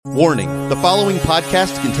Warning, the following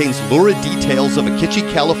podcast contains lurid details of a kitschy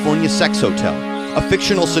California sex hotel, a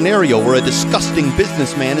fictional scenario where a disgusting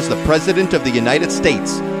businessman is the president of the United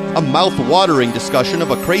States, a mouth-watering discussion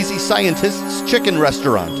of a crazy scientist's chicken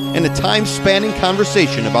restaurant, and a time-spanning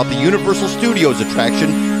conversation about the Universal Studios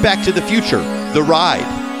attraction Back to the Future, The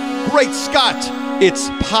Ride. Great Scott! It's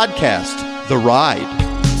podcast The Ride.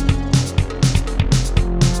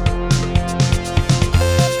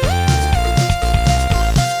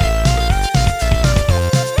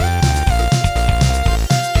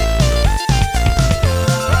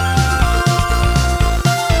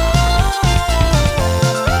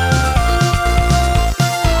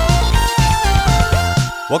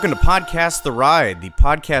 Welcome to Podcast The Ride, the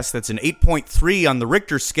podcast that's an 8.3 on the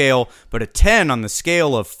Richter scale, but a 10 on the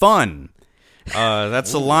scale of fun.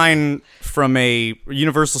 That's a line from a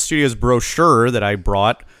Universal Studios brochure that I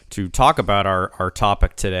brought to talk about our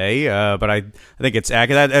topic today, but I think it's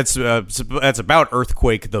accurate. That's about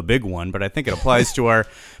Earthquake, the big one, but I think it applies to our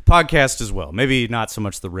podcast as well. Maybe not so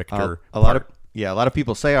much the Richter. A lot of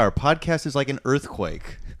people say our podcast is like an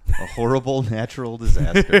earthquake. A horrible natural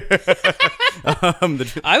disaster.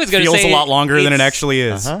 I was going to say feels a lot longer than it actually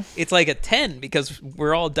is. Uh-huh. It's like a 10 because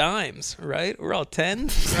we're all dimes, right? We're all 10,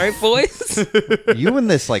 right, boys? You and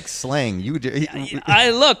this like slang,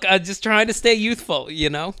 I'm just trying to stay youthful, you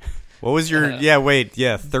know. What was your?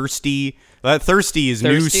 Thirsty. Thirsty is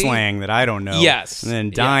new slang that I don't know. Yes. And then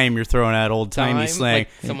dime, you're throwing out old-timey slang. Like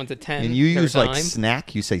someone's a 10. And you use like dime.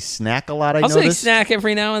 snack. You say snack a lot, I'll noticed. say snack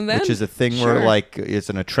every now and then. Which is a thing where like it's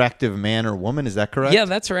an attractive man or woman. Is that correct? Yeah,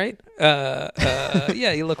 that's right.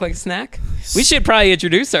 Yeah, you look like a snack. We should probably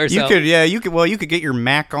introduce ourselves. You could get your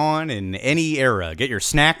Mac on in any era. Get your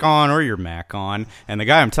snack on or your Mac on. And the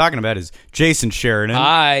guy I'm talking about is Jason Sheridan.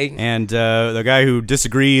 Hi. And the guy who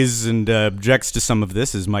disagrees and objects to some of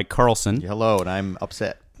this is Mike Carlson. Hello, and I'm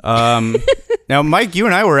upset. Now, Mike, you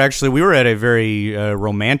and I were at a very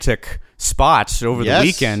romantic spot over the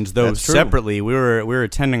weekend, though separately. We were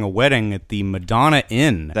attending a wedding at the Madonna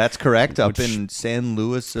Inn. That's correct, up in San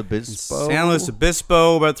Luis Obispo. San Luis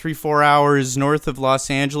Obispo, about 3-4 hours north of Los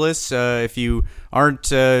Angeles. If you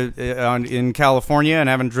aren't in California and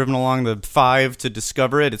haven't driven along the 5 to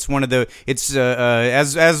discover it, it's one of the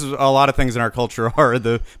as a lot of things in our culture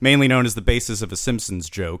are mainly known as the basis of a Simpsons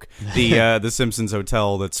joke. The Simpsons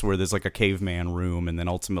hotel, that's where there's like a caveman room and then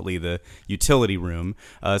ultimately the utility room.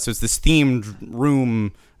 So it's this themed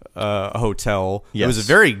room hotel. Yes. It was a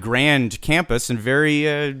very grand campus and very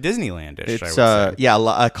Disneylandish. I would say.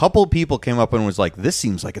 A couple people came up and was like, "This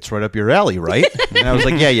seems like it's right up your alley, right?" And I was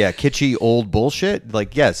like, "Yeah, kitschy old bullshit."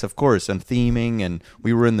 Like, yes, of course, and theming, and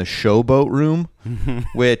we were in the showboat room,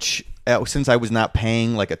 which since I was not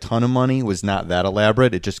paying like a ton of money, was not that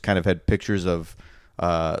elaborate. It just kind of had pictures of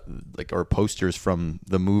or posters from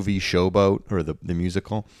the movie Showboat or the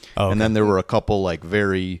musical, and then there were a couple like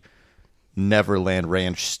very Neverland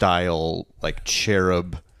Ranch style like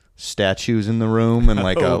cherub statues in the room and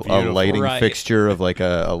like a lighting fixture of like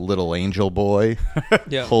a little angel boy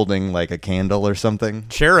holding like a candle or something.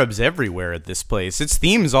 Cherubs everywhere at this place. It's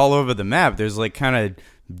themes all over the map. There's like kind of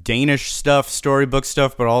Danish stuff, storybook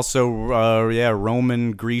stuff, but also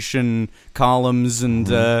Roman, Grecian columns and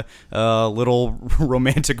little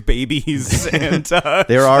romantic babies. And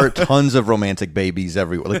there are tons of romantic babies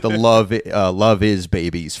everywhere, like the Love Is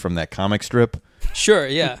babies from that comic strip. Sure,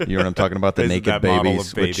 yeah. You know what I'm talking about? The naked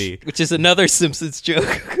babies, which is another Simpsons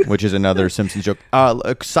joke.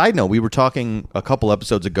 Side note: we were talking a couple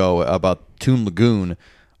episodes ago about Toon Lagoon.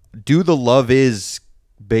 Do the Love Is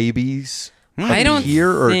babies? I don't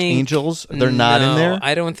or Angels. They're not in there.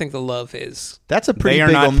 I don't think the Love Is. That's a pretty. They are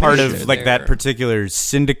big not omission. part of like that particular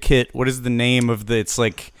syndicate. What is the name of the? It's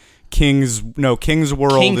like King's World.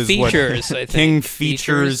 King is Features. What, I think. King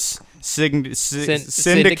Features. Syndicate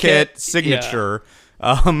signature.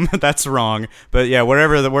 Yeah. That's wrong. But yeah,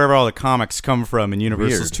 wherever all the comics come from in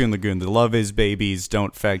Universal's Toon Lagoon, the Love Is babies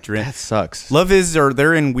don't factor in. That sucks. Love Is,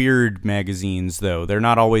 they're in weird magazines though. They're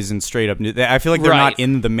not always in straight up. I feel like they're not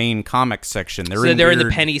in the main comic section. They're in the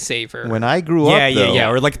Penny Saver. When I grew up,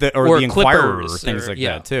 or like the Inquirer or things like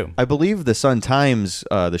that too. I believe the Sun-Times,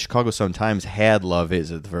 the Chicago Sun-Times had Love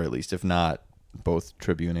Is at the very least, if not both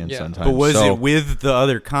Tribune and Sun-Times. But was it with the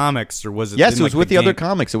other comics, or was it? Yes, it was with the other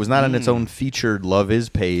comics. It was not on its own featured Love Is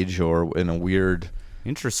page or in a weird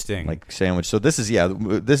Interesting. like sandwich. So this is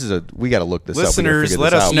we got to look this up. We gotta Listeners, figure let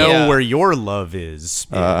this us out. know Yeah. where your love is.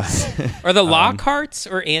 Or the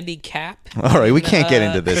Lockharts or Andy Capp. All right, we can't get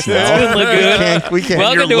into this Toon now. Lagoon. We can't.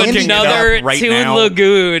 Welcome to You're looking it another up right Toon now.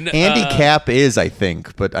 Lagoon. Andy Capp is, I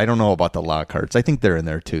think, but I don't know about the Lockharts. I think they're in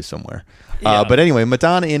there too somewhere. Yeah. But anyway,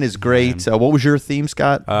 Madonna Inn is great. What was your theme,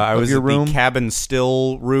 Scott? I of was your at room. the Cabin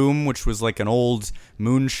Still room, which was like an old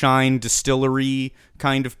moonshine distillery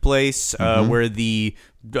kind of place, where the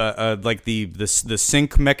like the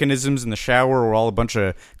sink mechanisms in the shower were all a bunch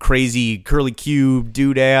of crazy curly Q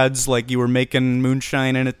doodads, like you were making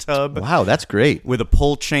moonshine in a tub. Wow, that's great. With a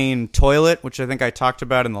pull chain toilet, which I think I talked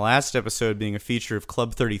about in the last episode, being a feature of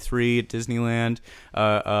Club 33 at Disneyland.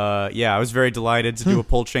 Yeah, I was very delighted to do a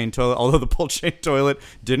pull chain toilet, although the pull chain toilet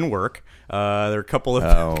didn't work. There are a couple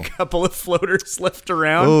of floaters left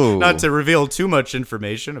around. Ooh. Not to reveal too much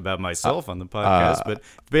information about myself on the podcast, but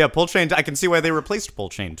yeah, pull chain. I can see why they replaced pull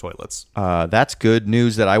chain toilets. That's good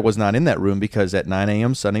news that I was not in that room because at 9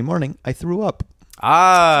 a.m. Sunday morning, I threw up.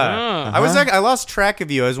 I lost track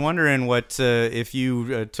of you. I was wondering what if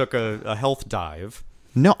you took a health dive.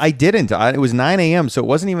 No, I didn't. It was 9 a.m., so it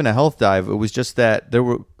wasn't even a health dive. It was just that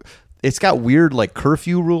it's got weird like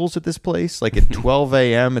curfew rules at this place. Like at 12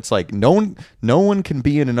 a.m., it's like no one can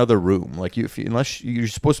be in another room. Like unless you're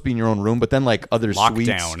supposed to be in your own room, but then like other suites.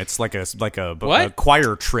 Lockdown. It's like a What?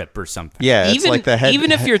 choir trip or something. Yeah, it's even like the head.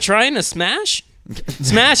 even if you're trying to smash,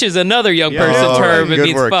 smash is another young Yeah. person All term. right, It good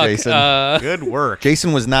means work, fuck. Jason. Good work.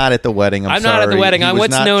 Jason was not at the wedding. I'm not at the sorry. wedding. He I'm was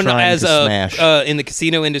what's not known trying as to smash. in the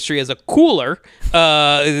casino industry as a cooler.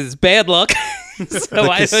 It's bad luck. So the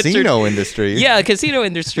I casino industry. Yeah, casino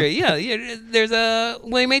industry. Yeah, there's a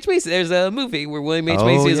William H. Macy. There's a movie where William H. Oh,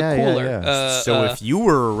 Macy is yeah, a yeah, cooler. yeah. So if you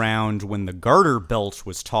were around when the garter belt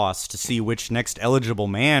was tossed to see which next eligible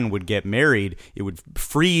man would get married, it would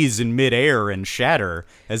freeze in midair and shatter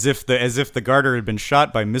as if the garter had been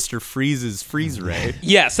shot by Mr. Freeze's freeze ray.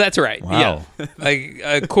 yes, that's right. Wow. Yeah,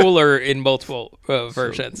 a cooler in multiple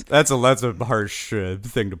versions. That's a harsh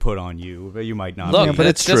thing to put on you, but you might not. Look, be. but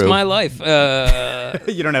that's it's just true. my life.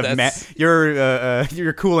 You don't have that's-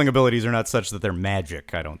 your cooling abilities are not such that they're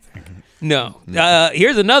magic. I don't think. No.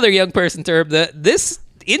 Here's another young person term. This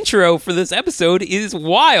intro for this episode is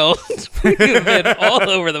wild. We've been all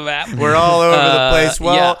over the map. We're all over the place.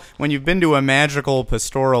 Well, yeah. when you've been to a magical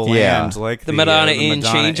pastoral Yeah. land like The Madonna the Inn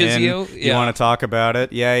Madonna changes Inn, you? You Yeah. want to talk about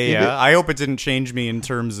it? Yeah. did. I hope it didn't change me in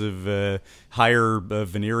terms of higher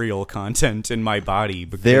venereal content in my body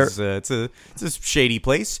because it's a shady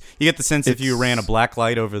place. You get the sense if you ran a black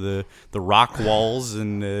light over the rock walls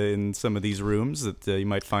in some of these rooms that you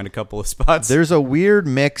might find a couple of spots. There's a weird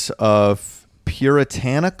mix of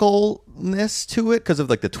puritanicalness to it because of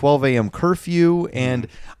like the 12 a.m. curfew, and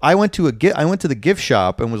I went to the gift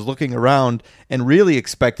shop and was looking around and really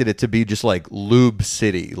expected it to be just like lube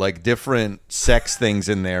city, like different sex things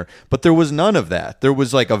in there, but there was none of that. There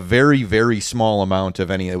was like a very, very small amount of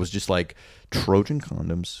any. It was just like Trojan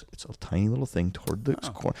condoms. It's a tiny little thing toward the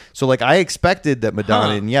corner. So like I expected that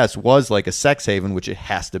Madonna, and yes, was like a sex haven, which it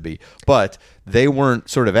has to be, but they weren't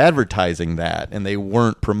sort of advertising that, and they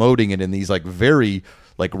weren't promoting it in these like very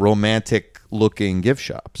like romantic looking gift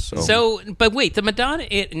shops. So, But wait, the Madonna.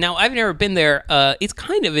 Now I've never been there. It's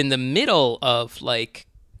kind of in the middle of like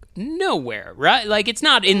nowhere, right? Like it's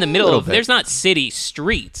not in the middle little of. bit. There's not city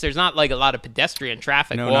streets. There's not like a lot of pedestrian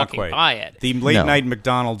traffic No, not walking quite. by it. The late No. night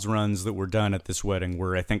McDonald's runs that were done at this wedding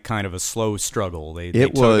were, I think, kind of a slow struggle. They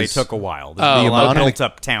It was- took a while. Oh, There's a lot of amount of- built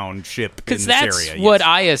up township in Because this that's area. what yes.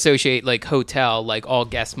 I associate, like hotel, like all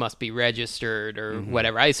guests must be registered or Mm-hmm.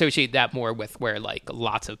 whatever. I associate that more with where like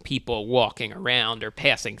lots of people walking around or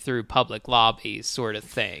passing through public lobbies, sort of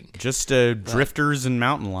thing. Just drifters and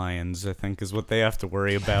mountain lions, I think, is what they have to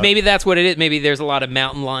worry about. Maybe that's what it is. Maybe there's a lot of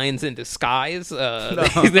mountain lions in disguise.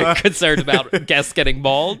 They're concerned about guests getting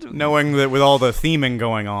mauled. Knowing that with all the theming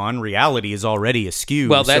going on, reality is already askew.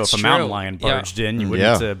 Well, that's so if a mountain true. lion Yeah. barged in, you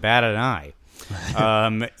wouldn't Yeah. bat an eye.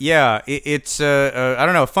 It's I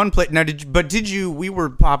don't know, a fun place. Now, did you? We were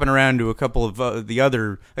popping around to a couple of the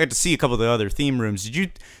other. I got to see a couple of the other theme rooms. Did you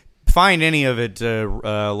find any of it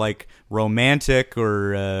like romantic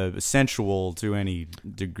or sensual to any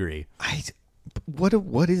degree?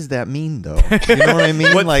 what does that mean though? You know what I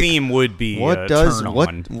mean? What like, theme would be what does turn what,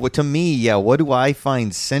 on? what to me? Yeah, what do I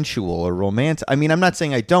find sensual or romantic? I mean, I'm not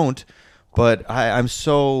saying I don't, but I'm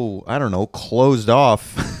so I don't know closed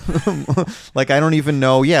off. Like I don't even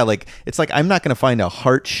know. Yeah, like it's like I'm not gonna find a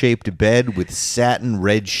heart-shaped bed with satin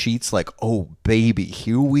red sheets. Like oh baby,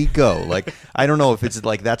 here we go. Like I don't know if it's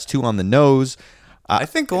like that's too on the nose. I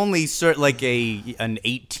think only like an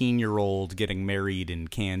 18-year-old getting married in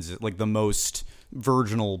Kansas, like the most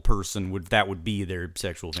virginal person would be their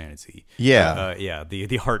sexual fantasy. Yeah. Yeah,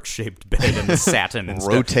 the heart-shaped bed and the satin and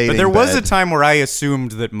stuff. Rotating But there was a bed. time where I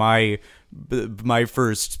assumed that my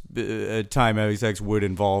first time having sex would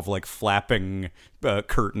involve like flapping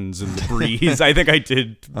curtains in the breeze. I think I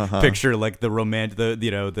did picture like the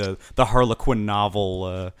the Harlequin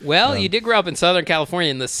novel. Well, you did grow up in Southern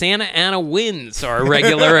California, and the Santa Ana winds are a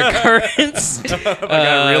regular occurrence.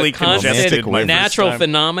 really constant congested my first natural time.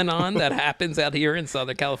 phenomenon that happens out here in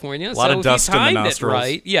Southern California. A lot so of dust if you in the timed it nostrils.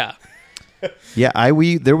 right, yeah. Yeah,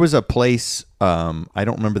 there was a place, I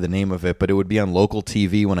don't remember the name of it, but it would be on local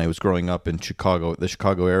TV when I was growing up in Chicago, the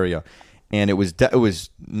Chicago area, and it was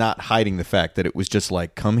not hiding the fact that it was just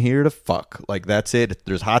like, come here to fuck, like that's it.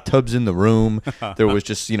 There's hot tubs in the room. There was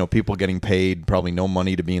just people getting paid probably no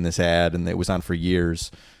money to be in this ad, and it was on for years.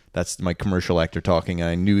 That's my commercial actor talking, and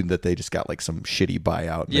I knew that they just got like some shitty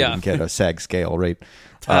buyout. And Yeah. they didn't get a SAG scale, right?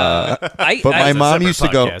 But But my mom separate used to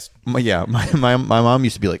go. podcast. My mom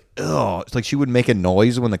used to be like, "Oh," it's like she would make a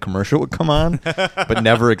noise when the commercial would come on, but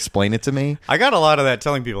never explain it to me. I got a lot of that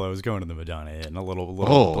telling people I was going to the Madonna Inn. A little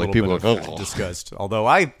like people bit of like, "Oh." disgust. Although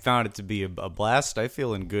I found it to be a blast. I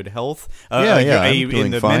feel in good health. Yeah, I'm in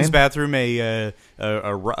doing the fine. men's bathroom,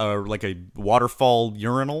 like a waterfall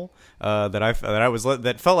urinal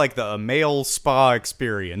that felt like a male spa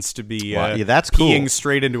experience to be. Wow, yeah, that's cool. Peeing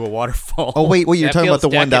straight into a waterfall. Oh wait, you're That talking about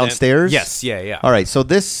feels the one decadent. downstairs? Yes, yeah. All right, so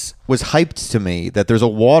this was hyped to me that there's a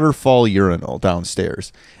waterfall urinal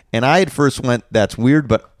downstairs, and I at first went, "That's weird,"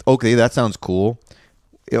 but okay, that sounds cool.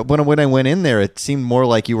 When I went in there, it seemed more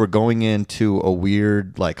like you were going into a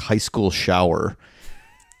weird like high school shower.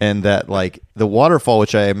 And that, like, the waterfall,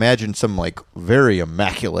 which I imagined some, like, very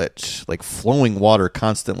immaculate, like, flowing water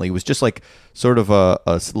constantly, was just, like, sort of a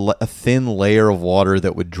thin layer of water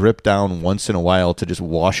that would drip down once in a while to just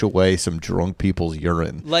wash away some drunk people's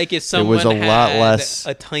urine. Like if someone was a had lot less-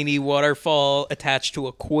 a tiny waterfall attached to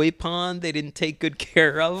a koi pond they didn't take good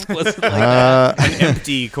care of. Was it like that? An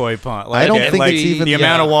empty koi pond. I don't think like it's even- the yeah.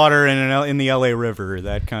 amount of water in the LA River.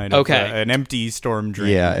 That kind of Okay. an empty storm drain.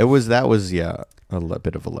 Yeah, that was a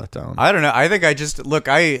bit of a letdown. I don't know. I think I just look.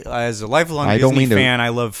 As a lifelong I don't Disney mean to- fan, I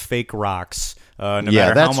love fake rocks. No Yeah,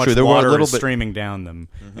 matter how that's much true. There were a water little is bit- streaming down them,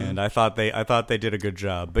 and I thought they did a good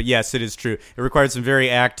job. But yes, it is true. It required some very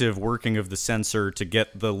active working of the sensor to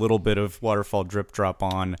get the little bit of waterfall drip drop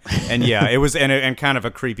on, and yeah, it was and kind of a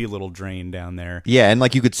creepy little drain down there. Yeah, and,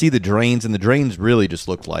 like, you could see the drains, and the drains really just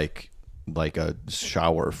looked like a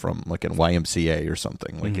shower from, like, an YMCA or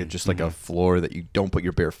something. Like, it just like a floor that you don't put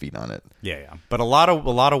your bare feet on it. Yeah. But a lot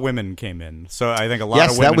of women came in, so I think a lot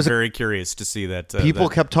Yes, of that women was a- very curious to see that. People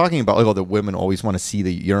that- kept talking about, like, oh, the women always want to see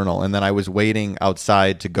the urinal. And then I was waiting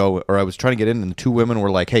outside to go, or I was trying to get in, and the two women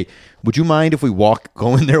were like, hey, would you mind if we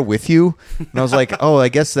go in there with you? And I was like, oh, I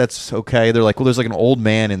guess that's okay. They're like, well, there's like an old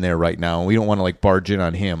man in there right now, and we don't want to, like, barge in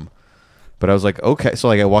on him. But I was like, okay. So,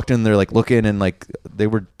 like, I walked in there, like, looking, and, like, they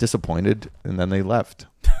were disappointed, and then they left.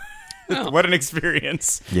 What an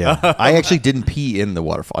experience! Yeah. I actually didn't pee in the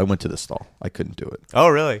waterfall. I went to the stall. I couldn't do it. Oh,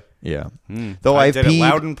 really? Yeah. Though I I've did peed it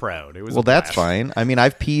loud and proud. It was well, a that's blast. fine. I mean,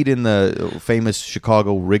 I've peed in the famous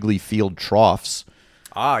Chicago Wrigley Field troughs,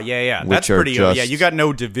 Ah, yeah. Which That's are pretty. Yeah, just- you got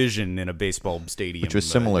no division in a baseball stadium, which was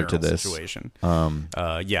similar to urinal this. situation.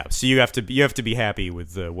 Yeah, so you have to be happy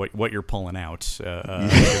with what you're pulling out.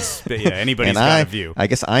 Because, anybody's and got a view. I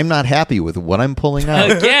guess I'm not happy with what I'm pulling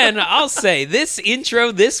out. Again, I'll say this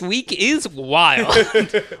intro this week is wild.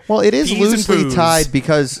 Well, it is Peas and loosely poos. tied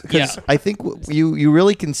because Yeah. I think you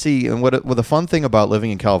really can see, and what the fun thing about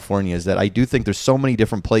living in California is that I do think there's so many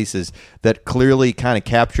different places that clearly kind of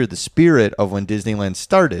capture the spirit of when Disneyland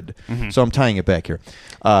started. So I'm tying it back here.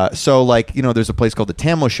 So, like, there's a place called the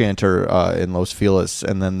Tam O'Shanter in Los Feliz,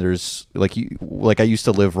 and then there's like I used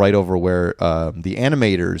to live right over where the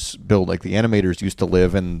animators build, like the animators used to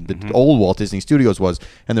live, and the old Walt Disney Studios was,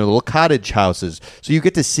 and they're little cottage houses. So you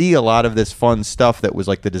get to see a lot of this fun stuff that was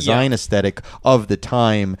like the design aesthetic of the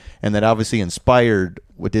time, and that obviously inspired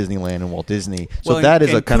with Disneyland and Walt Disney. So Well, that is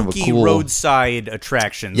and a kind of a kooky cool roadside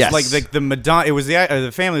attractions. Yes. Like the Madonna. It was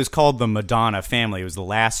the family was called the Madonna family. It was the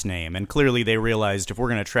last name, and clearly they realized if we're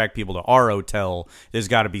going to attract people to our hotel, there's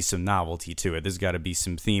got to be some novelty to it. There's got to be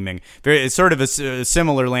some theming. It's sort of a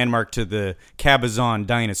similar landmark to the Cabazon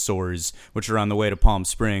dinosaurs, which are on the way to Palm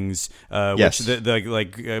Springs. Yes. Which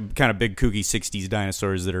the kind of big kooky '60s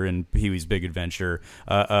dinosaurs that are in Pee-wee's Big Adventure.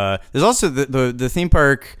 There's also the theme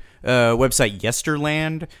park. website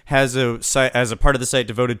Yesterland has a part of the site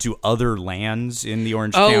devoted to other lands in the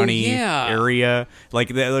Orange Oh, County yeah. area. Like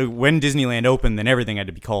when Disneyland opened, then everything had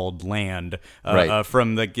to be called land. Right.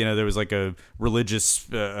 From there was like a religious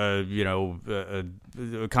a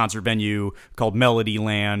concert venue called Melody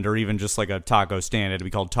Land, or even just like a taco stand had to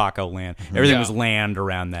be called Taco Land. Everything Yeah. was land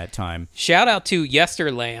around that time. Shout out to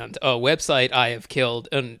Yesterland, a website I have killed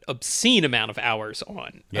an obscene amount of hours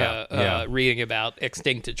on. Yeah. Reading about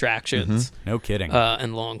extinct attractions No kidding.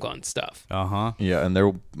 and long gone stuff. Uh-huh. Yeah, and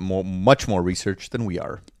they're much more research than we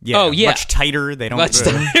are. Yeah, Oh, yeah. much tighter. They don't. Much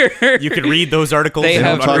tighter. You could read those articles They in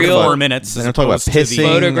have under real- 4 minutes. They as don't talk about opposed to the- pissing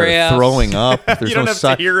or Photographs. throwing up. There's You don't no have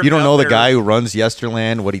to hear you don't about know the their- guy who runs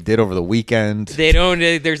Yesterland, what he did over the weekend. They don't.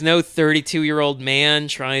 There's no 32-year-old man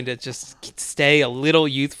trying to just stay a little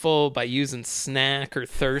youthful by using snack or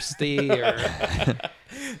thirsty or.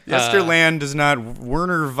 Yesterland does not.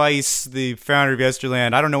 Werner Weiss, the founder of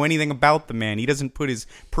Yesterland, I don't know anything about the man. He doesn't put his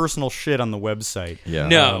personal shit on the website. Yeah.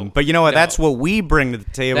 No. But you know what? No. That's what we bring to the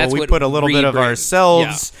table. That's We what put a little we bit of bring.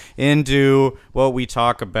 ourselves into what we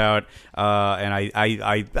talk about. And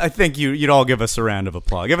I think you'd all give us a round of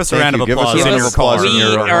applause. Give us a Thank round you. of Give us applause a in round your of applause car. in We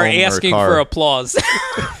your are home or asking car. for applause.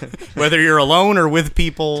 Whether you're alone or with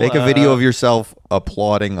people. Take a video of yourself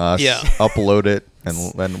applauding us. Yeah. Upload it,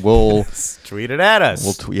 and we'll tweet it at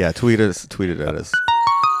us. tweet it at us.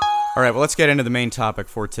 All right, well, let's get into the main topic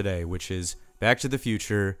for today, which is Back to the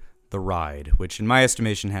Future, the ride, which in my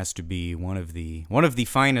estimation has to be one of the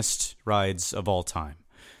finest rides of all time.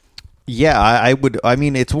 Yeah, I would. I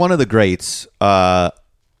mean, it's one of the greats. I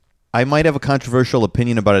might have a controversial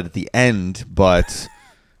opinion about it at the end, but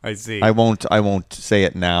I see. I won't say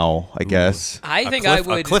it now. I guess. I think a I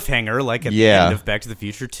would. cliffhanger, like at the Yeah. end of Back to the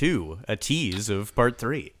Future 2, a tease of Part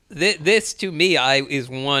 3. This to me, is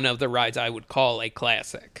one of the rides I would call a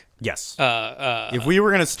classic. Yes. Uh, If we were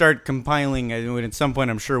going to start compiling, and at some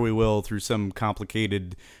point I'm sure we will through some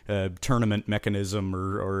complicated tournament mechanism,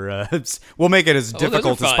 or we'll make it as those are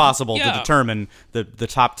difficult as fun. possible to Yeah. determine the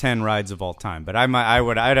top 10 rides of all time. But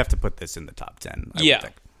I'd have to put this in the top 10. I would Yeah.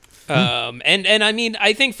 think. And I mean,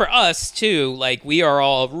 I think for us too, like we are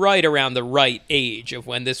all right around the right age of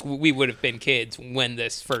when we would have been kids when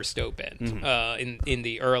this first opened, in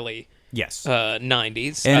the early Yes.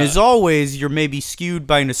 90s. And as always, you're maybe skewed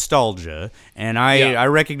by nostalgia, and I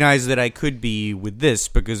recognize that I could be with this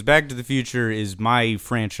because Back to the Future is my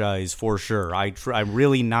franchise for sure. I'm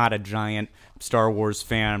really not a giant Star Wars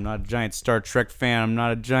fan. I'm not a giant Star Trek fan. I'm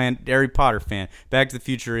not a giant Harry Potter fan. Back to the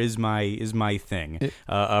Future is my thing.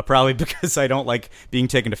 Probably because I don't like being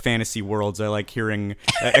taken to fantasy worlds. I like hearing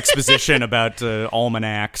exposition about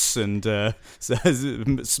almanacs and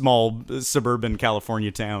small suburban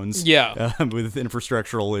California towns. Yeah. With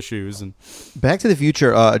infrastructural issues and Back to the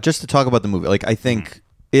Future. Just to talk about the movie, like I think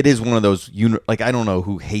it is one of those. Like I don't know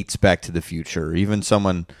who hates Back to the Future. Even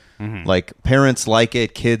someone. Like parents like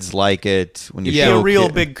it, kids like it. When you You'd be show a real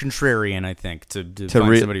kid- big contrarian, I think, to find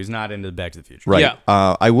somebody who's not into Back to the Future. right?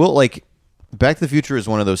 Yeah. I will like Back to the Future is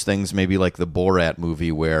one of those things, maybe like the Borat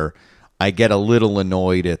movie, where I get a little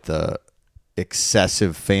annoyed at the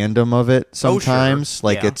excessive fandom of it sometimes. sure.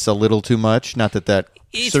 Like Yeah. it's a little too much. Not that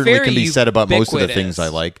It's certainly very can be said about most of the ubiquitous. things I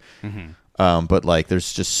like, but like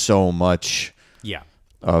there's just so much Yeah.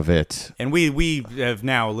 of it. And we have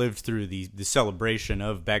now lived through the celebration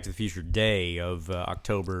of Back to the Future Day of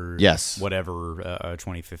October, Yes. whatever,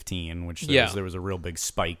 2015, which Yeah. there was a real big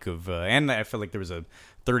spike of, and I feel like there was a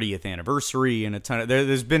 30th anniversary and a ton of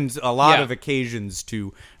there's been a lot Yeah. of occasions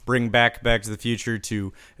to bring back to the Future,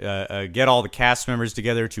 to get all the cast members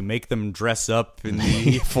together, to make them dress up in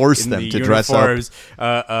the Force in them the to dress up. uniforms,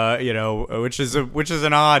 which is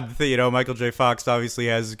an odd thing. Michael J. Fox obviously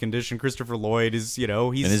has a condition. Christopher Lloyd is he's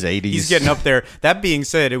In his 80s. He's getting up there. That being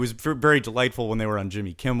said, it was very delightful when they were on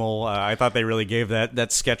Jimmy Kimmel. I thought they really gave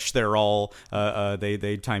that sketch their all.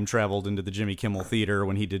 They time traveled into the Jimmy Kimmel Theater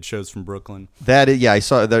when he did shows from Brooklyn. That is, yeah, I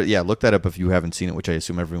saw that. Yeah, look that up if you haven't seen it, which I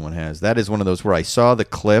assume everyone has. That is one of those where I saw the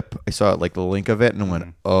clip, I saw like the link of it, and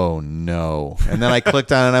went, "Oh no!" And then I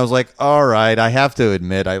clicked on it, and I was like, "All right, I have to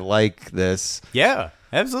admit, I like this." Yeah,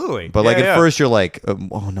 absolutely. But like Yeah, at yeah. first, you're like,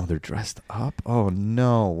 "Oh no, they're dressed up. Oh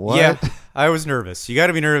no, what?" Yeah, I was nervous. You got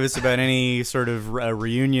to be nervous about any sort of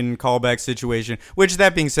reunion callback situation. Which,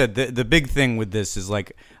 that being said, the big thing with this is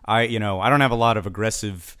like I don't have a lot of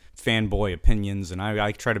aggressive fanboy opinions, and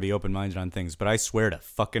I try to be open-minded on things, but I swear to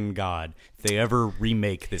fucking God, if they ever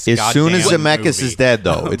remake this As soon as goddamn Zemeckis movie- is dead,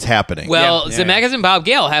 though, it's happening. Well, Yeah. Zemeckis and Bob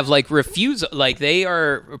Gale have like refused, like they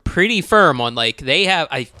are pretty firm on like they have.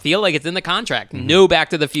 I feel like it's in the contract. No Back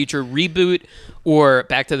to the Future reboot or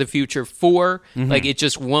Back to the Future 4. Like it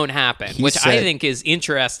just won't happen, He which I said- think is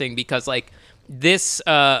interesting because like this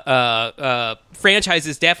franchise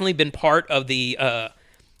has definitely been part of the.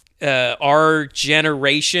 Our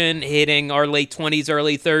generation hitting our late 20s,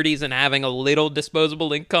 early 30s, and having a little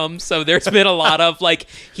disposable income. So there's been a lot of like,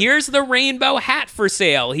 here's the rainbow hat for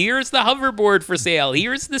sale. Here's the hoverboard for sale.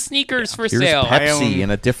 Here's the sneakers for Here's sale. Pepsi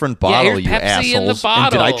in a different Yeah, bottle, here's you Pepsi assholes. in the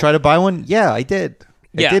And did I bottle. try to buy one? Yeah, I did.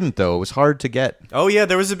 I Yeah. didn't, though. It was hard to get. Oh yeah,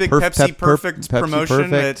 there was a big Pepsi Perfect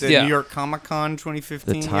promotion at Yeah. New York Comic Con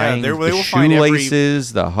 2015. The tying, they the will find every.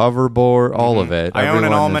 shoelaces, the hoverboard, all of it. I own an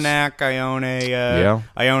Everyone is- almanac. I own a. Yeah.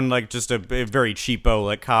 I own like just a very cheapo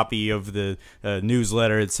like copy of the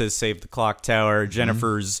newsletter. It says "Save the Clock Tower."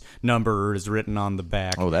 Jennifer's number is written on the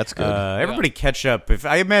back. Oh, that's good. Everybody catch up. If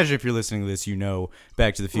I imagine if you're listening to this, you know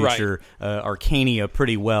Back to the Future, Arcania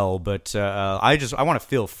pretty well. But I want to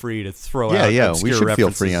feel free to throw out. Yeah, obscure we should feel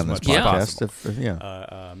references free on as this much as podcast.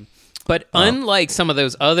 possible. But unlike some of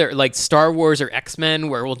those other, like Star Wars or X-Men,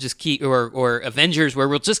 where we'll just keep, or Avengers, where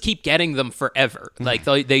we'll just keep getting them forever. Like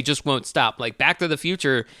they just won't stop. Like Back to the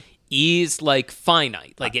Future is like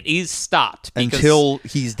finite. Like it is stopped because- until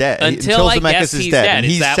he's dead. Until I Zemeckis guess is he's dead. dead. And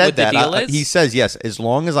Is he that said what the that. deal is? He says, yes, as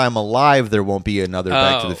long as I'm alive, there won't be another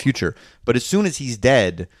Back to the Oh. Future. But as soon as he's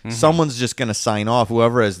dead, someone's just going to sign off.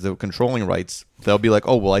 Whoever has the controlling rights, they'll be like,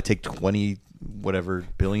 oh, well, I take $20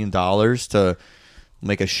 billion to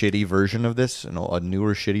make a shitty version of this, and a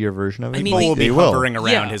newer, shittier version of it. I mean, People will be They will. hovering around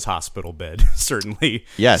Yeah. his hospital bed, certainly.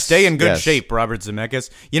 Yes, Stay in good yes. shape, Robert Zemeckis.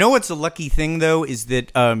 You know what's a lucky thing though is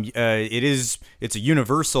that it's a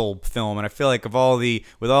Universal film, and I feel like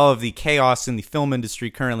with all of the chaos in the film industry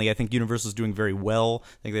currently, I think Universal's doing very well.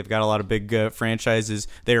 I think they've got a lot of big franchises.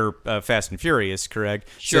 They're Fast and Furious, correct?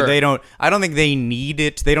 Sure. So I don't think they need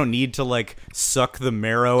it. They don't need to like suck the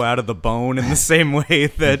marrow out of the bone in the same way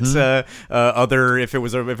that if it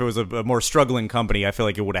was a more struggling company, I feel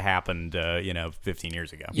like it would have happened 15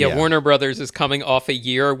 years ago. Yeah, Yeah. Warner Brothers is coming off a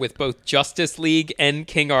year with both Justice League and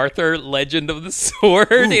King Arthur: Legend of the Sword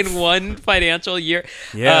in one financial year.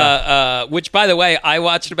 Yeah. Which, by the way, I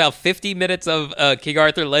watched about 50 minutes of King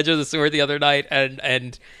Arthur: Legend of the Sword the other night,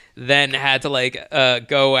 and then had to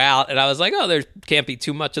go out, and I was like, oh, there can't be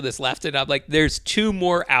too much of this left, and I'm like, there's 2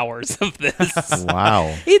 more hours of this.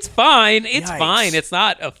 Wow. It's fine. It's Yikes. fine. It's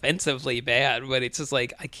not offensively bad, but it's just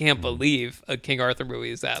like I can't believe a King Arthur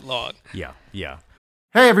movie is that long. Yeah.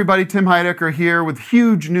 Hey everybody, Tim Heidecker here with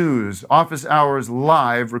huge news. Office Hours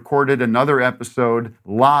Live recorded another episode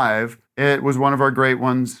live. It was one of our great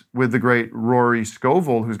ones with the great Rory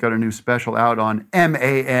Scovel, who's got a new special out on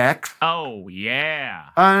MAX. Oh, yeah.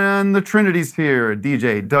 And the Trinity's here,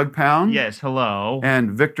 DJ Doug Pound. Yes, hello.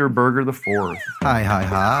 And Victor Berger IV.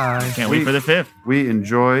 Hi. Can't wait for the 5th. We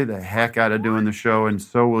enjoy the heck out of doing the show, and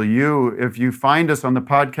so will you if you find us on the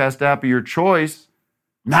podcast app of your choice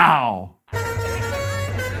now.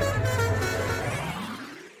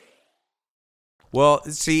 Well,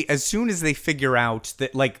 see, as soon as they figure out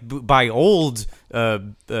that, like, by old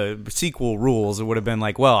sequel rules, it would have been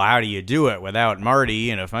like, well, how do you do it without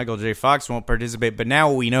Marty? And if Michael J. Fox won't participate, but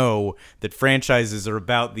now we know that franchises are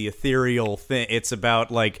about the ethereal thing. It's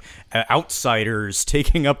about like outsiders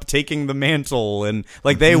taking the mantle, and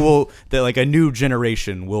like like a new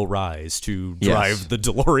generation will rise to drive Yes. the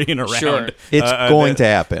DeLorean around. Sure. It's going to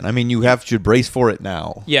happen. I mean, you should brace for it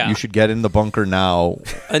now. Yeah. You should get in the bunker now.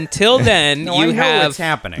 Until then, No, you I know have what's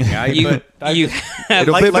happening. you have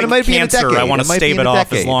It'll- but it might be in a cancer, decade. I want It to might be stave in it a off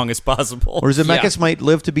as decade. long as possible. Or Zemeckis might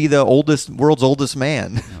live to be the world's oldest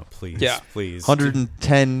man. Oh, please, Yeah. please.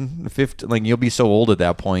 110, 50, like you'll be so old at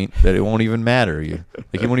that point that it won't even matter. You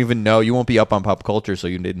won't even know. You won't be up on pop culture, so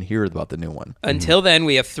you didn't hear about the new one. Until then,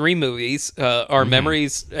 we have 3 movies: our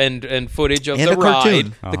memories and footage of And the a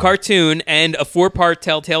cartoon. ride, the cartoon, and a 4-part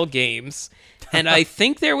Telltale Games. And I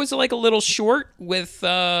think there was like a little short with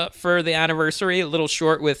for the anniversary, a little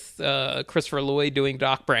short with Christopher Lloyd doing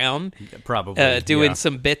Doc Brown, Probably doing yeah.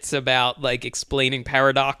 some bits about like explaining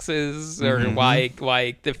paradoxes or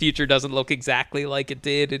why the future doesn't look exactly like it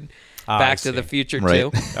did. And I Back to see. the Future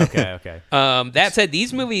Right. 2. Okay. That said,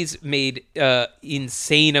 these movies made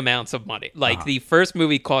insane amounts of money. Like the first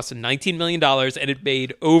movie cost $19 million and it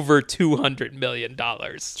made over $200 million.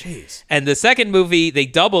 Jeez. And the second movie, they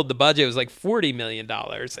doubled the budget. It was like $40 million.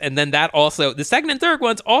 And then that also, the second and third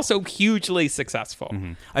ones also hugely successful.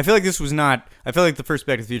 I feel like this was not. I feel like the first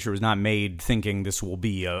Back to the Future was not made thinking this will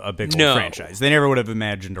be a big No. old franchise. They never would have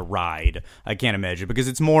imagined a ride. I can't imagine because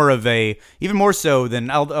it's more of a, even more so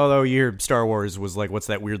than, although you hear Star Wars was like, what's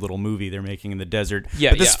that weird little movie they're making in the desert?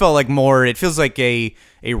 Yeah, but this yeah. felt like more. It feels like a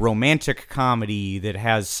romantic comedy that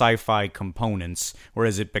has sci-fi components,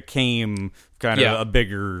 whereas it became kind of Yeah. a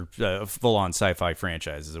bigger, full-on sci-fi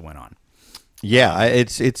franchise as it went on. Yeah,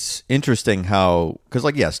 it's interesting how, because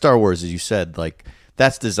like, yeah, Star Wars, as you said, like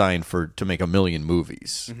that's designed to make a million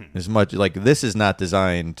movies. As much like this is not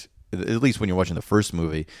designed, at least when you're watching the first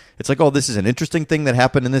movie, it's like, oh, this is an interesting thing that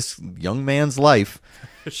happened in this young man's life.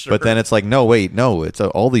 Sure. But then it's like, no, wait, no, it's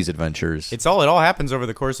all these adventures. It all happens over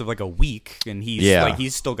the course of like a week, and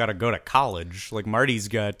he's still got to go to college. Like Marty's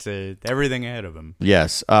got everything ahead of him.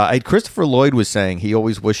 Yes, Christopher Lloyd was saying he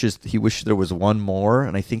wished there was one more,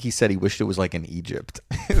 and I think he said he wished it was like in Egypt.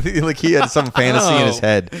 Like he had some fantasy in his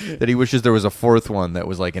head that he wishes there was a fourth one that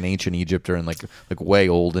was like in ancient Egypt or in like way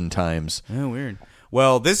olden times. Oh, weird.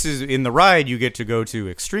 Well, this is in the ride. You get to go to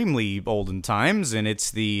extremely olden times, and it's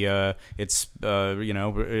the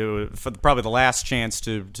probably the last chance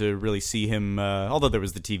to really see him. Although there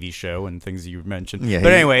was the TV show and things you've mentioned. Yeah,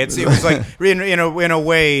 but anyway, it was like in a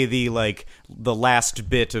way the last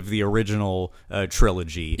bit of the original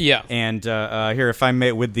trilogy. Yeah. And here, if I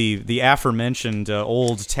may, with the aforementioned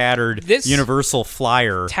old tattered This- Universal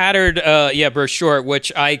flyer. Tattered brochure,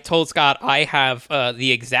 which I told Scott I have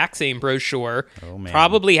the exact same brochure. Oh, man.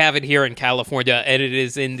 Probably have it here in California, and it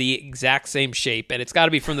is in the exact same shape. And it's got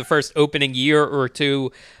to be from the first opening year or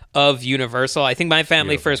two of Universal. I think my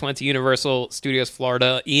family first went to Universal Studios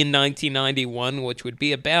Florida in 1991, which would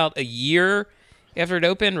be about a year after it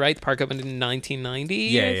opened, right? The park opened in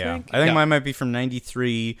 1990. I think mine might be from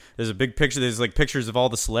 93. There's a big picture. There's like pictures of all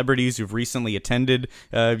the celebrities who've recently attended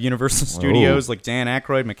Universal Studios, like Dan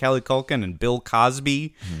Aykroyd, Macaulay Culkin, and Bill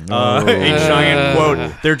Cosby. A giant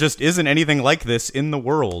quote, "There just isn't anything like this in the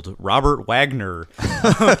world." Robert Wagner.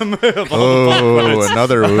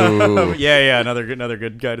 Another ooh. Yeah, another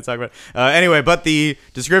good guy to talk about. Anyway, but the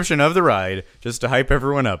description of the ride, just to hype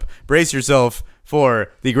everyone up. Brace yourself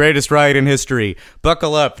for the greatest ride in history.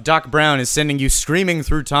 Buckle up. Doc Brown is sending you screaming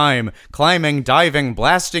through time, climbing, diving,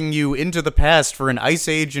 blasting you into the past for an ice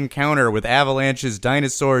age encounter with avalanches,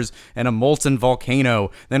 dinosaurs, and a molten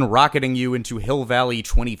volcano, then rocketing you into Hill Valley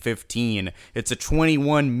 2015. It's a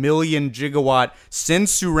 21 million gigawatt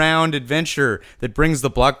sense-surround adventure that brings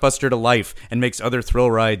the blockbuster to life and makes other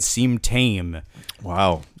thrill rides seem tame.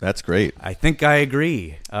 Wow, that's great. I think I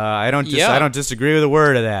agree. I don't disagree with a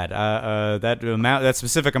word of that. That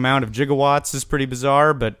specific amount of gigawatts is pretty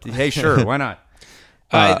bizarre, but hey, sure, why not?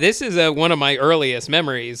 This is one of my earliest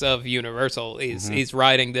memories of Universal is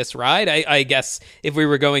riding this ride. I guess if we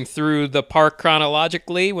were going through the park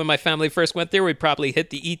chronologically, when my family first went there, we'd probably hit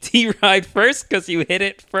the ET ride first because you hit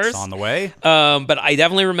it first. It's on the way. But I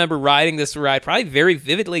definitely remember riding this ride probably very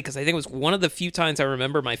vividly because I think it was one of the few times I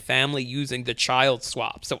remember my family using the child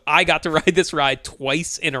swap. So I got to ride this ride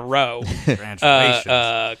twice in a row.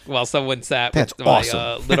 Congratulations. While someone sat That's with my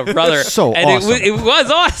awesome. little brother. So and awesome. It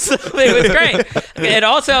was awesome. It was great. And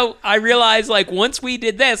also, I realized, like, once we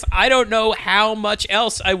did this, I don't know how much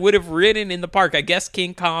else I would have ridden in the park. I guess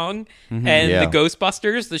King Kong and Yeah. the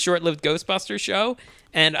Ghostbusters, the short-lived Ghostbusters show.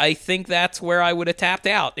 And I think that's where I would have tapped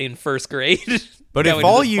out in first grade. But going if to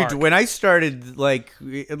all this you, park. when I started, like,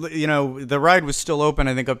 the ride was still open,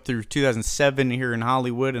 I think up through 2007 here in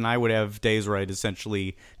Hollywood, and I would have days where I'd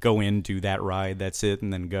essentially go into that ride, that's it,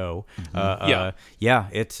 and then go.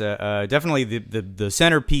 It's definitely the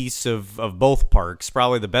centerpiece of both parks,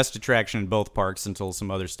 probably the best attraction in both parks until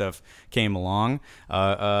some other stuff came along.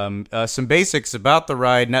 Some basics about the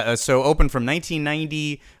ride. So open from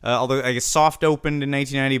 1990, although I guess soft opened in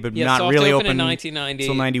 1990, but not soft really opened open in 1990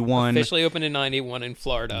 until 91. Officially opened in 91 in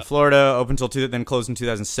Florida. Florida, open until then closed in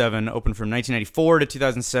 2007. Open from 1994 to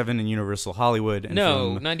 2007 in Universal Hollywood. And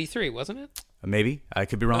No, from, 93, wasn't it? maybe I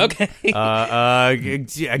could be wrong. Okay. Again,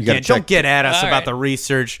 don't check. get at us All about right. the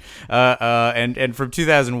research. And from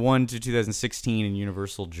 2001 to 2016 in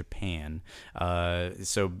Universal Japan.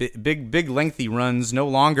 So big lengthy runs, no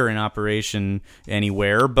longer in operation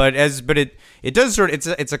anywhere. But it does sort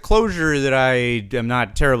of, it's a closure that I am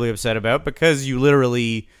not terribly upset about because you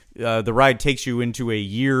literally the ride takes you into a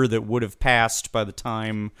year that would have passed by the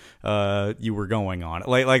time you were going on it.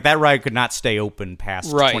 Like that ride could not stay open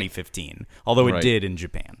past 2015, although it did in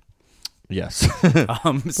Japan. Yes.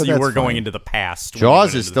 So you were going into the past.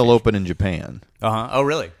 Jaws is still open in Japan. Oh,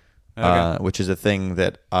 really? Okay. Which is a thing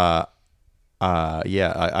that,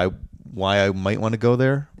 why I might want to go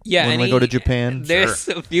there. Yeah, when I go to Japan. There's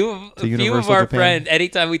a few of our friends.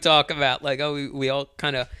 Anytime we talk about like, we all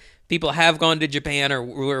kind of people have gone to Japan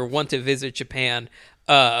or want to visit Japan.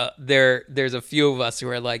 There's a few of us who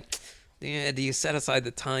are like, yeah, do you set aside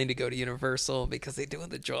the time to go to Universal because they do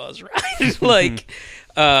the Jaws ride? Like,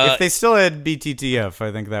 if they still had BTTF,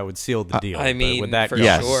 I think that would seal the deal. I mean, with that for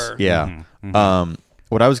yes, sure. Yeah.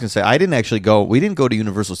 What I was going to say, I didn't actually go. We didn't go to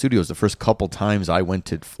Universal Studios the first couple times I went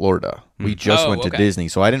to Florida. We just went to Disney,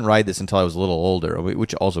 so I didn't ride this until I was a little older,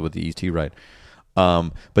 which also with the ET ride.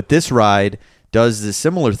 But this ride does the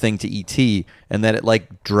similar thing to ET, and that it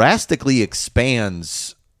like drastically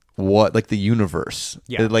expands the universe.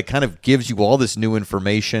 Yeah. It like kind of gives you all this new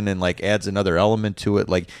information and like adds another element to it.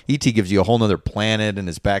 Like E.T. gives you a whole nother planet and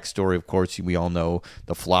his backstory. Of course, we all know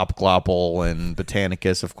the Flop Glopple and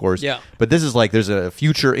Botanicus, of course. Yeah. But this is like there's a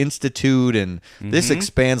future institute, and this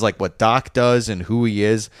expands like what Doc does and who he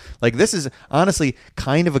is. Like this is honestly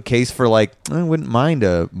kind of a case for like I wouldn't mind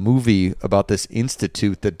a movie about this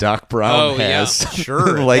institute that Doc Brown has. Yeah.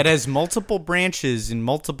 Sure. Like, it has multiple branches in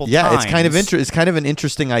multiple yeah, times. it's kind of it's kind of an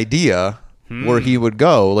interesting idea where he would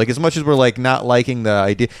go. Like as much as we're like not liking the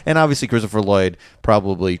idea, and obviously Christopher Lloyd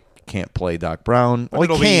probably can't play Doc Brown. Well, he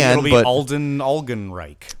can, it'll be but Alden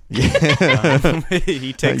Algenreich. Yeah,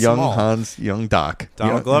 he takes young them all. Hans, young Doc,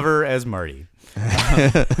 Donald Glover as Marty.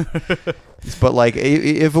 But like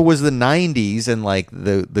if it was the 90s and like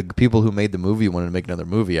the people who made the movie wanted to make another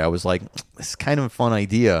movie, I was like, this is kind of a fun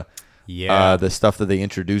idea. Yeah, the stuff that they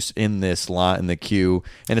introduce in this lot in the queue,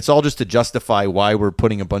 and it's all just to justify why we're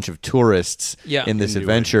putting a bunch of tourists in this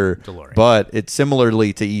adventure. But it's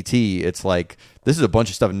similarly to ET. It's like this is a bunch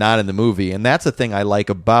of stuff not in the movie, and that's the thing I like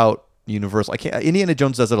about Universal. Indiana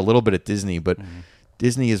Jones does it a little bit at Disney, but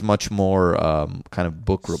Disney is much more kind of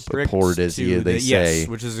book report, as they say. Yes,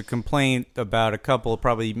 which is a complaint about a couple.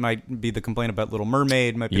 Probably might be the complaint about Little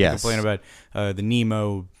Mermaid. Might be the complaint about the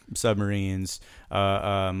Nemo submarines.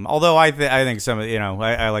 Although I think some of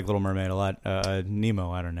I like Little Mermaid a lot.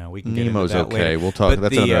 Nemo, I don't know. We can get Nemo's into that okay. later. We'll talk. But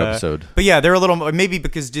that's another episode. But yeah, they're a little maybe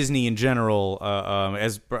because Disney in general,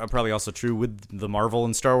 as probably also true with the Marvel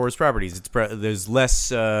and Star Wars properties. There's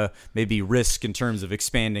less maybe risk in terms of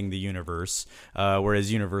expanding the universe,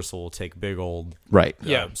 whereas Universal will take big old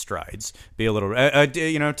strides. Be a little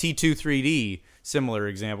T2 3D. Similar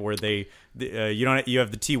example where you have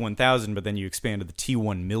the T1000, but then you expand to the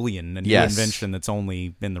T1 million, a new invention that's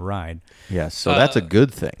only in the ride. Yes, so that's a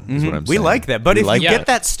good thing. Is what I'm we saying. like that, but if you get that.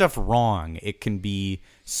 that stuff wrong, it can be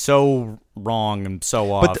so wrong and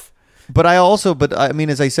so off. But I mean,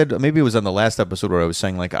 as I said, maybe it was on the last episode where I was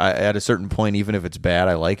saying like at a certain point, even if it's bad,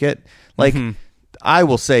 I like it. Like. I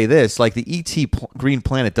will say this, like the E.T. Green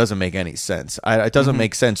Planet doesn't make any sense. It doesn't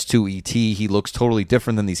make sense to E.T. He looks totally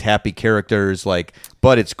different than these happy characters,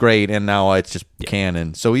 but it's great, and now it's just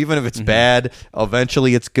canon. So even if it's bad,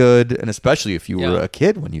 eventually it's good, and especially if you were a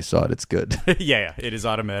kid when you saw it, it's good. Yeah, it is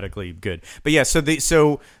automatically good. But yeah, so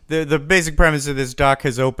the basic premise of this, Doc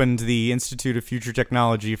has opened the Institute of Future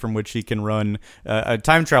Technology from which he can run a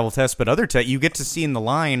time travel test, but other you get to see in the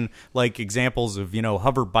line like examples of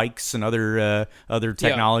hover bikes and other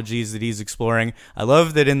technologies that he's exploring. I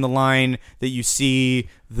love that in the line that you see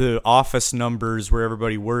the office numbers where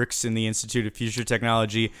everybody works in the Institute of Future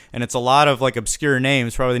Technology, and it's a lot of like obscure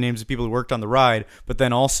names, probably the names of people who worked on the ride, but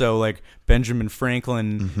then also like Benjamin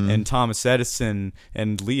Franklin and Thomas Edison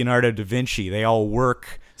and Leonardo da Vinci. They all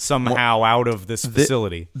work somehow out of this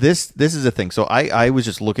facility. This is a thing. So I was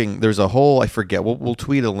just looking. There's a whole, I forget. We'll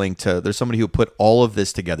tweet a link to. There's somebody who put all of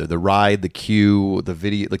this together: the ride, the queue, the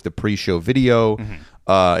video, like the pre-show video.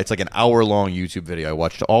 It's like an hour-long YouTube video. I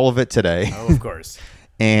watched all of it today. Oh, of course.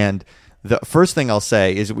 And the first thing I'll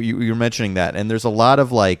say is you're mentioning that, and there's a lot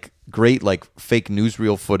of like great like fake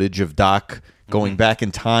newsreel footage of Doc going back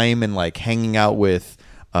in time and like hanging out with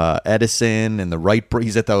Edison and the Wright.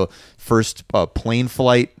 He's at the first plane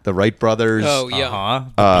flight, the Wright brothers. Oh yeah,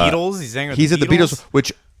 The Beatles. He's at the Beatles,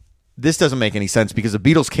 which this doesn't make any sense because the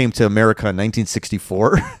Beatles came to America in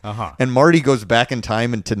 1964, and Marty goes back in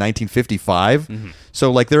time into 1955. So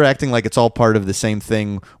like they're acting like it's all part of the same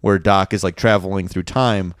thing where Doc is like traveling through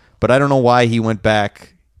time. But I don't know why he went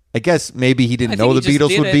back I guess maybe he I didn't think know he the just Beatles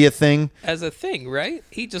did would it be a thing. as a thing, right?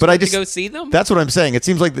 He just But I wanted just to go see them. That's what I'm saying. It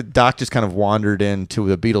seems like the Doc just kind of wandered into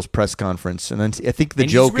the Beatles press conference, and then I think the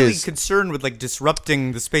And joke he's really is concerned with like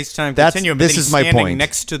disrupting the space-time That's- continuum. this and then is he's my standing point.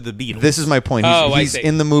 next to the Beatles. this is my point. He's, Oh, I he's see.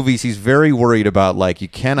 in the movies. He's very worried about like you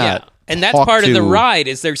cannot. Yeah. And that's talk part of the to- ride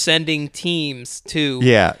is they're sending teams to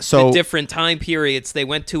Yeah, so- the different time periods they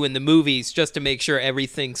went to in the movies just to make sure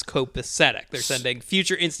everything's copacetic. They're sending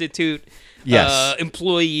Future Institute Yes.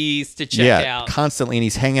 employees to check out. Constantly, and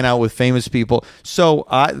he's hanging out with famous people. So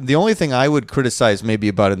the only thing I would criticize maybe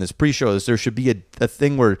about in this pre-show is there should be a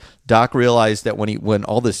thing where Doc realized that when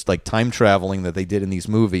all this like time traveling that they did in these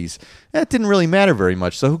movies, that didn't really matter very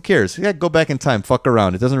much. So who cares? Yeah, go back in time, fuck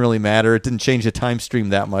around. It doesn't really matter. It didn't change the time stream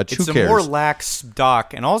that much. It's who a cares? more lax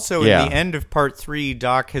Doc, and also Yeah. in the end of Part 3,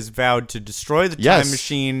 Doc has vowed to destroy the Yes. time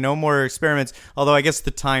machine. No more experiments. Although I guess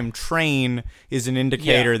the time train is an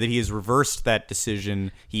indicator Yeah. that he has reversed that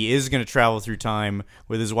decision. He is going to travel through time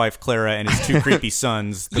with his wife Clara and his two creepy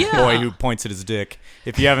sons. The Yeah. boy who points at his dick.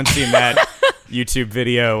 If you haven't seen that YouTube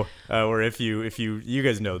video, or if you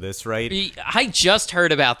guys know this, right? I just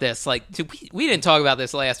heard about this. Like, we didn't talk about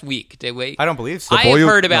this last week, did we? I don't believe so. I boy have who-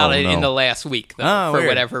 heard about no, it in no. the last week, though, Oh, for weird.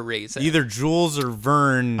 whatever reason. Either Jules or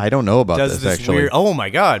Vern. I don't know about does this, actually. Weird, oh my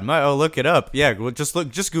god! Look it up. Yeah, well,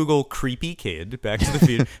 just Google creepy kid. Back to the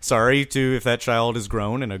Future. Sorry to if that child is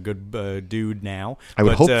grown and a good dude now. I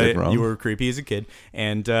would but, hope they're grown. You were creepy as a kid,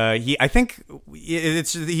 and I think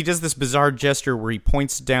he does this bizarre gesture where he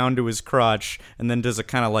points down to his crotch and then does a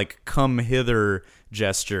kind of like come hither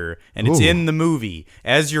gesture, and it's Ooh. in the movie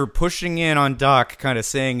as you're pushing in on Doc, kind of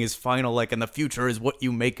saying his final like, and the future is what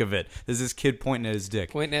you make of it. There's this kid pointing at his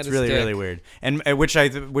dick. Pointing at it's his really dick. really weird, and which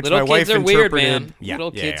Little my wife kids are weird, interpreted. man. Yeah,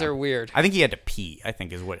 Little yeah, kids yeah. are weird. I think he had to pee. I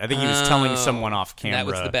think he was telling someone off camera. That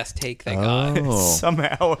was the best take they got. Oh.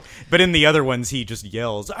 somehow. But in the other ones, he just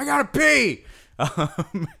yells, "I gotta pee,"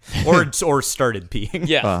 or started peeing.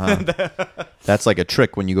 Yeah. That's like a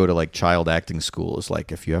trick when you go to like child acting school. Is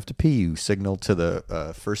like if you have to pee, you signal to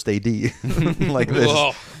the first AD like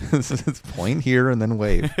Whoa. this point here and then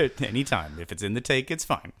wave. Anytime if it's in the take, it's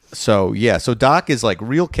fine. So yeah, so Doc is like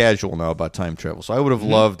real casual now about time travel. So I would have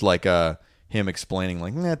loved like him explaining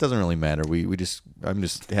like, nah, it doesn't really matter. I'm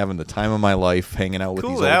just having the time of my life hanging out with these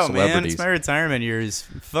Cool old out, man. celebrities. It's my retirement years.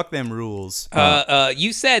 Fuck them rules.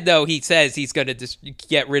 You said though he says he's going to just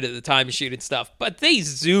get rid of the time machine and stuff, but they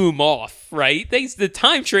zoom off, right? The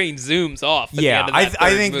time train zooms off. At the Yeah, end of that I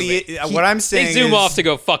third think movie. what I'm saying they zoom is, off to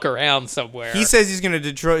go fuck around somewhere. He says he's going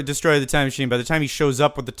to destroy the time machine. By the time he shows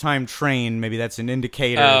up with the time train, maybe that's an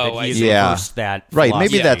indicator Oh, that I he's see. reversed that. Right,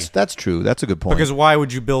 maybe philosophy. that's true. That's a good point. because why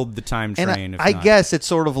would you build the time And train? if I not? guess it's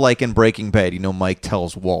sort of like in Breaking Bad, Mike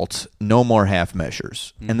tells Walt, no more half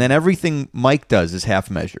measures. Mm-hmm. And then everything Mike does is half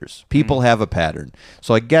measures. People have a pattern.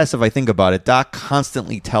 So I guess if I think about it, Doc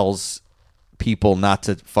constantly tells people not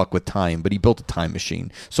to fuck with time, but he built a time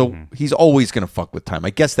machine. So Mm-hmm. he's always going to fuck with time.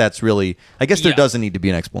 I guess there Yeah. doesn't need to be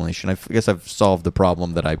an explanation. I guess I've solved the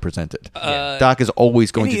problem that I presented. Doc is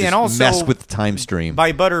always going and to he- just and also, mess with the time stream.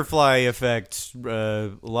 By butterfly effect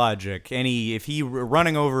logic, if he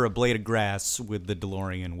running over a blade of grass with the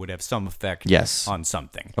DeLorean would have some effect Yes. on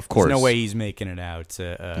something. Of course. There's no way he's making it out.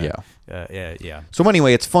 Yeah. So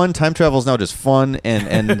anyway, it's fun. Time travel is now just fun,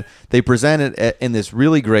 and they present it in this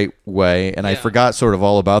really great way. And I Yeah. forgot sort of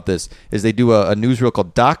all about this. Is they do a newsreel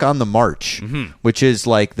called Doc on the March, which is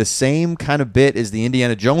like the same kind of bit as the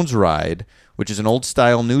Indiana Jones ride, which is an old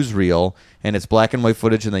style newsreel, and it's black and white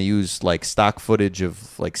footage, and they use like stock footage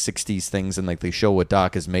of like 60s things, and like they show what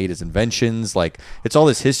Doc has made as inventions. Like it's all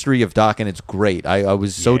this history of Doc, and it's great. I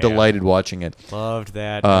was so Yeah. delighted watching it. Loved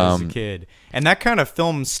that as a kid. And that kind of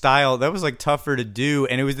film style, that was like tougher to do.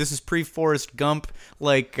 And this is pre-Forrest Gump,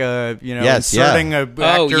 like, Yes, inserting a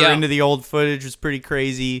Oh, actor yeah. into the old footage was pretty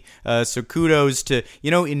crazy. So kudos to,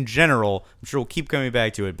 in general, I'm sure we'll keep coming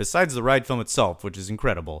back to it. Besides the ride film itself, which is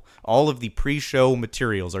incredible, all of the pre-show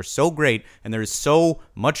materials are so great, and there's so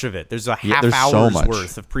much of it. There's a half there's so hour's much.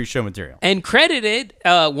 worth of pre-show material. And credited,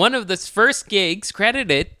 one of the first gigs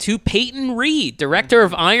credited to Peyton Reed, director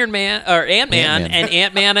of Ant-Man Ant-Man. and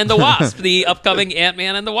Ant-Man and the Wasp, the upcoming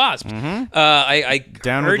Ant-Man and the Wasp. I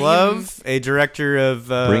Down heard with him- Love, a director of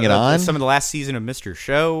Bring It On? some of the last season of Mr.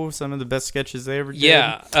 Show, some of the best sketches they ever did.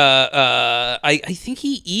 Yeah, I think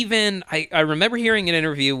he even I remember hearing an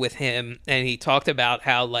interview with him, and he talked about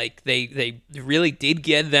how like they really did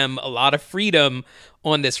give them a lot of freedom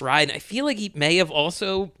on this ride. And I feel like he may have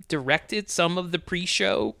also directed some of the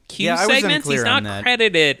pre-show cue Yeah, I was segments. He's unclear not on that.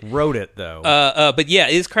 credited, Wrote it though. but yeah,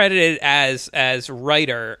 is credited as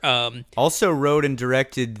writer. Also wrote and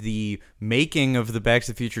directed the making of the Back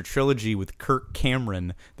to the Future trilogy with Kirk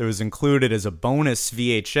Cameron that was included as a bonus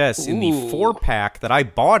VHS in the Ooh. 4-pack that I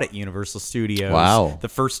bought at Universal Studios. Wow. The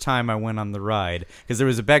first time I went on the ride, because there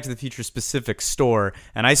was a Back to the Future specific store,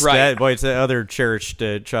 and Right. boy, it's another cherished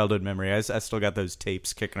childhood memory. I still got those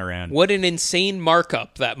tapes kicking around. What an insane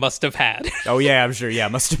markup that must have had. Oh yeah, I'm sure. Yeah,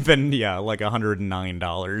 it must have been like $109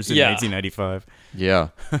 in Yeah. 1995. Yeah.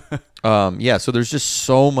 So there's just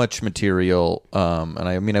so much material. And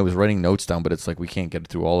I mean, I was writing notes down, but it's like we can't get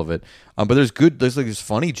through all of it. But there's like these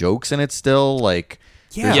funny jokes in it still. Like,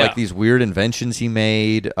 there's Yeah. like these weird inventions he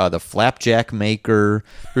made. The flapjack maker.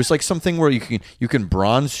 There's like something where you can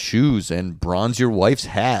bronze shoes and bronze your wife's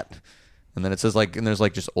hat. And then it says and there's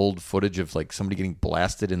like just old footage of like somebody getting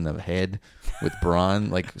blasted in the head with bronze,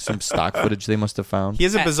 like some stock footage they must have found. He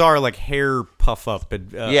has a bizarre like hair puff up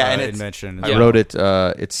and it's- invention. I wrote it.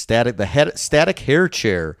 It's static. Static hair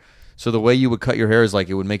chair. So the way you would cut your hair is like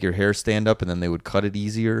it would make your hair stand up, and then they would cut it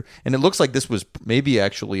easier. And it looks like this was maybe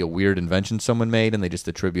actually a weird invention someone made, and they just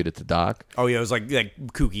attribute it to Doc. Oh yeah, it was like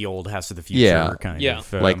kooky old House of the Future Yeah. kind Yeah.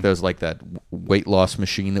 of. Like there's like that weight loss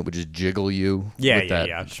machine that would just jiggle you. Yeah, with yeah, that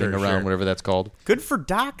yeah. thing Sure, around, sure. whatever that's called. Good for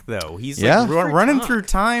Doc though. He's Yeah. like Good for running Doc. through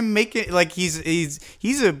time, making like he's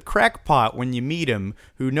a crackpot when you meet him,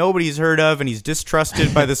 who nobody's heard of, and he's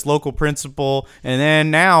distrusted by this local principal, and then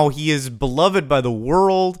now he is beloved by the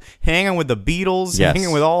world, hanging with the Beatles, Yes.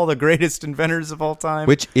 hanging with all the greatest inventors of all time.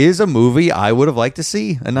 Which is a movie I would have liked to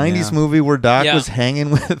see. A 90s Yeah. movie where Doc Yeah. was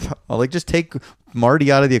hanging with, like, just take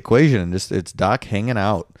Marty out of the equation and just, it's Doc hanging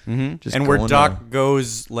out. Mm-hmm. Just and where going Doc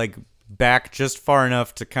goes like back just far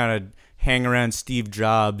enough to kind of hang around Steve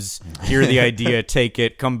Jobs, hear the idea, take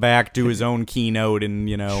it, come back, do his own keynote in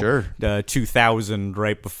Sure. 2000,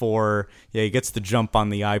 right before he gets the jump on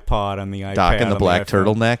the iPod, on the iPad, Doc in the on black iPhone.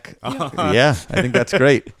 turtleneck. Yeah, I think that's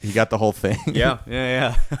great. He got the whole thing. Yeah.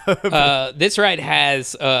 This ride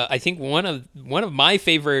has, I think, one of my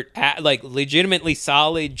favorite, like, legitimately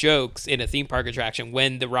solid jokes in a theme park attraction.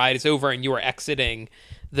 When the ride is over and you are exiting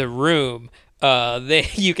the room,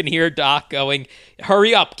 you can hear Doc going,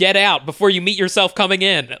 "Hurry up, get out before you meet yourself coming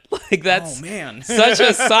in." Like, that's such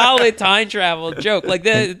a solid time travel joke. Like,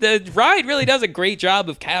 the ride really does a great job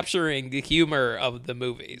of capturing the humor of the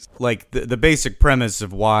movies. Like the basic premise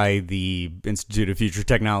of why the Institute of Future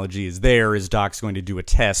Technology is there is Doc's going to do a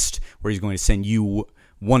test where he's going to send you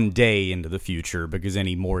one day into the future, because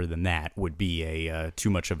any more than that would be a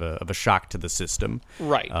too much of a shock to the system.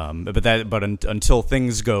 Right. Until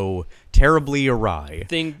things go terribly awry.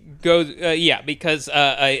 Thing goes, because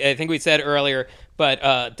I think we said earlier,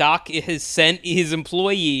 but Doc has sent his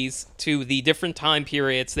employees to the different time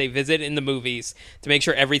periods they visit in the movies to make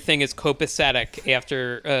sure everything is copacetic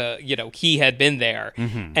after he had been there.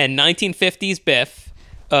 Mm-hmm. And 1950s Biff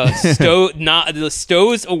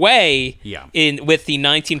stows away with the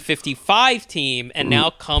 1955 team, and now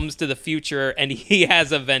comes to the future, and he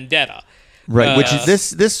has a vendetta. Right, which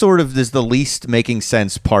is this sort of is the least making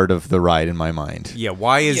sense part of the ride in my mind. Yeah,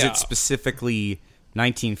 why is Yeah. it specifically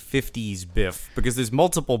 1950s Biff? Because there's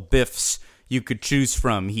multiple Biffs you could choose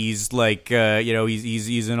from. He's like,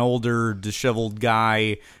 he's an older, disheveled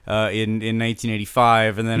guy in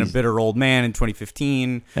 1985, and then a bitter old man in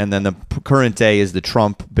 2015. And then the current day is the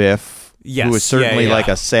Trump Biff, Yes, who is certainly yeah. like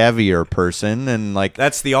a savvier person, and like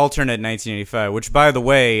That's the alternate 1985, which, by the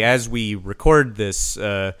way, as we record this,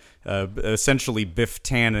 essentially Biff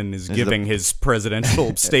Tannen is giving his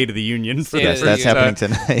presidential State of the Union for State the of the that's Union.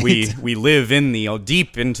 happening tonight. we live in the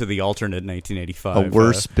deep into the alternate 1985. a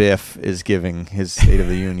worse Biff is giving his State of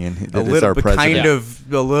the Union. a That is little, our but president. kind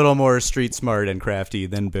of a little more street smart and crafty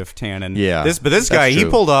than Biff Tannen. Yeah, this that's guy he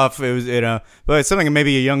true. pulled off. It was but something that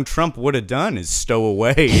maybe a young Trump would have done is stow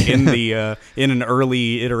away in the in an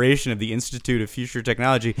early iteration of the Institute of Future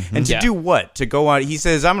Technology, and to Yeah. do what? To go on? He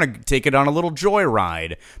says, "I'm going to take it on a little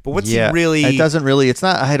joyride." But what's yeah, he really? It doesn't really. It's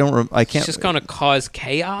not. I don't. I can't. It's just going to cause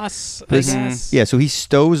chaos, I This- guess. Yeah, so he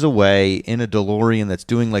stows away in a DeLorean that's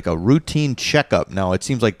doing like a routine checkup. Now it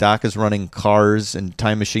seems like Doc is running cars and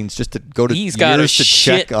time machines just to go to He's got a years to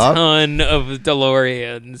shit check up. ton of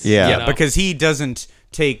DeLoreans. Yeah. you Yeah, know. because he doesn't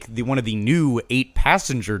take one of the new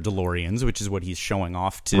 8-passenger DeLoreans, which is what he's showing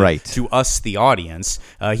off to Right. to us, the audience.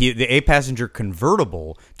 The 8-passenger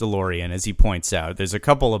convertible DeLorean, as he points out. There's a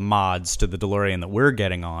couple of mods to the DeLorean that we're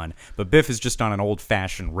getting on, but Biff is just on an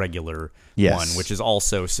old-fashioned regular Yes. one, which is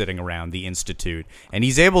also sitting around the Institute. And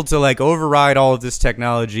he's able to like override all of this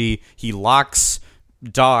technology. He locks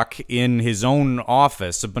Doc in his own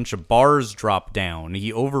office. A bunch of bars drop down.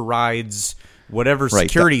 He overrides whatever Right,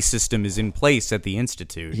 security system is in place at the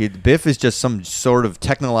Institute. Biff is just some sort of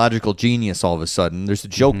technological genius all of a sudden. There's a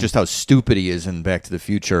joke just how stupid he is in Back to the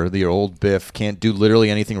Future. The old Biff can't do literally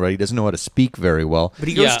anything right. He doesn't know how to speak very well. But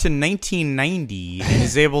he goes Yeah. to 1990 and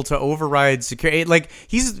is able to override security. Like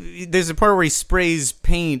there's a part where he sprays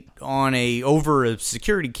paint over a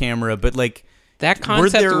security camera, but like That were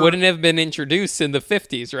concept there- wouldn't have been introduced in the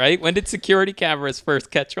 50s, right? When did security cameras first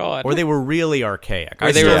catch on? or they were really archaic. Or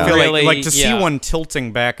I they still were feel really- like to see yeah. one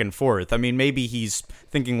tilting back and forth. I mean, maybe he's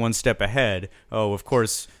thinking one step ahead. Oh, of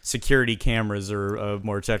course, security cameras are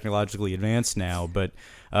more technologically advanced now, but.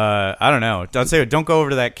 I don't know. I'd say don't go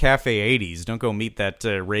over to that Cafe 80s. Don't go meet that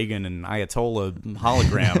Reagan and Ayatollah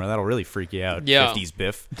hologram, or that'll really freak you out. Yeah. 50s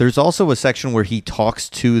Biff. There's also a section where he talks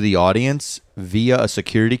to the audience via a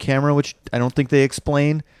security camera, which I don't think they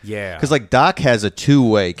explain. Yeah. Because like Doc has a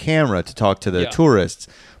two-way camera to talk to the Yeah. tourists,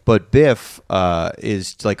 but Biff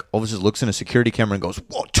is like always just looks in a security camera and goes,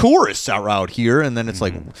 "Whoa, tourists are out here!" And then it's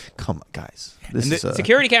like, "Come on, guys, this And is a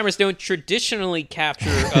Security cameras don't traditionally capture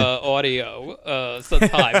audio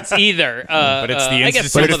sometimes either. But it's the I guess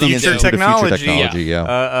Institute some But of it's of the them Future do. Institute of Future Technology. Technology,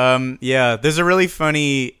 yeah. Yeah, there's a really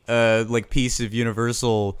funny like piece of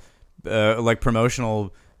Universal like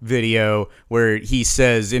promotional video where he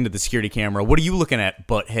says into the security camera, "What are you looking at,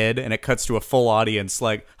 butthead?" And it cuts to a full audience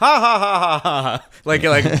like ha ha ha ha ha, like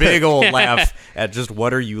big old laugh at just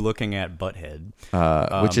 "What are you looking at, butthead?"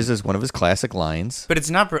 which is one of his classic lines. But it's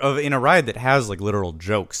not in a ride that has like literal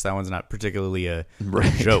jokes. That one's not particularly a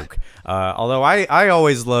joke. Although I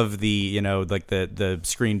always love the like the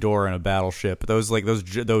screen door in a battleship.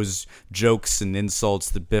 Those jokes and insults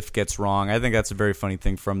that Biff gets wrong. I think that's a very funny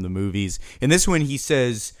thing from the movies. In this one, he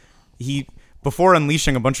says before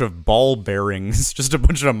unleashing a bunch of ball bearings, just a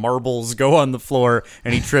bunch of marbles go on the floor,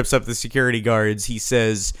 and he trips up the security guards. He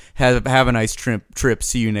says, "Have a nice trip.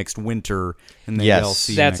 See you next winter." And they Yes. all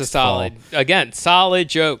see you That's next a solid, fall. again, solid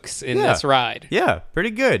jokes in this ride. Yeah,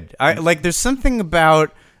 pretty good. I like. There's something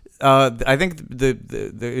about. I think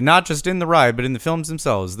the not just in the ride, but in the films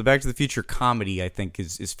themselves, the Back to the Future comedy, I think,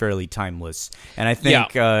 is fairly timeless, and I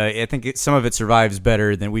think some of it survives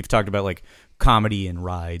better than we've talked about, like comedy and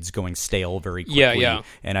rides going stale very quickly. Yeah.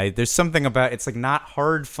 And there's something about it's like not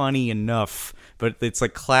hard funny enough, but it's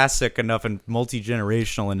like classic enough and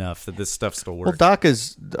multi-generational enough that this stuff still works. Well,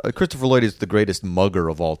 Christopher Lloyd is the greatest mugger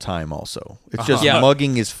of all time. Also, it's just Yeah.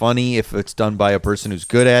 mugging is funny if it's done by a person who's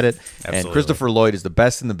good at it. And Absolutely. Christopher Lloyd is the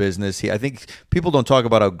best in the business. I think people don't talk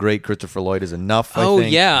about how great Christopher Lloyd is enough. I Oh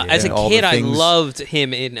think. yeah. As a All the kid, I things- loved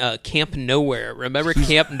him in Camp Nowhere. Remember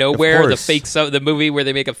Camp Nowhere, course. the movie where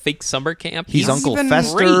they make a fake summer camp? He's Uncle even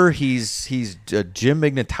Fester. great. He's Jim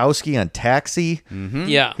Ignatowski on Taxi.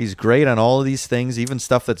 Yeah. He's great on all of these things, even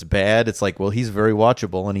stuff that's bad. It's like, well, he's very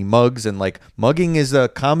watchable, and he mugs, and like mugging is a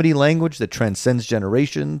comedy language that transcends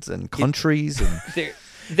generations and countries. And,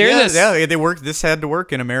 There's they worked. This had to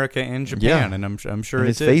work in America and Japan, Yeah. and I'm sure and it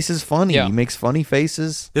his did. face is funny. Yeah. He makes funny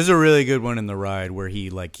faces. There's a really good one in the ride where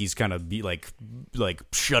he's kind of like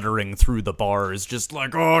shuddering through the bars, just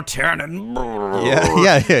like, "Oh, Tannen."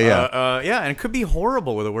 Yeah. And it could be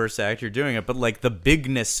horrible with a worse actor doing it, but like the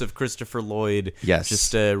bigness of Christopher Lloyd, Yes.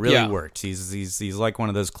 just really Yeah. worked. He's like one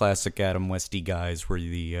of those classic Adam Westy guys where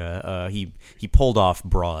he pulled off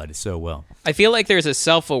Broad so well. I feel like there's a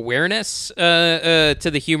self-awareness to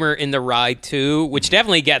the humor in the ride too, which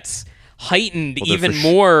definitely gets heightened Well, even for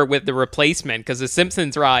more with the replacement, because the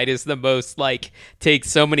Simpsons ride is the most like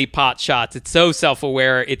takes so many pot shots. It's so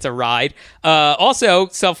self-aware. It's a ride. Also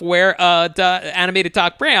self-aware. Animated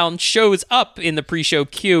Doc Brown shows up in the pre-show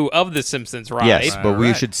queue of the Simpsons ride. Yes, but we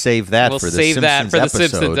Alright. should save that We'll for the save Simpsons that for the episode.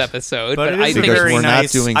 Simpsons episode. But it I is think Because very we're not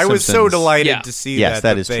nice. doing I was so Simpsons. delighted Yeah. to see Yes,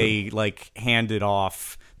 that is they like handed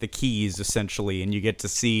off the keys essentially, and you get to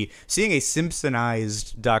seeing a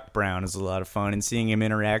Simpsonized Doc Brown is a lot of fun, and seeing him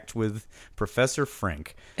interact with Professor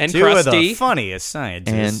Frank And two of the Krusty. funniest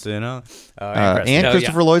scientists, And- and And Oh,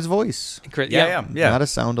 Christopher yeah. Lloyd's voice. yeah. Not a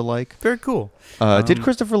sound alike. Very cool. Did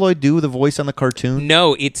Christopher Lloyd do the voice on the cartoon?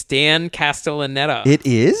 No, it's Dan Castellaneta. It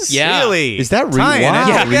is? Yeah. Really? Is that real? Tying it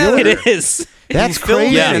Wow, together. really? it is. That's He's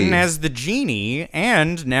filled crazy. in as the genie,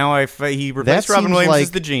 and now he replaced That Robin seems Williams like-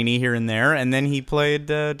 as the genie here and there, and then he played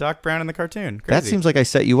Doc Brown in the cartoon. That Crazy. seems like I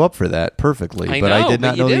set you up for that perfectly, I but know, I did but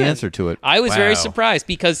not you know the didn't. answer to it. I was very Wow. surprised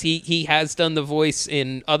because he has done the voice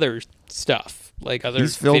in other stuff, like other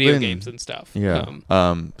He's filled video in. games and stuff. Yeah.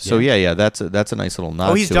 That's a nice little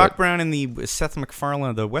nod. Oh, he's to Doc it. Brown in the Seth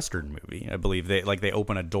MacFarlane the Western movie, I believe. They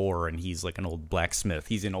open a door and he's like an old blacksmith.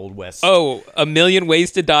 He's in Old West. Oh, A Million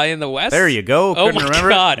Ways to Die in the West. There you go. Oh Couldn't my remember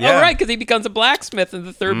it? god! Yeah. Oh right, because he becomes a blacksmith in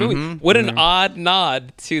the third movie. What an odd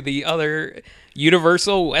nod to the other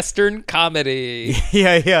Universal Western Comedy.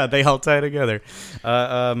 Yeah, they all tie together.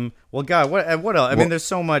 Well, God, what else? I mean, there's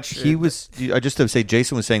so much. He was just to say,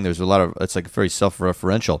 Jason was saying there's a lot of, it's like very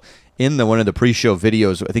self-referential in one of the pre-show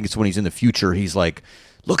videos. I think it's when he's in the future. He's like,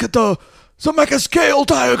 look at the Zemeckis scale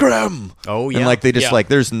diagram. Oh, yeah. And like they just Yeah. like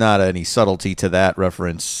there's not any subtlety to that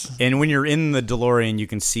reference. And when you're in the DeLorean, you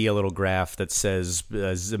can see a little graph that says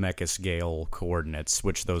Zemeckis Gale coordinates,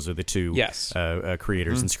 which those are the two Yes.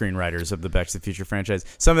 creators and screenwriters of the Back to the Future franchise.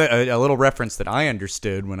 A little reference that I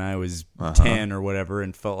understood when I was 10 or whatever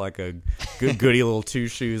and felt like a goody little two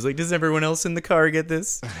shoes. Like, does everyone else in the car get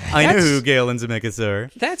this? I know who Gale and Zemeckis are.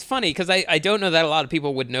 That's funny because I don't know that a lot of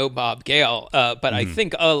people would know Bob Gale, but I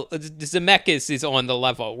think Zemeckis is on the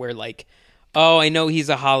level where like, oh, I know he's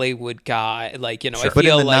a Hollywood guy. Like, I But in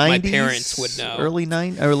feel the like 90s, my parents would know. early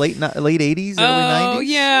 90s or late 80s, early 90s. Oh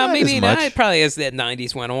yeah, Not maybe as much. not. Probably as the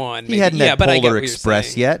 '90s went on. He maybe. hadn't yeah, had but I get Polar what you're Express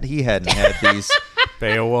saying. yet. He hadn't had these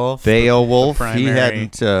Beowulf. Beowulf. the He primary-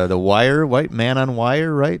 hadn't The Wire, White Man on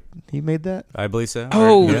Wire, right? He made that. I believe so.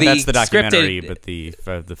 Oh, Or- the that's the documentary, scripted-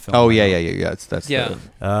 but the film. Oh yeah. That's Yeah. the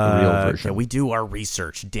real version. Yeah, we do our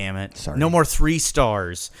research. Damn it! Sorry. No more 3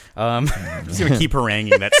 stars. I'm just gonna keep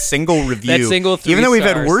haranguing that single review. That single 3 even though we've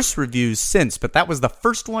had stars. worse reviews since, but that was the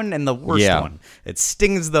first one and the worst Yeah. one. It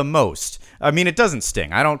stings the most. I mean, it doesn't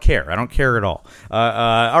sting. I don't care. I don't care at all.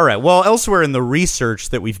 All right. Well, elsewhere in the research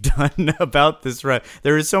that we've done about this,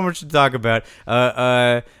 there is so much to talk about.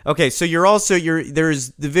 Okay, so there's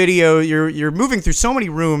the video. You're moving through so many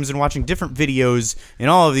rooms and watching different videos in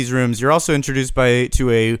all of these rooms. You're also introduced to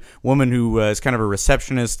a woman who is kind of a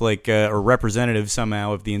receptionist, like or representative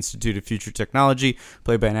somehow of the Institute of Future Technology,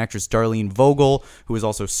 played by an actress Darlene Vogel, who is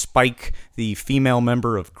also Spike, the female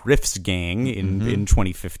member of Griff's gang in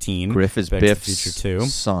 2015. Griff is Back to the Biff's Future 2.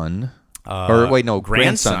 son. Or wait, no,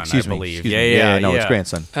 grandson. Excuse I me. believe. Excuse Yeah, me. yeah, no, yeah. it's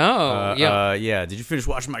grandson. Oh yeah. Yeah. Did you finish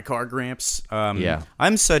watching my car, Gramps? Yeah.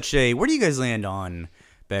 I'm such a. Where do you guys land on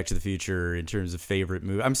Back to the Future in terms of favorite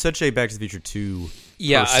movie? I'm such a Back to the Future 2.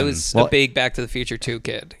 Yeah, I person. was Well- a big Back to the Future 2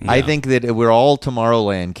 kid. I think that we're all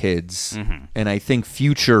Tomorrowland kids, and I think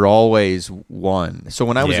Future always won. So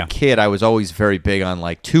when I was Yeah. a kid, I was always very big on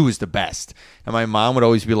like 2 is the best, and my mom would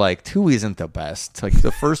always be like 2 isn't the best. Like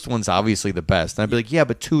the first one's obviously the best, and I'd be like, yeah,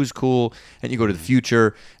 but 2 is cool. And you go to the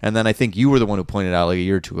future, and then I think you were the one who pointed out like a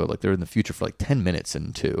year or two ago, like they're in the future for like 10 minutes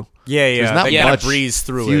in 2. Yeah, There's not they kind much of breeze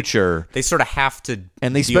through future. it. They sort of have to,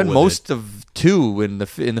 And they deal spend with most it. of 2 in the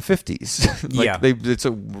 50s. Like Yeah. it's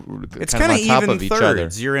It's kind of on top even of each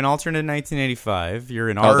thirds. other. You're in alternate 1985. You're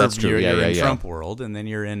in Oh, our. that's true. You're, Yeah, you're yeah, in yeah. Trump world, and then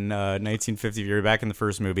you're in 1950. You're back in the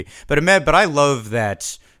first movie. But I love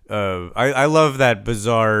that. I love that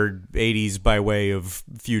bizarre 80s by way of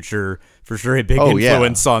future. For sure, a big Oh, yeah.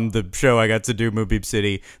 influence on the show I got to do, Mobeep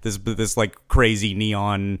City. This like crazy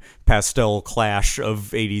neon pastel clash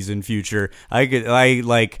of 80s and future. I could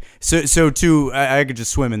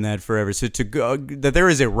just swim in that forever. So to go, that there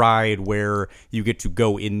is a ride where you get to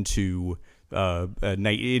go into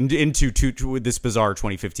into this bizarre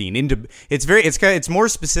 2015. It's more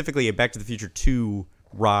specifically a Back to the Future 2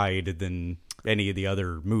 ride than any of the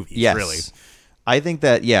other movies. Yes. Really. I think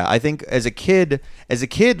that, yeah, I think as a kid,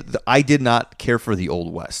 I did not care for the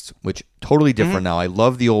Old West, which totally different now. I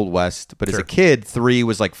love the Old West, but as a kid, 3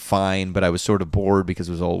 was like fine, but I was sort of bored because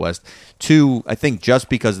it was Old West. 2, I think just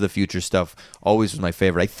because of the future stuff, always was my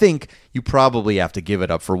favorite. I think you probably have to give it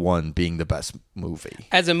up for 1 being the best movie.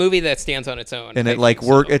 As a movie that stands on its own. And I it like think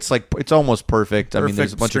so. work. It's like it's almost perfect. I mean,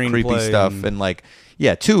 there's a bunch of creepy screenplay stuff, and- and like,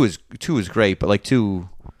 yeah, 2 is great, but like 2.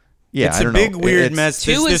 Yeah, It's I a don't big know. weird It's- mess.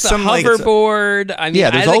 2 There's is the some, like- hoverboard. I mean, Yeah,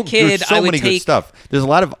 as a kid, there's so I would many take good stuff. There's a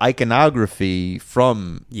lot of iconography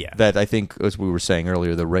from Yeah. that. I think, as we were saying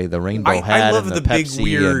earlier, the rainbow I hat. love and the big Pepsi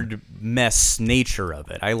weird and- mess nature of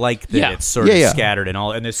it. I like that Yeah. it's sort Yeah, of yeah. scattered and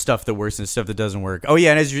all, and there's stuff that works and stuff that doesn't work. Oh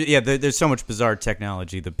yeah, and there's so much bizarre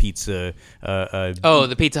technology. The pizza. Oh,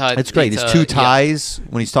 the Pizza Hut. It's great. pizza, It's 2 yeah. ties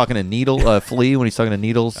when he's talking to Flea when he's talking to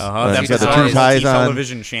Needles. That he's got the bizarre 2 ties on.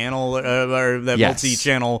 multi-television channel, or that Yes.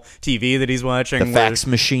 multi-channel TV that he's watching. The where- fax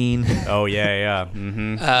machine. Oh yeah.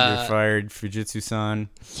 Mm-hmm. You're fired, Fujitsu-san.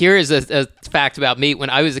 Here is a fact about me. When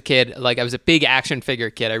I was a kid, like I was a big action figure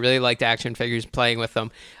kid. I really liked action figures, playing with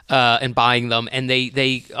them, and buying them. And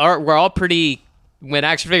we're all pretty. When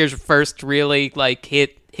action figures first really like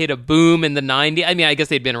hit a boom in the 90s. I mean, I guess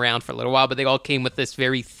they'd been around for a little while, but they all came with this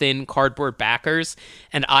very thin cardboard backers.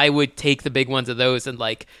 And I would take the big ones of those and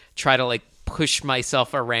like try to like push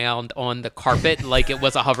myself around on the carpet like it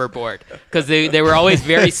was a hoverboard, because they were always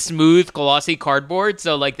very smooth, glossy cardboard,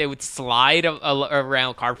 so like they would slide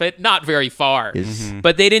around carpet, not very far.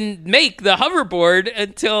 But they didn't make the hoverboard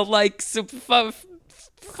until like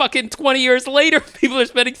fucking 20 years later, people are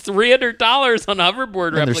spending $300 on hoverboard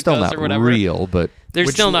And they're replicas still not or whatever. real, but They're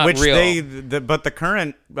still not real. But the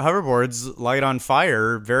current hoverboards light on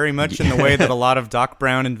fire very much in the way that a lot of Doc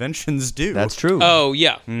Brown inventions do. that's true. Oh,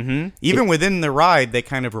 yeah. Even within the ride, they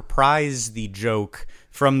kind of reprise the joke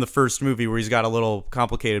from the first movie where he's got a little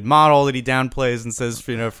complicated model that he downplays and says,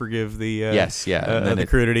 forgive the Yes, yeah, and then the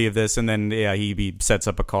crudity of this, and then he sets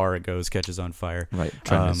up a car, it catches on fire. Right,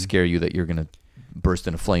 trying to scare you that you're going to burst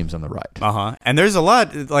into flames on the ride. And there's a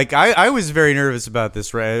lot, like, I was very nervous about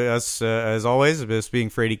this ride. Us, as always, us being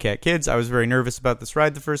fraidy cat kids, I was very nervous about this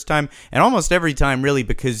ride the first time, and almost every time, really,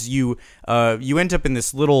 because you end up in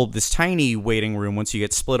this tiny waiting room once you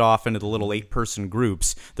get split off into the little 8-person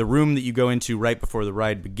groups. The room that you go into right before the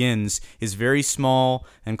ride begins is very small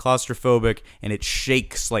and claustrophobic, and it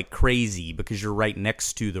shakes like crazy because you're right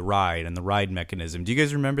next to the ride and the ride mechanism. Do you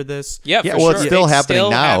guys remember this? Yeah, Yeah, for well, sure. it's still happening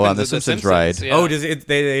still now on happens the at Simpsons ride. Yeah. Oh, does it?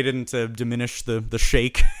 They didn't diminish the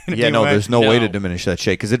shake. in Yeah, any no, way? there's no way to No. diminish that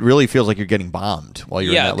shake because it really feels like you're getting bombed while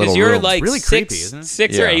you're in Yeah, that little because you're room. like really six, creepy, isn't it?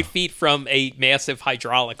 6 or Yeah. 8 feet from a massive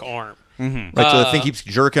hydraulic arm. Right, so the thing keeps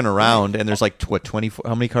jerking around, and there's like 24.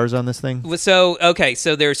 How many cars on this thing? So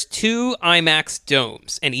there's 2 IMAX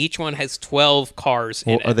domes, and each one has 12 cars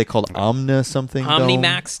in Well, it. are they called Omna something?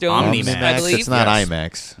 Omnimax domes, Omnimax. I believe. It's not Yes.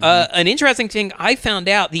 IMAX. An interesting thing I found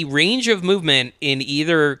out: the range of movement in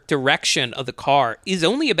either direction of the car is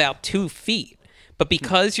only about 2 feet. But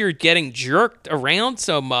because you're getting jerked around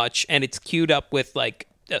so much, and it's queued up with like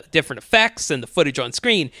different effects and the footage on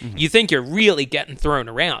screen, you think you're really getting thrown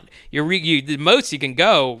around. The most you can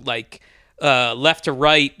go like left to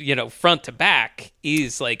right, front to back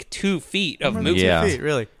is like 2 feet of movement. Yeah. 2 feet,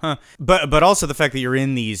 really? Huh. But also the fact that you're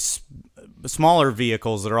in these smaller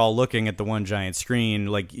vehicles that are all looking at the one giant screen,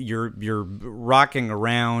 like you're rocking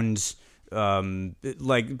around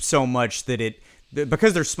like so much that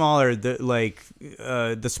because they're smaller,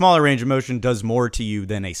 the smaller range of motion does more to you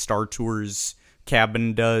than a Star Tours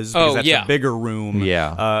cabin does, because that's a bigger room.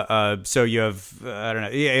 Yeah. So you have I don't know.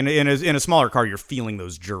 Yeah, in a smaller car, you're feeling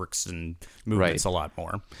those jerks and movements Right. a lot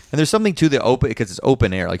more. And there's something to the open because it's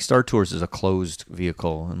open air. Like Star Tours is a closed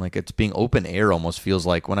vehicle, and like it's being open air almost feels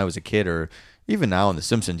like when I was a kid, or even now in The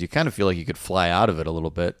Simpsons, you kind of feel like you could fly out of it a little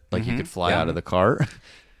bit, like you could fly out of the car.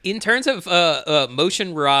 In terms of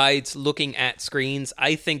motion rides looking at screens,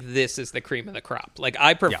 I think this is the cream of the crop. Like,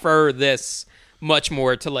 I prefer this much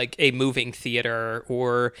more to like a moving theater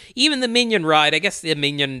or even the Minion ride. I guess the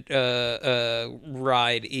Minion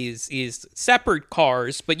ride is separate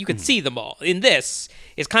cars, but you can see them all. In this,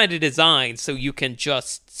 it's kind of designed so you can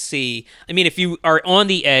just see. I mean, if you are on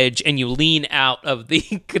the edge and you lean out of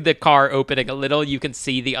the car opening a little, you can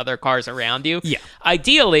see the other cars around you. Yeah.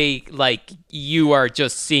 Ideally, like, you are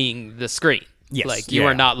just seeing the screen. Yes. Like, you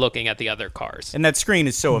are not looking at the other cars. And that screen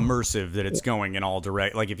is so immersive that it's going in all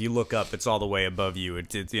direct. Like, if you look up, it's all the way above you.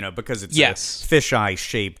 It's because it's a fisheye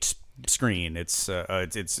shaped screen. It's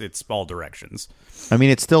all directions. I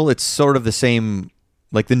mean, it's sort of the same.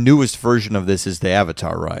 Like the newest version of this is the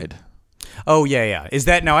Avatar ride. Oh yeah. Is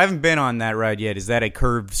that now? I haven't been on that ride yet. Is that a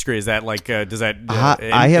curved screen? Is that like does that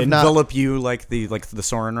I have not- envelop you like the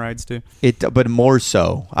Soarin' rides do? But more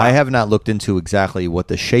so. I have not looked into exactly what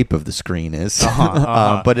the shape of the screen is.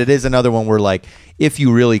 But it is another one where, like, if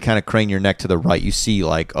you really kind of crane your neck to the right, you see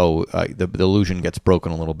like, the illusion gets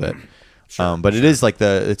broken a little bit. But it is like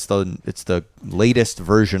it's the latest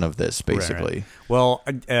version of this, basically. Right. Well,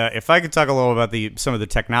 if I could talk a little about some of the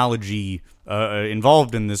technology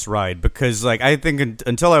involved in this ride, because like I think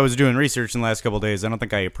until I was doing research in the last couple of days, I don't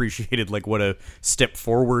think I appreciated like what a step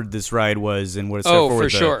forward this ride was and what a step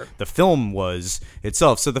forward the film was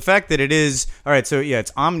itself. So the fact that it is all right, so yeah,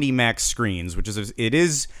 it's OmniMax screens, which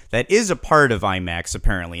that is a part of IMAX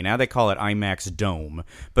apparently. Now they call it IMAX Dome,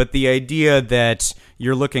 but the idea that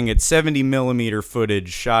you're looking at 70 millimeter footage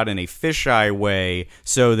shot in a fisheye way,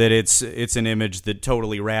 so that it's an image that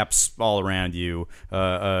totally wraps all around you,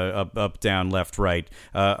 up, down, left, right.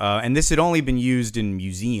 And this had only been used in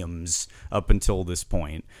museums up until this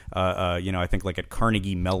point. I think like at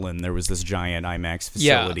Carnegie Mellon, there was this giant IMAX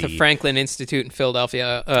facility. Yeah, the Franklin Institute in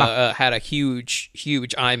Philadelphia had a huge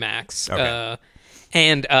IMAX. Okay.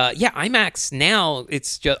 And IMAX now,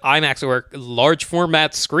 it's just IMAX or large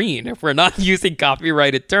format screen, if we're not using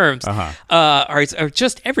copyrighted terms, are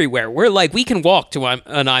just everywhere. We can walk to an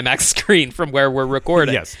IMAX screen from where we're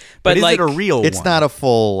recording. Yes. But is it a real one? It's not a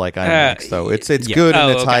full like IMAX though. It's good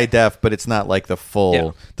and it's high def, but it's not like the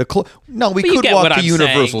full. Yeah. We you could get walk what to I'm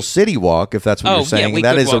Universal saying. City Walk if that's what you're saying. we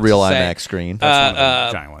That could is a walk real to IMAX screen. That's one of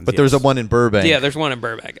the giant ones. But there's a one in Burbank. Yeah, there's one in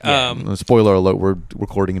Burbank. Spoiler alert: we're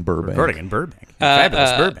recording in Burbank. Recording in Burbank.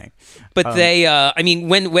 fabulous Burbank. But they, I mean,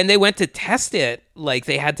 when they went to test it, like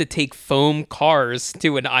they had to take foam cars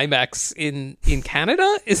to an IMAX in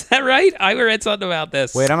Canada. Is that right? I read something about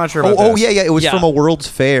this. Wait, I'm not sure about Oh, this. yeah. It was Yeah. from a World's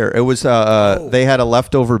Fair. It was they had a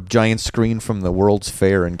leftover giant screen from the World's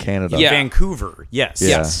Fair in Canada. Yeah. Vancouver, yes. Yeah.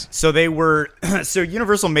 Yes. So they were so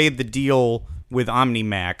Universal made the deal with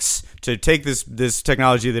OmniMax to take this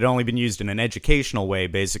technology that had only been used in an educational way,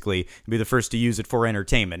 basically, and be the first to use it for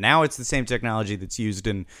entertainment. Now it's the same technology that's used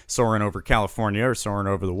in Soarin' Over California or Soarin'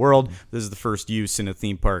 Over the World. This is the first use in a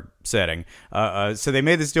theme park setting. So they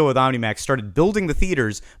made this deal with OmniMax, started building the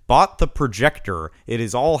theaters, bought the projector. It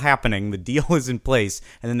is all happening. The deal is in place.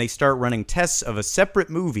 And then they start running tests of a separate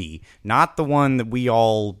movie, not the one that we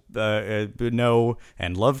all know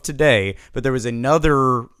and love today, but there was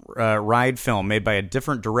another ride film made by a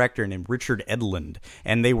different director named Richard Edlund,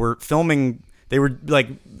 and they were like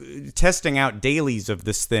testing out dailies of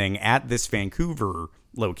this thing at this Vancouver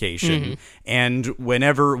location, and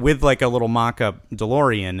whenever with like a little mock-up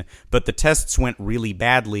DeLorean, but the tests went really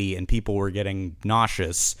badly and people were getting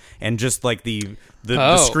nauseous, and just like the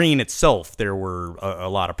screen itself there were a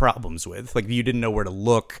lot of problems with, like you didn't know where to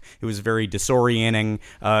look. It was very disorienting.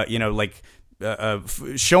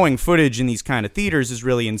 Showing footage in these kind of theaters is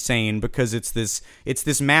really insane because it's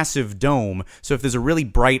this massive dome. So if there's a really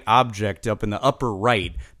bright object up in the upper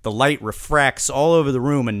right, the light refracts all over the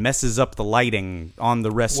room and messes up the lighting on the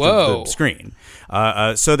rest of the screen.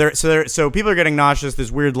 So people are getting nauseous.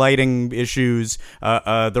 There's weird lighting issues.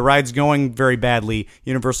 The ride's going very badly.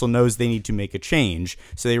 Universal knows they need to make a change,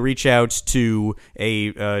 so they reach out to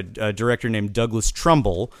a director named Douglas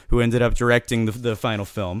Trumbull, who ended up directing the final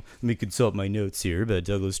film. Let me consult my notes here about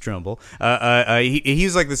Douglas Trumbull.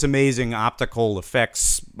 He's like this amazing optical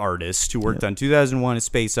effects artist who worked on 2001: A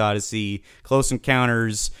Space Odyssey, Close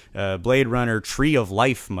Encounters, Blade Runner, Tree of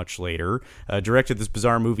Life much later, directed this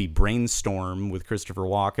bizarre movie Brainstorm with Christopher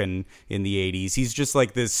Walken in the 80s. He's just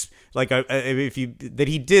like this,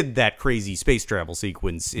 he did that crazy space travel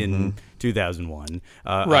sequence in 2001.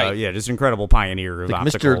 Right. Just incredible pioneer of Like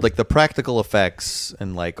optical. Mr. Like the practical effects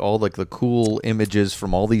and like all like the cool images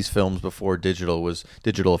from all these films before digital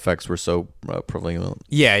effects were so prevalent.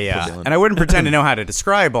 Yeah. Prevalent. And I wouldn't pretend to know how to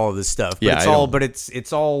describe all of this stuff, but Yeah, it's I all don't. but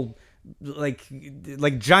it's all like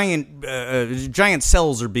giant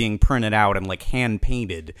cells are being printed out and like hand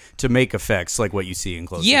painted to make effects like what you see in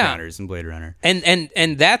Close Encounters and Blade Runner.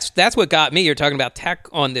 And that's what got me. You're talking about tech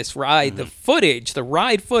on this ride. The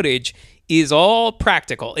ride footage is all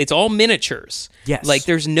practical. It's all miniatures. Yes. Like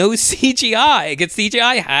there's no CGI. Because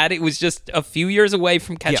CGI had, it was just a few years away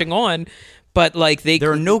from catching on. But like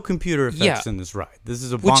there are no computer effects Yeah. in this ride. This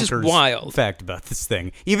is a Which is bonkers wild. fact about this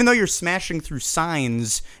thing. Even though you're smashing through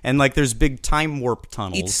signs and like there's big time warp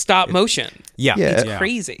tunnels. it's stop motion. Yeah. Yeah. It's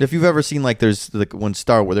crazy. If you've ever seen like there's like when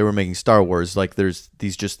they were making Star Wars, like there's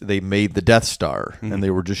these they made the Death Star and they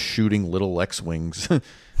were just shooting little X-wings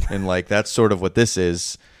and like that's sort of what this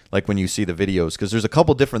is. Like when you see the videos, because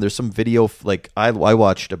there's some video like I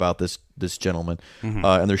watched about this gentleman,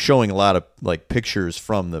 and they're showing a lot of like pictures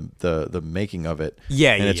from the making of it.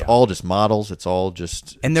 And it's all just models. It's all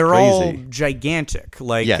just and they're crazy. all gigantic.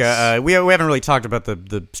 Like Yes. we haven't really talked about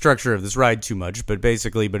the structure of this ride too much, but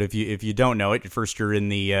basically, if you don't know it, first you're in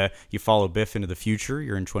the you follow Biff into the future.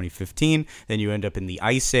 You're in 2015. Then you end up in the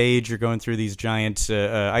Ice Age. You're going through these giant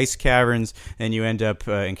ice caverns, and you end up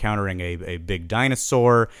encountering a big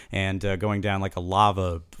dinosaur and going down like a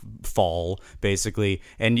lava fall, basically.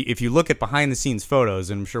 And if you look at behind the scenes photos,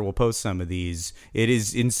 and I'm sure we'll post some of these,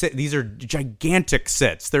 these are gigantic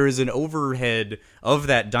sets. There is an overhead of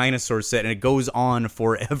that dinosaur set, and it goes on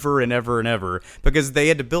forever and ever and ever because they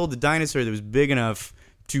had to build a dinosaur that was big enough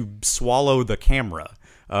to swallow the camera.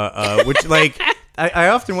 Which like I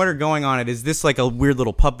often wonder going on it, is this like a weird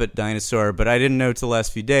little puppet dinosaur? But I didn't know till the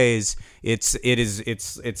last few days it's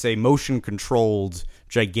a motion controlled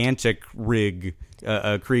gigantic rig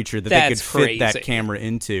creature that they could fit that camera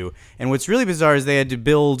into. And what's really bizarre is they had to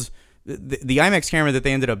build the IMAX camera that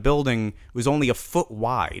they ended up building was only a foot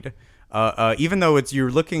wide. Even though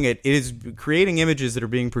you're looking at it is creating images that are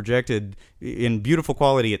being projected in beautiful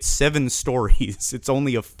quality at 7 stories. It's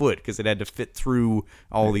only a foot because it had to fit through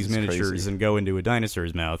all these miniatures crazy. and go into a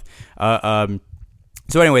dinosaur's mouth.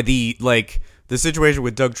 So anyway, the situation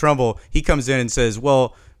with Doug Trumbull, he comes in and says,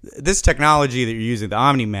 well, this technology that you're using, the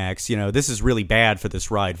OmniMax, this is really bad for this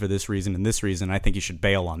ride for this reason and this reason. I think you should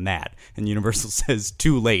bail on that. And Universal says,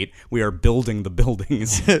 too late. We are building the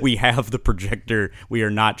buildings. We have the projector. We are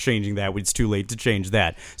not changing that. It's too late to change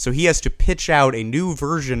that. So he has to pitch out a new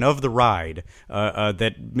version of the ride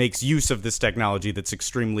that makes use of this technology that's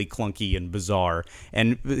extremely clunky and bizarre.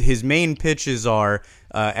 And his main pitches are,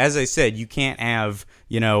 as I said, you can't have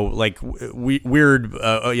weird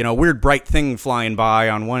bright thing flying by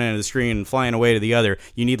on one end of the screen and flying away to the other.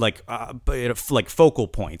 You need like focal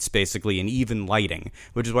points, basically, and even lighting,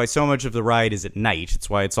 which is why so much of the ride is at night. It's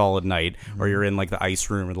why it's all at night, or you're in like the ice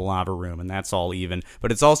room or the lava room, and that's all even.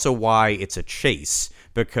 But it's also why it's a chase,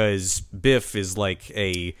 because Biff is like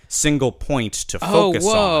a single point to focus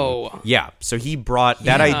on. Yeah, so he brought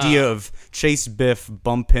that idea of chase Biff,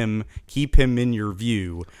 bump him, keep him in your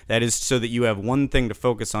view. That is so that you have one thing to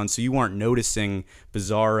focus on, so you aren't noticing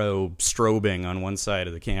bizarro strobing on one side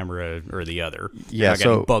of the camera or the other. You're not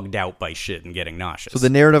getting bugged out by shit and getting nauseous. So the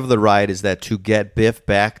narrative of the ride is that to get Biff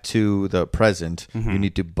back to the present, you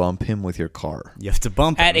need to bump him with your car. You have to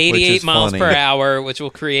bump him. At 88 miles per hour, which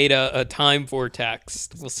will create a time vortex.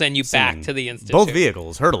 Will send you back to the Institute. Both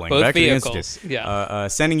vehicles hurtling back to the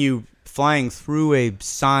Institute. Sending you flying through a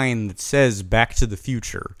sign that says "Back to the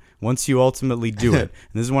Future." Once you ultimately do it, and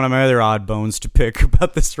this is one of my other odd bones to pick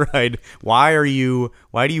about this ride. Why do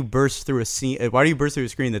you burst through a scene? Why do you burst through a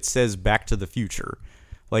screen that says "Back to the Future"?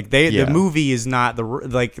 Like the movie is not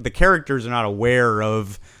the characters are not aware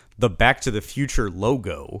of the Back to the Future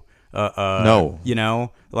logo. No.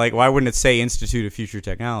 Why wouldn't it say Institute of Future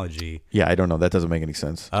Technology? Yeah, I don't know. That doesn't make any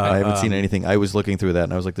sense. I haven't seen anything. I was looking through that,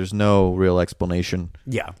 and I was like, there's no real explanation.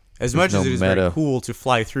 Yeah. As much as it is very cool to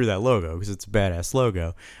fly through that logo, because it's a badass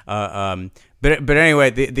logo. But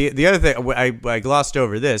anyway, the other thing, I glossed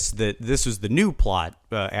over this, that this was the new plot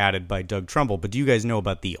added by Doug Trumbull, but do you guys know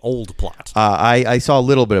about the old plot? I saw a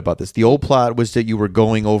little bit about this. The old plot was that you were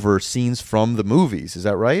going over scenes from the movies. Is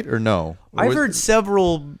that right, or no? I've heard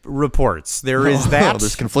several reports. There is that.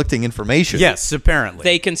 There's conflicting information. Yes, apparently.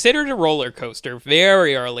 They considered a roller coaster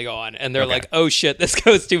very early on, and they're like, oh shit, this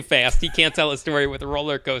goes too fast. You can't tell a story with a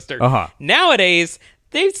roller coaster. Nowadays,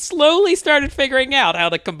 they've slowly started figuring out how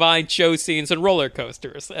to combine show scenes and roller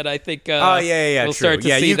coasters, and I think we'll start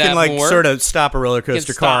to see you can that more. Sort of stop a roller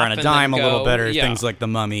coaster car on a dime a little better. Yeah. Things like The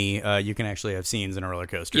Mummy, you can actually have scenes in a roller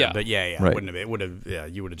coaster. Yeah. But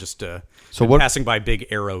Right. you would have just been passing by big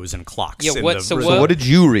arrows and clocks. Yeah, So what did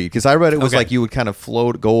you read? Because I read it was like you would kind of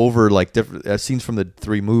go over like different scenes from the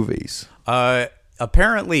three movies.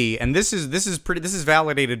 Apparently, and this is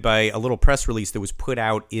validated by a little press release that was put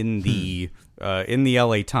out in the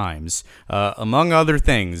LA Times. Among other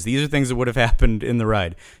things, these are things that would have happened in the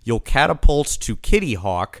ride. You'll catapult to Kitty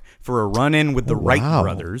Hawk for a run-in with the Wright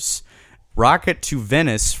brothers. Rocket to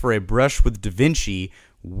Venice for a brush with Da Vinci.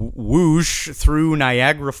 Whoosh through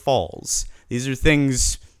Niagara Falls. These are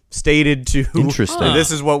things stated to Interesting.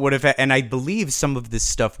 This is what would have and I believe some of this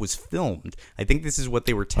stuff was filmed. I think this is what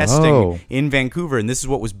they were testing in Vancouver, and this is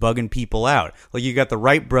what was bugging people out. Like, you got the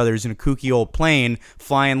Wright brothers in a kooky old plane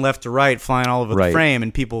flying left to right, flying all over the frame,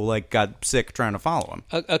 and people like got sick trying to follow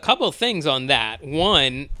them. A couple of things on that.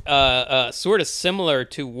 One, sort of similar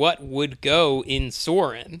to what would go in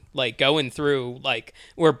Soarin', like going through like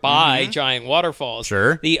or by giant waterfalls.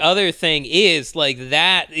 Sure. The other thing is like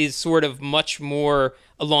that is sort of much more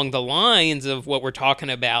along the lines of what we're talking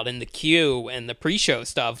about in the queue and the pre-show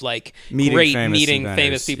stuff, like meeting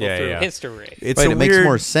famous people through history. It makes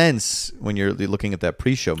more sense when you're looking at that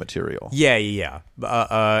pre-show material. Yeah.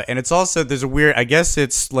 And it's also, there's a weird, I guess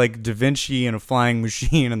it's like Da Vinci and a flying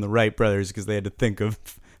machine and the Wright brothers, because they had to think of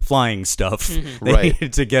flying stuff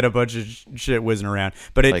to get a bunch of shit whizzing around.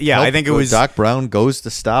 But I think it was Doc Brown goes to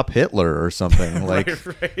stop Hitler or something. right.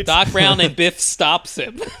 Doc Brown and Biff stops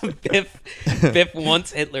him. Biff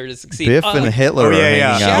wants Hitler to succeed. Biff and Hitler are hanging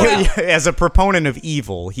out. As a proponent of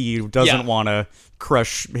evil, he doesn't want to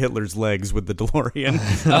crush Hitler's legs with the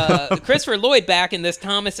DeLorean. Christopher Lloyd back in this.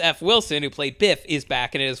 Thomas F. Wilson, who played Biff, is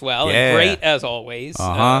back in it as well. Yeah. And great as always.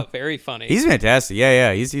 Very funny. He's fantastic.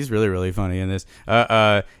 Yeah. He's really, really funny in this.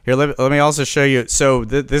 Here, let me also show you. So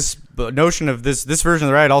this notion of this version of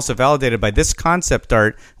the ride also validated by this concept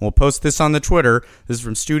art. We'll post this on the Twitter. This is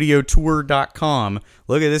from StudioTour.com.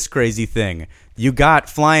 Look at this crazy thing. You got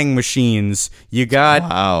flying machines. You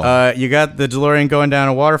got you got the DeLorean going down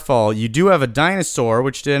a waterfall. You do have a dinosaur,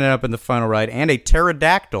 which did end up in the final ride, and a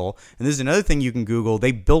pterodactyl. And this is another thing you can Google.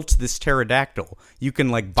 They built this pterodactyl. You can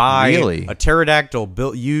like buy a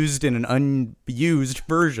pterodactyl used in an unused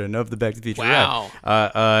version of the Back to the Future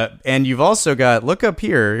ride. And you've also got, look up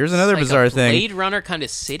here. Here's another like bizarre a thing. Blade Runner kind of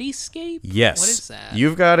cityscape. Yes. What is that?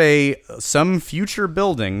 You've got some future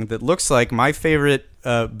building that looks like my favorite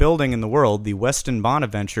building in the world, the Westin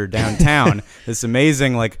Bonaventure downtown. This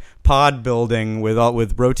amazing like pod building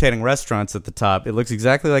with rotating restaurants at the top. It looks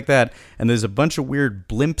exactly like that, and there's a bunch of weird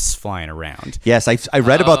blimps flying around. Yes, I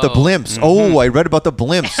read about the blimps. I read about the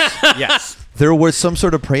blimps. Yes. There was some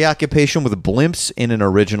sort of preoccupation with blimps in an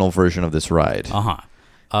original version of this ride. Uh-huh.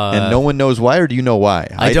 And no one knows why, or do you know why?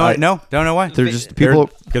 I don't know. Don't know why. They're just people.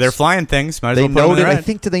 They're flying things. Might as They well put 'em in noted. the I ride.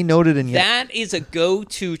 think they noted in That is a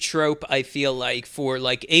go-to trope, I feel like, for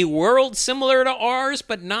like a world similar to ours,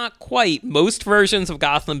 but not quite. Most versions of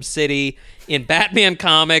Gotham City in Batman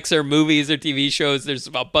comics or movies or TV shows, there's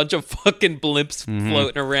a bunch of fucking blimps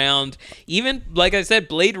floating around. Even, like I said,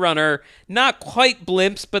 Blade Runner, not quite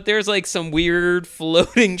blimps, but there's like some weird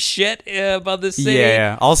floating shit above the city.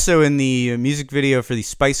 Yeah. Also in the music video for the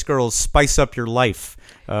Spice Girls "Spice Up Your Life,"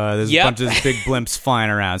 there's a bunch of big blimps flying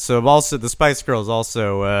around. So also the Spice Girls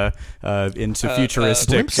also into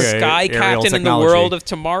futuristic Sky aerial Captain in the technology. World of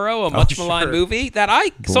Tomorrow, a much maligned sure. movie that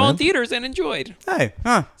I saw in Blimp? theaters and enjoyed. Hey,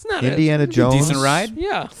 huh. It's not Indiana Jones. decent ride.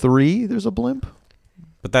 Yeah. 3. There's a blimp.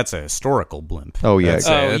 But that's a historical blimp. Oh, yeah. That's,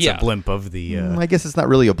 Oh, that's yeah. a blimp of the I guess it's not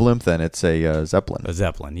really a blimp then. It's a Zeppelin. a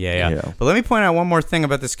Zeppelin. Yeah. Yeah. But let me point out one more thing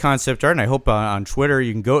about this concept art, and I hope on Twitter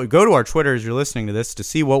you can go to our Twitter as you're listening to this to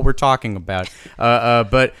see what we're talking about.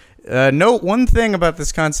 But note one thing about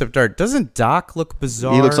this concept art: doesn't Doc look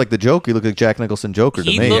bizarre? He looks like the Joker. He looks like Jack Nicholson Joker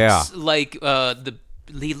to He me. looks Yeah. like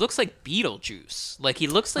he looks like Beetlejuice. Like he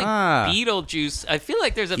looks like Beetlejuice. I feel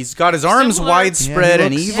like there's a He's got his arms similar- widespread Yeah,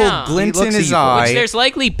 and he looks- evil yeah. glint He in looks his evil. eye. Which there's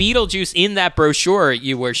likely Beetlejuice in that brochure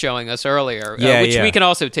you were showing us earlier, Yeah, which yeah. we can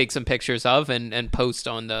also take some pictures of and post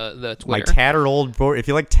on the My Twitter. tattered old, if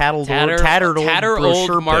you like tattered old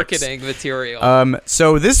brochure marketing material.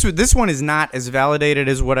 So this one is not as validated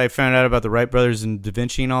as what I found out about the Wright brothers and Da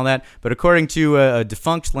Vinci and all that. But according to a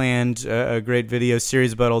Defunct Land, a great video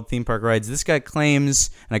series about old theme park rides, this guy claims,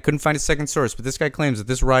 and I couldn't find a second source, but this guy claims that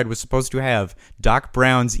this ride was supposed to have Doc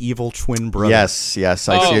Brown's evil twin brother. Yes. Oh,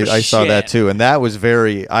 I saw that shit. too, and that was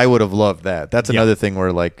I would have loved that. That's another thing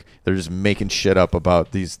where like they're just making shit up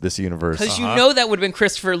about this universe. Because you know that would have been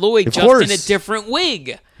Christopher Lloyd Of just in a course. different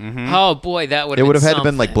wig. Oh boy, that would It have would have had to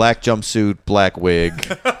something. been like black jumpsuit, black wig.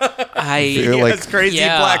 Yeah, like- that's crazy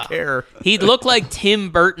Yeah. black hair. He'd look like Tim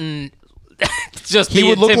Burton. Just He being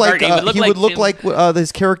would look Tim like Burton. He would look like Tim-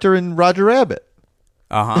 his character in Roger Rabbit.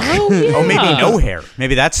 Oh, maybe no hair.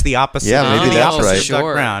 Maybe that's the opposite. Yeah, maybe the that's opposite right. of Doc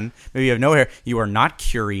Sure. Brown. Maybe you have no hair. You are not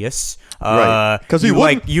curious. Right. 'Cause he you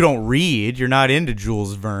wouldn't- you don't read. You're not into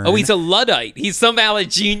Jules Verne. Oh, he's a Luddite. He's somehow a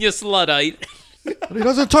genius Luddite. But he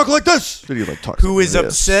doesn't talk like this. He like talks who like is this.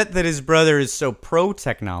 upset that his brother is so pro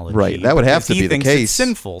technology. Right, that would have because to he be the thinks case. It's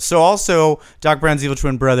sinful. So also, Doc Brown's evil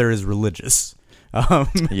twin brother is religious.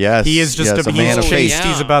 Yes, he is just yes, a he's man of faith. chaste.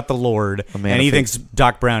 He's Yeah. about the Lord, man and of he faith. thinks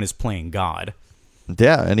Doc Brown is playing God.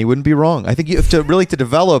 Yeah, and he wouldn't be wrong. I think you have to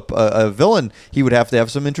develop a villain, he would have to have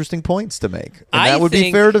some interesting points to make, and I that would be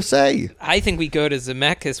think- fair to say. I think we go to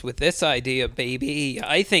Zemeckis with this idea, baby.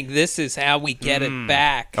 I think this is how we get it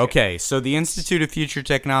back. Okay, so the Institute of Future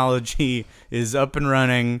Technology is up and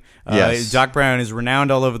running. Yes. Doc Brown is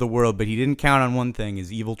renowned all over the world, but he didn't count on one thing: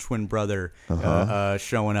 his evil twin brother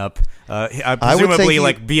showing up. Presumably, he-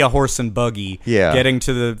 like via horse and buggy, Yeah. getting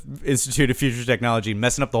to the Institute of Future Technology,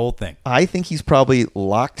 messing up the whole thing. I think he's probably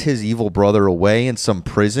locked his evil brother away in some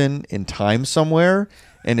prison in time somewhere,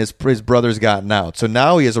 and his brother's gotten out. So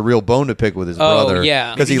now he has a real bone to pick with his brother.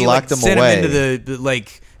 yeah. because he Maybe, locked him sent away. him into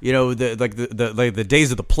the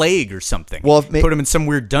days of the plague or something. Well, if put him in some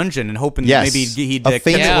weird dungeon and hoping Yes. that maybe he'd A catch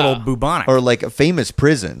famous- a little Yeah. bubonic. or like a famous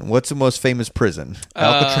prison. What's the most famous prison?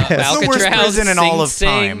 Alcatraz. It's the worst Alcatraz, prison in all of Sing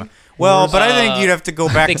time. Sing. Well, but I think you'd have to go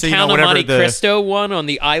back The to Count of whatever Monte the. Cristo one on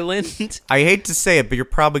the island. I hate to say it, but you're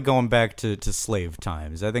probably going back to slave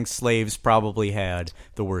times. I think slaves probably had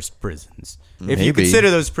the worst prisons. If you Maybe. consider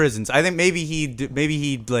those prisons, I think maybe he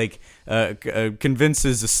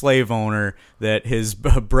convinces a slave owner that his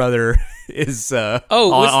brother is on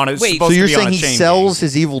a wait. supposed So you're to be on saying a he chain sells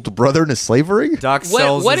his evil brother into slavery? gang. Doc What-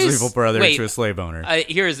 sells what his is- evil brother wait. to a slave owner.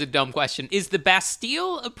 Here's a dumb question: is the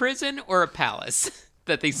Bastille a prison or a palace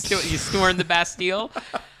that you store in the Bastille?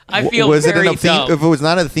 I feel was it very in a theme? dumb. If it was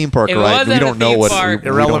not a theme park It ride, was we at a don't know theme what. park. We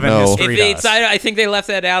Irrelevant don't know. history. If it's, I think they left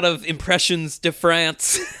that out of Impressions de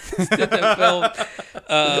France. The film.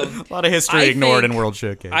 A lot of history I ignored think- in World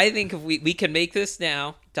Showcase. I think if we can make this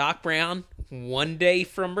now, Doc Brown, one day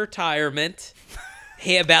from retirement,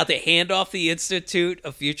 about to hand off the Institute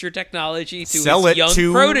of Future Technology to Sell his it young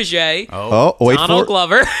to- protege, Oh, wait Donald for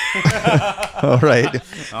Glover. it. All right.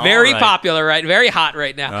 Very right. popular, right? Very hot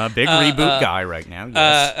right now. Big reboot guy right now.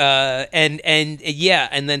 Yes.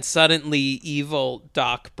 And then suddenly evil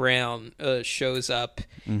Doc Brown shows up,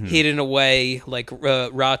 hidden away like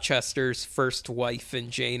Rochester's first wife in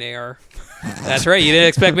Jane Eyre. That's right. You didn't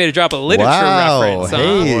expect me to drop a literature Wow. reference, huh?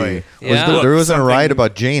 Hey. Yeah. There wasn't a Something- ride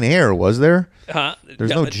about Jane Eyre, was there? Huh?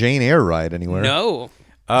 There's no Jane Eyre ride anywhere. No.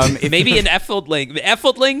 Maybe an Effeldling.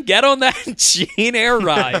 Effeldling, get on that Jane Eyre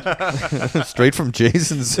ride. Straight from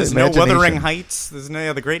Jason's There's no imagination. Wuthering Heights. There's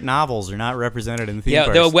no the great novels are not represented in theme Yeah,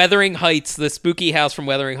 parks. the Wuthering Heights, the spooky house from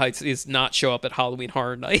Wuthering Heights, does not show up at Halloween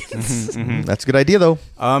Horror Nights. That's a good idea, though.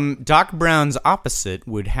 Doc Brown's opposite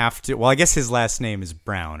would have to. Well, I guess his last name is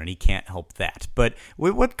Brown, and he can't help that. But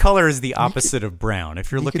what color is the opposite of brown?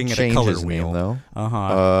 If you're looking could at a change color his wheel, name, though.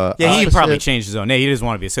 Yeah, he opposite- probably changed his own name. He doesn't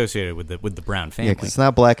want to be associated with the Brown family. Yeah, 'cause it's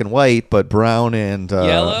not black and white, but brown and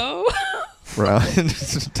Yellow? brown,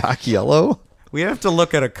 Doc Yellow. We have to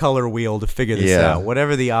look at a color wheel to figure this Yeah. out.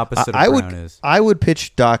 Whatever the opposite I of would, brown is. I would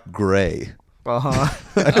pitch Doc Gray. I know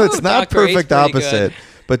Oh, it's not Doc Gray's perfect pretty opposite, good.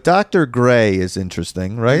 but Dr. Gray is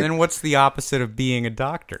interesting, right? And then what's the opposite of being a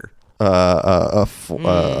doctor?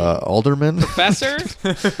 Alderman. Professor?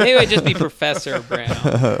 Maybe I'd just be Professor Brown.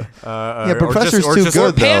 Yeah, Professor's or too just-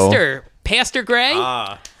 good, though. Pastor Gray?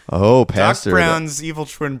 Oh, Doc Pastor. Brown's evil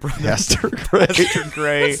twin brother, Pastor Gray. Pastor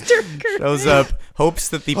Gray, shows up, hopes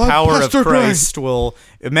that the Oh, power Pastor of Gray. Christ will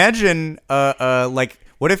imagine. Like,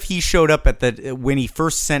 what if he showed up when he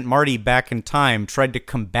first sent Marty back in time, tried to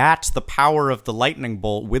combat the power of the lightning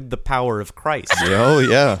bolt with the power of Christ? Oh,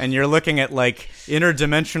 yeah. And you're looking at like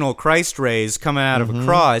interdimensional Christ rays coming out of a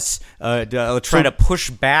cross, trying to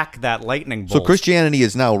push back that lightning bolt. So Christianity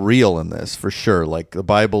is now real in this, for sure. Like, the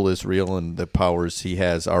Bible is real and the powers he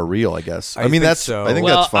has are real, I guess. I mean, think that's so. I think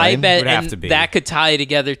Well, that's fine. I bet Would have and to be. that could tie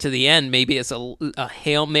together to the end. Maybe it's a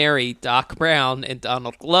Hail Mary, Doc Brown and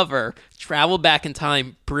Donald Glover travel back in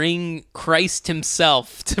time, bring Christ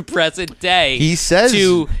himself to present day. He says-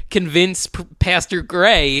 to convince Pastor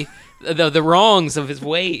Gray the wrongs of his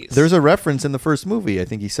ways. There's a reference in the first movie, I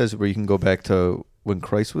think he says, where you can go back to when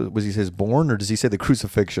Christ was he says born, or does he say the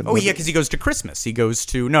crucifixion? Oh yeah, because he goes to Christmas. He goes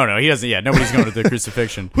to no, he doesn't. Yeah, nobody's going to the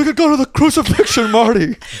crucifixion. We could go to the crucifixion,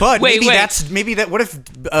 Marty. But Wait, maybe wait. What if?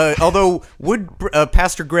 Although would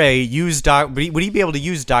Pastor Gray use Doc? Would he be able to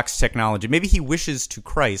use Doc's technology? Maybe he wishes to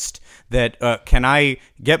Christ that can I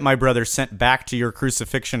get my brother sent back to your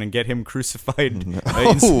crucifixion and get him crucified? in lieu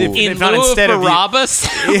of Barabbas?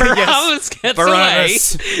 Barabbas gets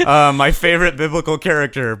Barabbas. away. My favorite biblical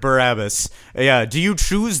character, Barabbas. Yeah. Do you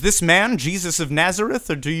choose this man, Jesus of Nazareth,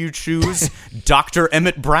 or do you choose Dr.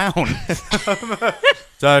 Emmett Brown?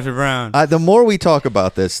 Dr. Brown. The more we talk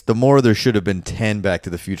about this, the more there should have been 10 Back to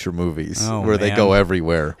the Future movies Oh, where they man. go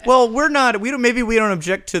everywhere. Well, maybe we don't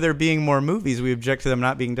object to there being more movies. We object to them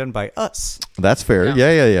not being done by us. That's fair.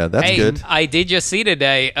 Yeah. That's Hey, good. I did just see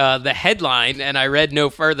today the headline, and I read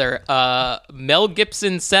no further. Mel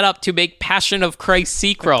Gibson set up to make Passion of Christ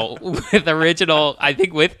sequel with original, I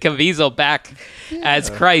think, with Caviezel back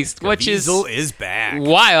as Christ, which Diesel is is back.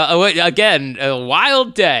 wild. Again, a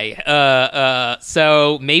wild day.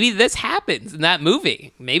 So maybe this happens in that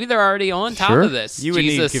movie. Maybe they're already on top Sure. of this. You would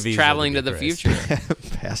need Jesus Caviezel traveling to to be the Christ.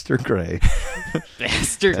 future. Pastor Gray.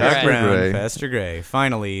 Pastor Doc Gray. Brown, Gray. Pastor Gray.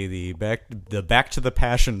 Finally, the back to the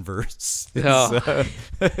Passion verse. Oh.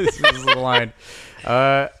 This is the line.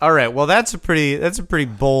 All right. Well, that's a pretty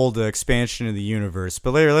bold expansion of the universe.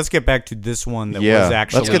 But later, let's get back to this one that Yeah. was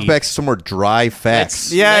actually. Let's get back to some more dry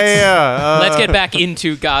facts. Yeah. Let's get back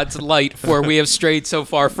into God's light, for we have strayed so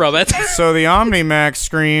far from it. So the OmniMax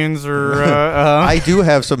screens are. I do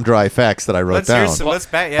have some dry facts that I wrote let's hear down. some. Let's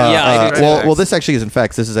back. Yeah, I do. Well, this actually isn't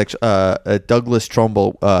facts. This is actually Douglas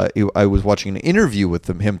Trumbull. I was watching an interview with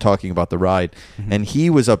him talking about the ride, and he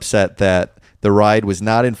was upset that the ride was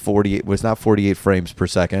not 48 frames per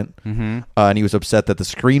second, and he was upset that the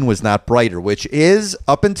screen was not brighter, which is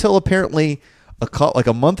up until apparently like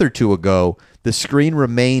a month or two ago. The screen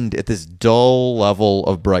remained at this dull level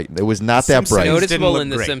of brightness. It was not that Simpsons bright. didn't Noticeable look in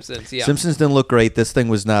The great. Simpsons. Yeah. Simpsons didn't look great. This thing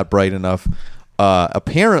was not bright enough.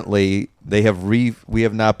 Apparently, they have we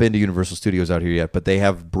have not been to Universal Studios out here yet, but they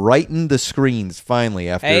have brightened the screens finally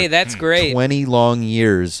after Hey, that's great. 20 long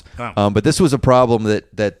years. But this was a problem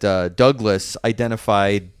that Douglas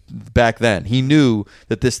identified back then. He knew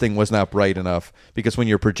that this thing was not bright enough, because when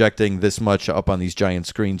you're projecting this much up on these giant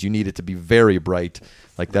screens, you need it to be very bright.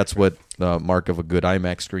 Like, that's what the mark of a good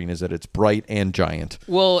IMAX screen is, that it's bright and giant.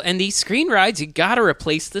 Well, and these screen rides, you got to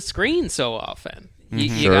replace the screen so often.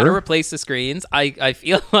 You got to replace the screens. I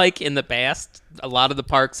feel like in the past, a lot of the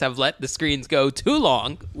parks have let the screens go too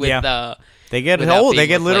long with They get without holes. being They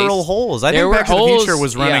get literal replaced. holes. I There think were Back to the holes, Future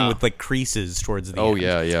was running yeah. with like creases towards the Oh end.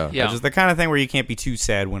 yeah. Yeah. Which is the kind of thing where you can't be too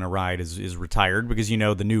sad when a ride is retired because you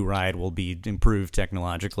know the new ride will be improved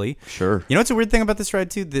technologically. Sure. You know what's a weird thing about this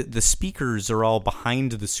ride too? The speakers are all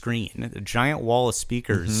behind the screen. A giant wall of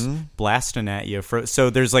speakers blasting at you. So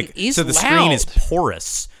there's like It is so the screen is loud.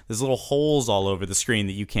 porous. There's little holes all over the screen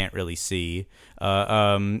that you can't really see.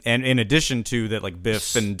 And in addition to that, like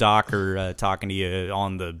Biff and Doc are talking to you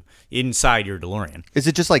on the inside your DeLorean. Is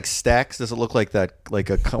it just like stacks? Does it look like that? Like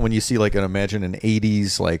when you see like imagine an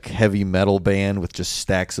 '80s like heavy metal band with just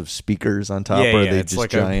stacks of speakers on top, or are they it's just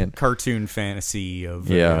like giant? a cartoon fantasy of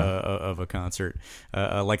a concert,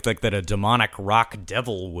 like that a demonic rock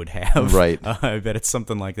devil would have. Right. I bet it's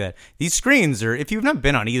something like that. These screens are, if you've not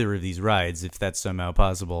been on either of these rides, if that's somehow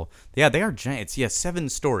possible, they are giant. It's 7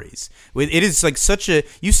 stories. It is like such a.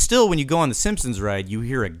 You still, when you go on the Simpsons ride, you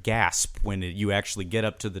hear a gasp when you actually get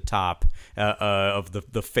up to the top of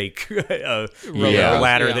the fake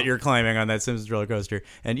ladder that you're climbing on that Simpsons roller coaster.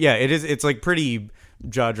 And it's like pretty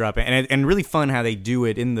jaw dropping and really fun how they do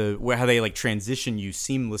it how they like transition you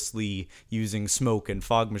seamlessly using smoke and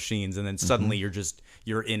fog machines, and then suddenly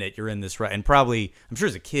you're in it, you're in this ride. And probably, I'm sure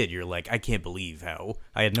as a kid, you're like, I can't believe how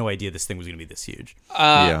I had no idea this thing was going to be this huge.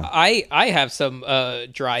 I have some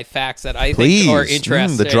dry facts that I Please, think are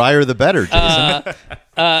interesting. the drier the better, Jason.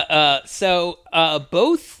 So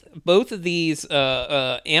both of these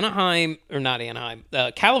Anaheim or not Anaheim,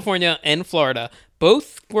 California and Florida,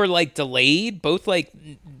 both were like delayed. Both like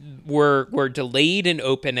were delayed in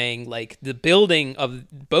opening. Like the building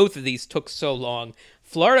of both of these took so long.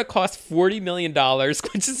 Florida cost $40 million,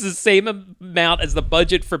 which is the same amount as the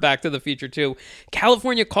budget for Back to the Future 2.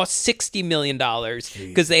 California cost $60 million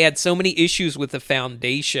because they had so many issues with the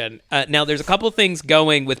foundation. Now, there's a couple things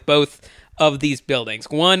going with both of these buildings.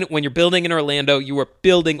 One, when you're building in Orlando, you are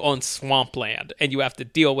building on swampland, and you have to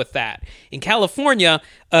deal with that. In California,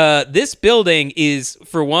 this building is,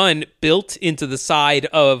 for one, built into the side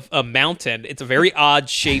of a mountain. It's a very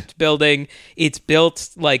odd-shaped building. It's built,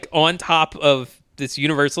 like, on top of this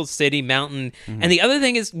Universal City mountain. And the other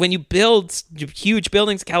thing is, when you build huge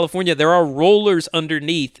buildings in California, there are rollers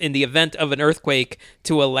underneath in the event of an earthquake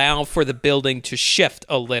to allow for the building to shift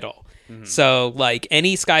a little. So, like,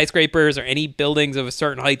 any skyscrapers or any buildings of a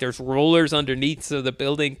certain height, there's rollers underneath so the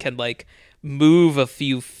building can, like, move a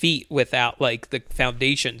few feet without, like, the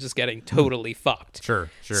foundation just getting totally fucked. Sure.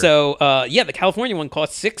 So, the California one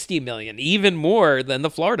cost $60 million, even more than the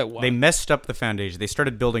Florida one. They messed up the foundation. They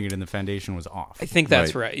started building it and the foundation was off. I think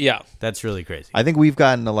that's right. Yeah. That's really crazy. I think we've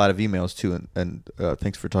gotten a lot of emails too, and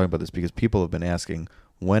thanks for talking about this because people have been asking,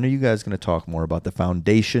 when are you guys going to talk more about the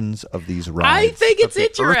foundations of these rides? I think it's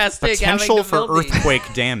interesting. Potential having to for build these.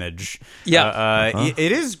 earthquake damage.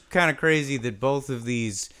 It is kind of crazy that both of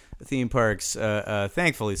these theme parks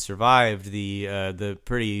thankfully survived the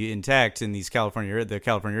pretty intact in the California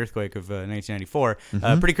earthquake of 1994.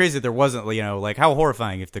 Pretty crazy that there wasn't, like how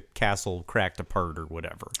horrifying if the castle cracked apart or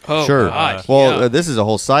whatever. Oh, Sure. gosh, Well, yeah. this is a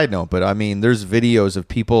whole side note, but I mean, there's videos of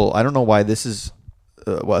people. I don't know why this is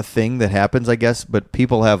a thing that happens, I guess, but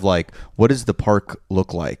people have like, what does the park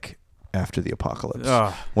look like after the apocalypse?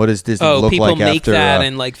 What does Disney look people like make after? that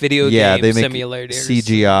in like video yeah, game they make simulators.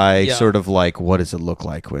 CGI, Yeah. sort of like, what does it look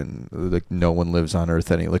like when like no one lives on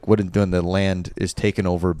Earth any? Like when the land is taken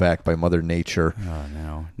over back by Mother Nature. Oh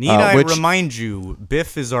no! Need I which- remind you,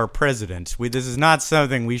 Biff is our president. This is not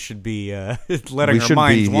something we should be letting We our should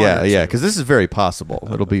minds be, wander yeah, to. because this is very possible.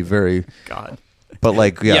 It'll be very. God. But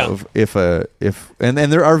like, Yeah. if there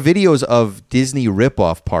are videos of Disney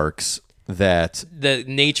ripoff parks that The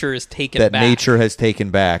nature is taken that back. nature has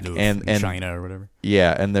taken back, Oof, and China or whatever.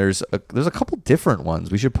 yeah, and there's a couple different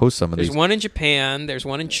ones. We should post some of There's these. one in Japan. There's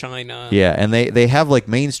one in China. Yeah, and they have like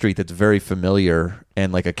Main Street that's very familiar,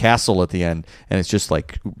 and like a castle at the end, and it's just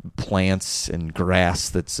like plants and grass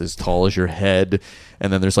that's as tall as your head,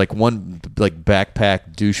 and then there's like one like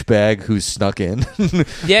backpack douchebag who's snuck in.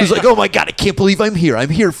 Yeah. Who's like, oh my god, I can't believe I'm here. I'm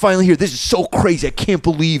here, finally here. This is so crazy. I can't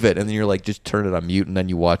believe it. And then you're like, just turn it on mute, and then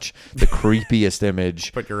you watch the creepiest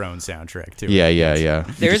image. Put your own soundtrack to it. Yeah.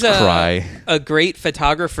 You There's just cry. a great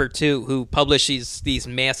photographer too who publishes these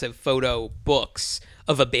massive photo books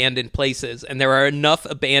of abandoned places, and there are enough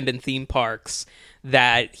abandoned theme parks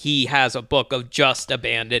that he has a book of just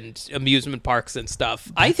abandoned amusement parks and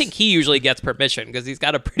stuff. I think he usually gets permission because he's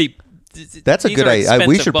got a pretty That's a these good are idea. We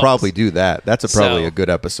expensive should balls. probably do that. That's probably So- a good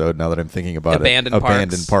episode now that I'm thinking about Abandoned it. parks.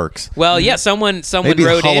 Abandoned parks. Well, yeah, someone Maybe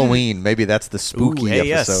wrote Halloween. Maybe that's the spooky Ooh, hey,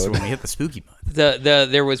 yes, episode. when we hit the spooky month.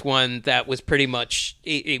 there was one that was pretty much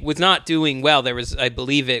it was not doing well. There was, I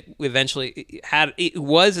believe, it eventually it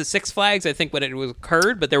was a Six Flags, I think, when it was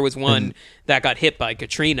occurred, but there was one that got hit by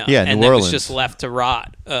Katrina, Yeah, and New then was Orleans. just left to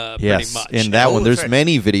rot. Pretty Yes, much. in that Oh, one, there's that's right.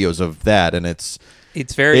 many videos of that, and it's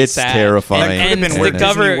very it's sad. terrifying. That could have And been the where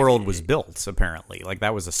cover- Disney World was built, apparently. Like,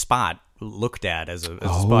 that was a spot looked at as a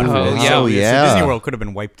spot. for Oh, this. yeah. So Yeah. Disney World could have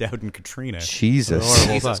been wiped out in Katrina. Jesus.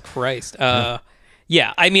 Horrible Jesus thought. Christ.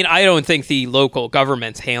 Yeah, I mean, I don't think the local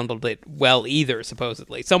governments handled it well either,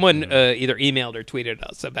 supposedly. Someone either emailed or tweeted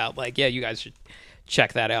us about, like, yeah, you guys should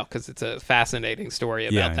check that out because it's a fascinating story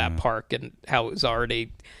about that park and how it was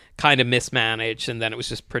already kind of mismanaged, and then it was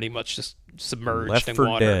just pretty much just submerged Left in for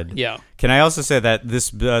water. dead. Yeah. Can I also say that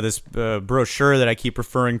this brochure that I keep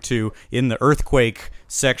referring to in the earthquake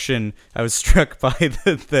section, I was struck by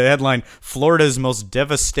the headline, "Florida's most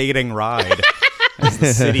devastating ride." As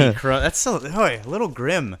the city that's so a little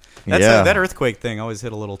grim. Yeah. That earthquake thing always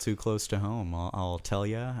hit a little too close to home. I'll tell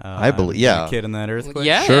you. I believe- yeah. A kid in that earthquake.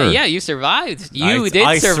 Yeah, Sure. yeah, you survived. You I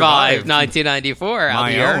did survive survived. 1994 out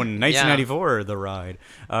My here. own 1994, the ride.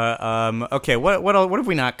 Okay, what have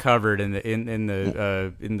we not covered in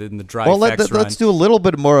the dry Well, facts run? let's do a little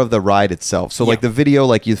bit more of the ride itself. So, like the video,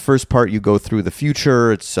 like the first part, you go through the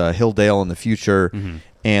future. It's Hilldale in the future,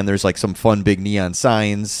 and there's like some fun big neon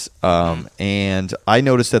signs. And I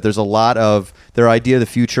noticed that there's a lot of their idea of the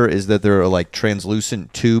future is that there are like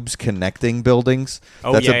translucent tubes connecting buildings.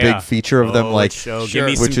 Oh, That's yeah, a big yeah. feature of them. Oh, Like, show. Sure.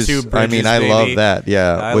 Give me which some is, tube I mean, bridges, I love baby. that.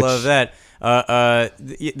 Yeah, I love that.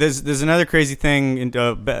 There's another crazy thing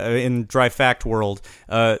in dry fact world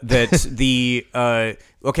that the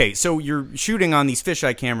okay, so you're shooting on these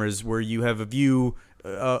fisheye cameras where you have a view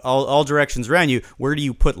all directions around you. Where do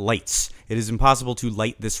you put lights? It is impossible to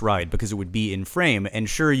light this ride because it would be in frame. And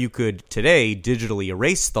sure, you could today digitally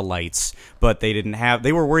erase the lights, but they didn't have.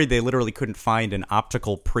 They were worried they literally couldn't find an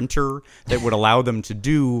optical printer that would allow them to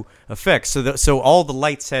do effects. So all the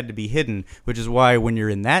lights had to be hidden, which is why when you're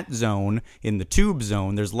in that zone, in the tube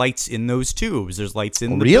zone, there's lights in those tubes. There's lights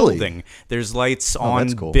in the Really? building. There's lights on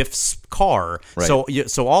that's cool. Biff's car. Right.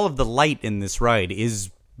 So all of the light in this ride is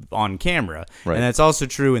on camera, Right. and that's also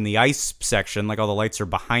true in the ice section. Like all the lights are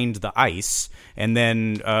behind the ice, and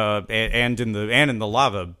then and in the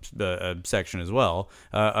lava section as well.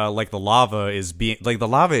 Like the lava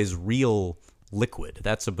is real liquid.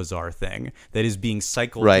 That's a bizarre thing that is being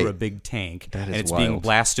cycled Right. through a big tank, That and is it's being wild.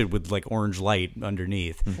 blasted with like orange light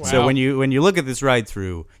underneath. Wow. So when you look at this ride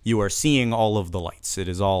through, you are seeing all of the lights. It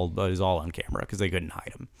is all on camera because they couldn't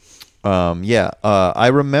hide them. I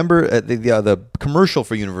remember the commercial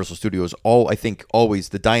for Universal Studios. I think always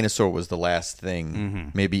the dinosaur was the last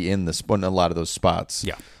thing, maybe in a lot of those spots.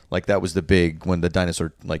 Yeah. like that was the big when the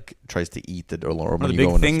dinosaur like tries to eat the or One when of you the go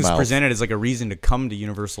big in things its mouth. presented as like a reason to come to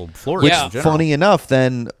Universal Florida. Which, Yeah. in general. funny enough,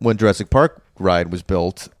 then when Jurassic Park ride was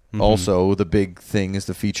built, also the big thing is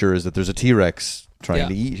the feature is that there's a T-Rex trying Yeah.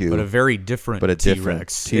 to eat you. But a very different But a different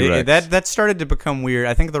T-Rex. T-Rex. That started to become weird.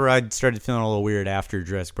 I think the ride started feeling a little weird after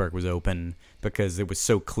Jurassic Park was open because it was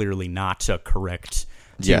so clearly not a correct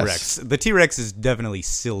T-Rex. Yes. The T-Rex is definitely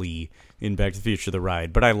silly in Back to the Future the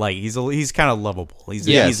ride, but I like he's kind of lovable. He's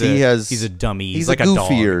a dummy. He's like a a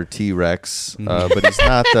dog. goofier T-Rex, but he's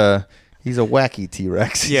not the. He's a wacky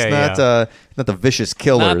T-Rex. He's Yeah, not the vicious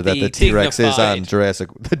killer Not that the the T-Rex is on dignified. Jurassic.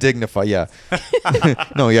 The dignified, yeah.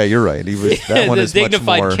 No, yeah, you're right. He was that one the is much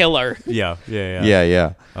dignified more. killer. Yeah.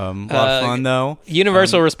 Yeah. A lot of fun though.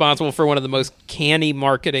 Universal responsible for one of the most canny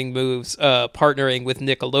marketing moves, partnering with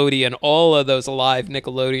Nickelodeon. All of those live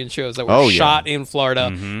Nickelodeon shows that were Oh, yeah. shot in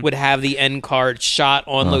Florida would have the end card shot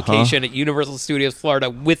on location at Universal Studios Florida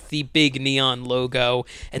with the big neon logo,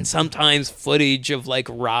 and sometimes footage of like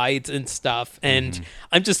rides and stuff. And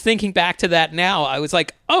I'm just thinking back to that now. I was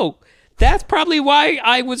like, oh. That's probably why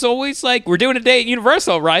I was always like, we're doing a day at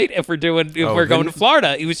Universal, right? If we're going to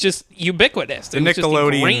Florida, it was just ubiquitous. It was just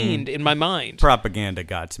Nickelodeon ingrained in my mind. Propaganda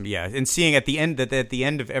got to me, yeah. And seeing at the end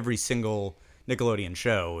of every single Nickelodeon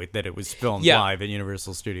show that it was filmed live at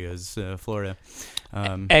Universal Studios Florida.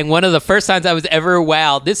 And one of the first times I was ever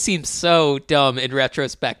wowed, this seems so dumb in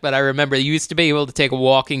retrospect, but I remember you used to be able to take a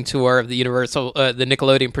walking tour of the Universal, the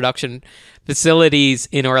Nickelodeon production facilities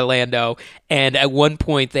in Orlando. And at one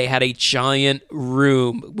point they had a giant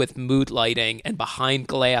room with mood lighting, and behind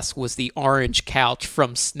glass was the orange couch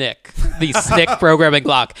from SNCC, the SNCC programming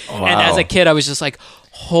block. And as a kid, I was just like,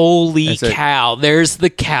 Holy As a- cow! There's the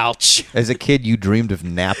couch. As a kid, you dreamed of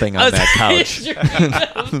napping on that couch.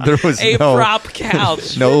 There was A no prop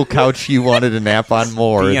couch. no couch you wanted to nap on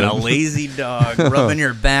more. Being a than- lazy dog, rubbing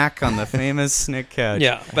your back on the famous Snick couch.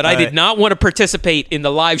 Yeah, but I did not want to participate in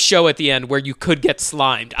the live show at the end where you could get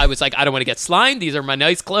slimed. I was like, I don't want to get slimed. These are my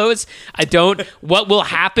nice clothes. I don't. What will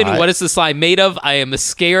happen? What is the slime made of? I am a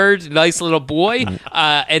scared, nice little boy.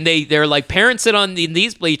 And they're like, parents sit in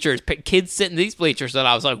these bleachers, kids sit in these bleachers. And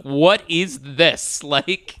I was like, what is this?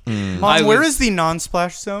 Like, Mom, where is the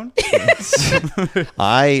non-splash zone?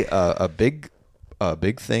 A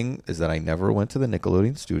big thing is that I never went to the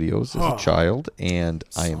Nickelodeon studios as a child, and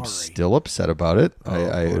I am still upset about it.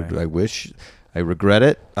 I wish. I regret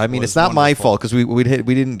it. I mean, it's not my fault because we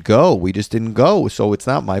didn't go. We just didn't go. So it's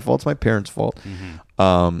not my fault. It's my parents' fault.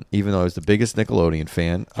 Even though I was the biggest Nickelodeon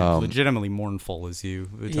fan. Legitimately mournful as you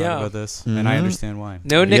talk Yeah. about this, and I understand why.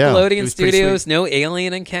 no Yeah. Nickelodeon It was pretty Studios, no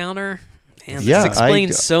Alien Encounter? Man, Yeah, this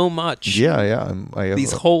explains so much. Yeah. I have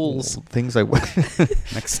These holes. Things I.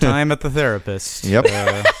 Next time at the therapist. Yep.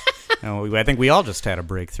 I think we all just had a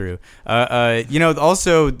breakthrough.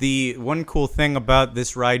 Also the one cool thing about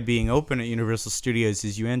this ride being open at Universal Studios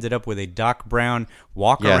is you ended up with a Doc Brown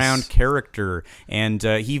walk-around character, and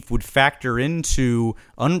he would factor into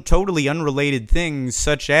totally unrelated things,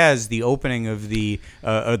 such as the opening of the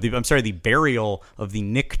burial of the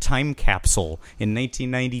Nick time capsule in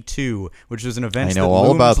 1992, which was an event I know that all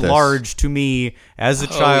looms about this. large to me as a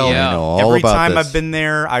child. yeah. I know all Every about time this. I've been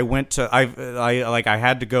there, I went to I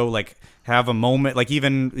had to go have a moment,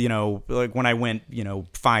 even when I went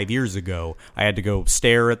 5 years ago, I had to go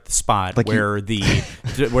stare at the spot where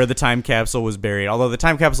the time capsule was buried. Although the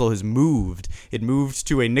time capsule has moved, it moved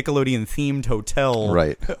to a Nickelodeon themed hotel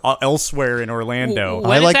Right. elsewhere in Orlando.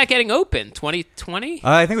 When is that getting open? 2020?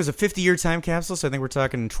 I think it was a 50-year time capsule, so I think we're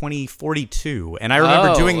talking 2042. And I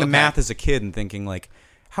remember doing the okay. math as a kid and thinking,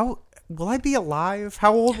 how will I be alive?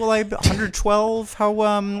 How old will I be? 112? How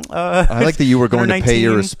I like that you were going to pay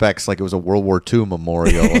your 119? respects like it was a World War II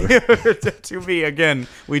memorial. To me, again,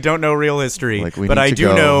 we don't know real history, Like, we but need I to do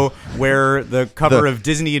go. know where the cover of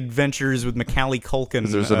Disney Adventures with Macaulay Culkin.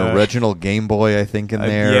 There's an original Game Boy, I think, in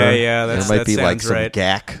there. yeah, there that might be like sounds some right.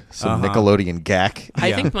 GAC, some Nickelodeon GAC.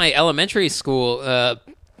 I think my elementary school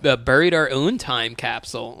buried our own time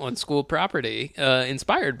capsule on school property,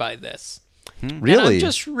 inspired by this. Really? And I'm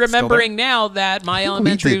just remembering now that my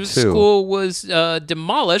elementary did too. school was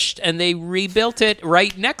demolished and they rebuilt it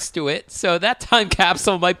right next to it. So that time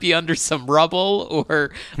capsule might be under some rubble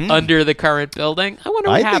or under the current building. I wonder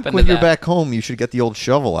what I happened think when to you're that. back home, you should get the old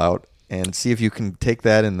shovel out and see if you can take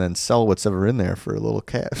that and then sell what's ever in there for a little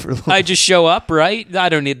cat. For a little... I just show up, right? I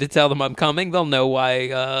don't need to tell them I'm coming. They'll know why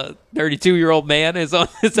 32-year-old man is on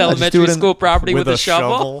his do elementary it in- school property with a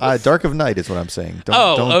shovel. shovel. Dark of Night is what I'm saying. Don't,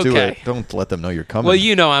 Oh, don't do okay. it. Don't let them know you're coming. Well,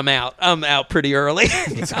 you know I'm out. I'm out pretty early.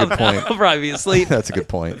 That's a good point. I'll probably be asleep. That's a good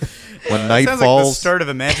point. When night Sounds like the falls, start of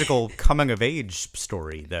a magical coming-of-age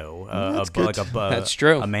story, though. That's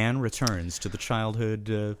true. A man returns to the childhood,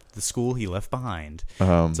 the school he left behind.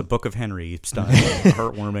 It's a Book of Henry style,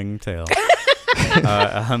 heartwarming tale.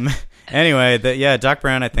 Anyway, Doc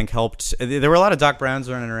Brown, I think, helped. There were a lot of Doc Browns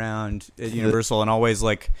running around at Universal, and always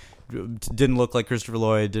didn't look like Christopher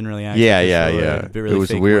Lloyd. Didn't really act. Yeah, like yeah, Christopher yeah. Lloyd, really It was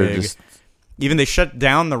fake weird, wig. just- Even they shut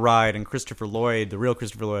down the ride, and Christopher Lloyd, the real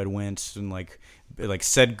Christopher Lloyd, went and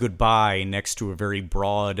said goodbye next to a very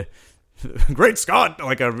broad, Great Scott,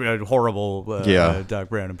 a horrible Doc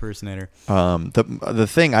Brown impersonator. the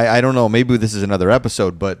thing I don't know, maybe this is another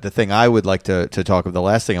episode, but the thing I would like to talk about, the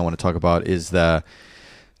last thing I want to talk about is the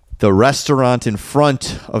restaurant in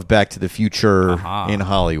front of Back to the Future in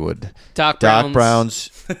Hollywood. Doc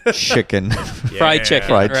Brown's chicken. fried chicken.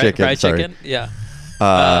 Fried right? chicken, Fried sorry. chicken. Yeah.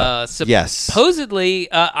 Yes. Supposedly,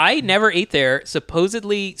 I never ate there.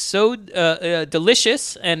 Supposedly, so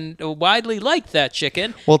delicious and widely liked that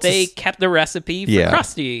chicken. Well, it's they a- kept the recipe for Yeah.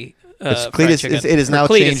 Krusty. It's fried Cletus. chicken. It is Or now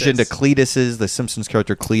changed Cletus's. into Cletus's. The Simpsons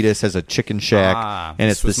character Cletus has a chicken shack, and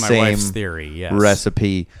it's this the was my same wife's theory, yes.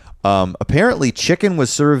 recipe. Apparently, chicken was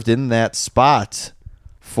served in that spot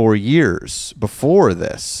for years before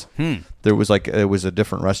this. There was it was a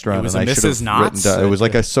different restaurant. It was and a I should have Mrs. Knott's? written down- It was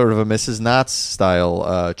like a sort of a Mrs. Knott's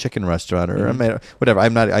style chicken restaurant, or I mean, whatever.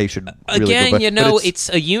 I'm not. I should really Again, go back, but it's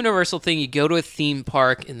a universal thing. You go to a theme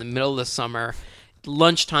park in the middle of the summer,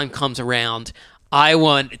 lunchtime comes around. I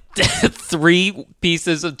want 3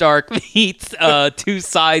 pieces of dark meat, 2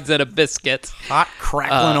 sides, and a biscuit. Hot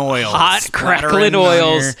crackling oils. Hot crackling splattering on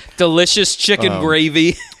oils, delicious chicken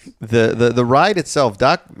gravy. the ride itself,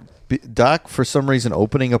 Doc, for some reason,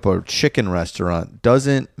 opening up a chicken restaurant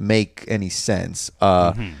doesn't make any sense.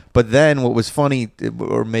 But then what was funny,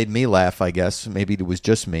 or made me laugh, I guess, maybe it was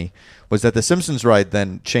just me, was that the Simpsons ride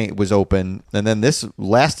then was open, and then this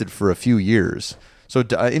lasted for a few years. So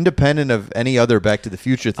independent of any other Back to the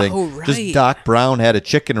Future thing, Oh, right. just Doc Brown had a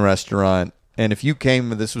chicken restaurant, and if you came,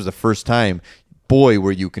 this was the first time, boy,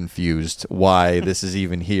 were you confused why this is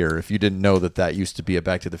even here if you didn't know that used to be a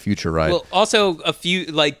Back to the Future ride. Well, also a few,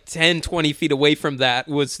 like 10, 20 feet away from that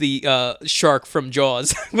was the shark from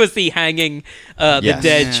Jaws. Was the hanging, the Yes.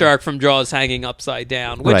 dead shark from Jaws hanging upside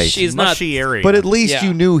down, which Right. is not. Mushy area. But at least Yeah.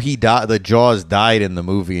 you knew he died. The Jaws died in the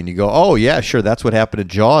movie, and you go, "Oh yeah, sure, that's what happened to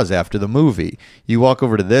Jaws after the movie." You walk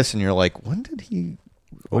over to this, and you're like, "When did he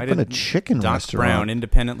Why open a did chicken Doc restaurant?" Brown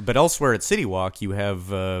independent, but elsewhere at City Walk you have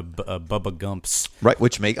Bubba Gump's. Right,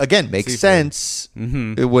 which makes Seafood. sense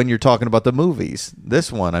when you're talking about the movies.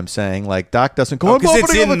 This one, I'm saying, like Doc doesn't go. Oh, I'm 'cause it's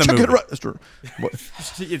opening up in a the chicken movie. restaurant. What?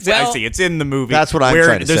 Well, I see. It's in the movie. That's what I'm where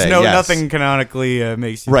trying to there's say, no yes. nothing canonically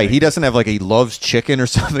makes you Right, think. he doesn't have like he loves chicken or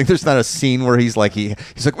something. There's not a scene where he's like he's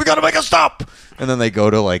like, we gotta make a stop, and then they go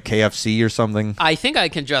to like KFC or something. I think I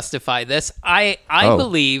can justify this. I Oh.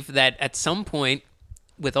 believe that at some point,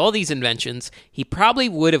 with all these inventions, he probably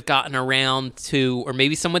would have gotten around to, or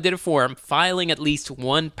maybe someone did it for him, filing at least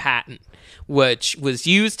one patent, which was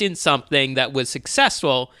used in something that was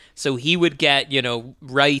successful, so he would get,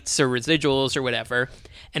 rights or residuals or whatever,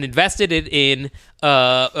 and invested it in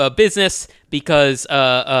a business because,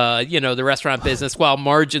 the restaurant business, while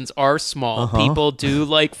margins are small, people do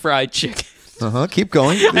like fried chicken. Keep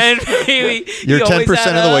going. And maybe You're he 10% always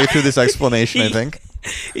had of the a- way through this explanation, I think.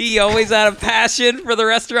 He always had a passion for the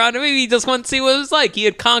restaurant. Maybe he just wanted to see what it was like. He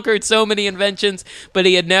had conquered so many inventions, but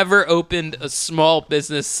he had never opened a small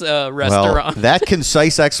business Well, restaurant. that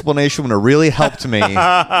concise explanation would have really helped me when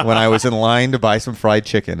I was in line to buy some fried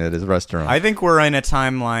chicken at his restaurant. I think we're in a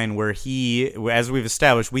timeline where he, as we've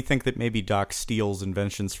established, we think that maybe Doc steals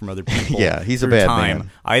inventions from other people. Yeah, he's a through bad time.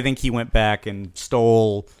 man. I think he went back and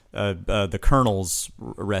stole the Colonel's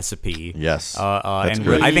recipe. Yes, and that's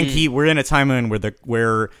great. I think we're in a timeline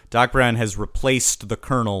where Doc Brown has replaced the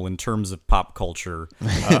Colonel in terms of pop culture,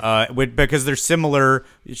 because they're similar.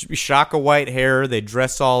 Shaka white hair, they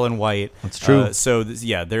dress all in white. That's true.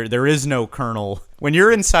 There is no Colonel. When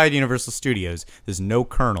you're inside Universal Studios, there's no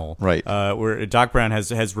Colonel. Right. Where Doc Brown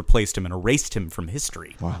has replaced him and erased him from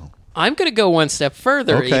history. Wow. I'm going to go one step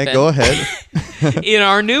further. Okay, even. go ahead. In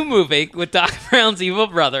our new movie with Doc Brown's evil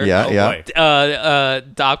brother. Yeah, boy.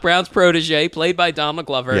 Doc Brown's protege, played by Donald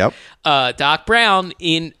Glover. Yep. Doc Brown,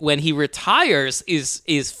 when he retires,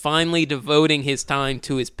 is finally devoting his time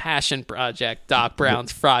to his passion project, Doc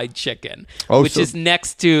Brown's Fried Chicken, which is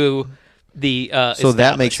next to the. So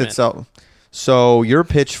that makes it establishment. so. So your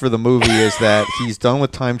pitch for the movie is that he's done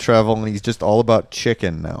with time travel and he's just all about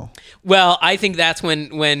chicken now. Well, I think that's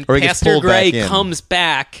when Or he gets Pastor pulled back Gray in. comes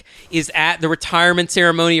back, is at the retirement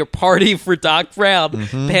ceremony or party for Doc Brown.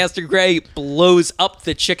 Mm-hmm. Pastor Gray blows up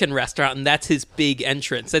the chicken restaurant, and that's his big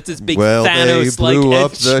entrance. That's his big Well, they Thanos-like blew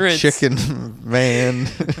up the entrance. chicken man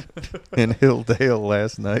in Hilldale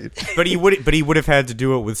last night. But he would have had to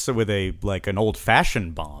do it with an old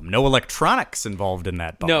fashioned bomb. No electronics involved in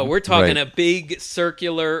that bomb. No, we're talking Right. a big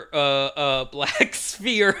circular black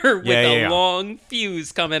sphere with Yeah. a long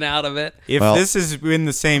fuse coming out of it. If Well- this is in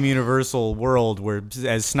the same Universal world where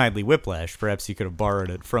as Snidely Whiplash, perhaps he could have borrowed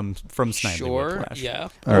it from Snidely Sure, Whiplash. yeah.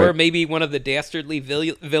 All Or right. maybe one of the dastardly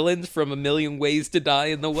villains from A Million Ways to Die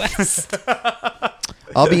in the West.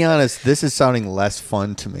 I'll be honest, this is sounding less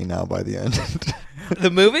fun to me now by the end. The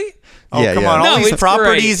movie? Oh, Yeah, come yeah. on! No, All these it's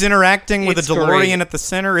properties great. interacting with It's a DeLorean great. at the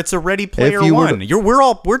center. It's a Ready Player you were One.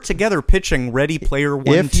 to- We're together pitching Ready Player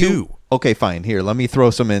One too. Okay, fine. Here, let me throw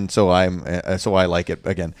some in so I like it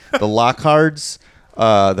again. The Lockharts,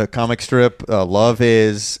 the comic strip, Love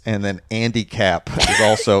Is, and then Andy Capp is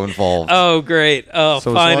also involved. Oh, great. Oh,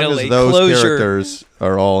 so finally. as long as those Closure. characters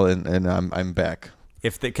are all in, and I'm back.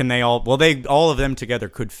 If they can, they all of them together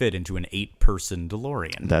could fit into an 8-person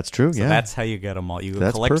DeLorean. That's true. So yeah, that's how you get them all. You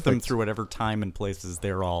That's collect them perfect. through whatever time and places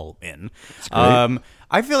they're all in. great.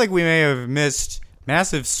 I feel like we may have missed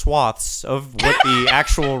massive swaths of what the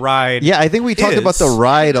actual ride. I think we talked about the is.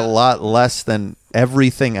 ride a lot less than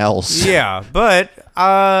everything else. Yeah, but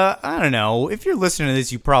I don't know. If you're listening to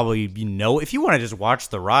this, you probably know. If you want to just watch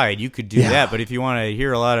the ride, you could do that. But if you want to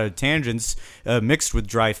hear a lot of tangents mixed with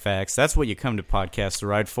dry facts, that's what you come to Podcast the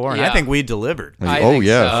Ride for. And I Yeah. think we delivered. I Oh, think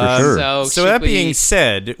yeah, for sure. So So should that we- being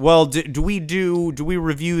said, well, do we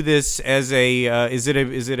review this as a is it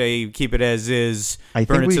a keep it as is, I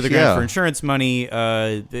burn think it we to the should- ground yeah. for insurance money,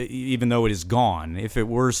 even though it is gone? If it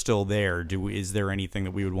were still there, is there anything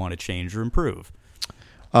that we would want to change or improve?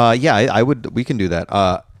 Yeah, I would. We can do that.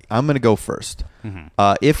 I'm going to go first.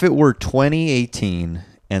 If it were 2018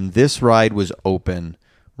 and this ride was open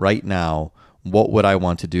right now, what would I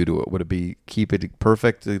want to do to it? Would it be keep it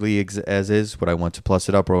perfectly as is? Would I want to plus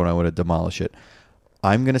it up, or would I want to demolish it?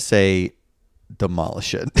 I'm going to say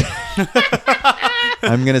demolish it.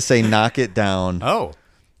 I'm going to say knock it down. Oh,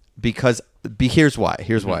 Because here's why.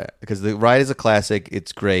 Because the ride is a classic.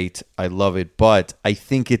 It's great. I love it. But I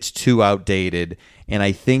think it's too outdated. And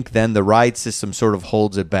I think then the ride system sort of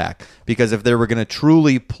holds it back. Because if they were going to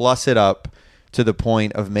truly plus it up to the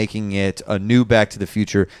point of making it a new Back to the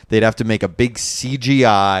Future, they'd have to make a big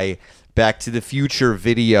CGI Back to the Future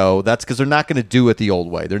video. That's because they're not going to do it the old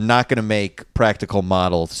way. They're not going to make practical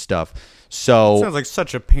model stuff. So sounds like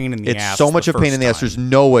such a pain in the it's ass. so much the a pain in the ass. first There's time.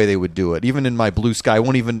 no way they would do it. Even in my Blue Sky, I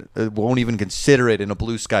won't even consider it in a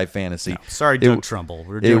Blue Sky fantasy. Sorry, It- Doug Trumbull.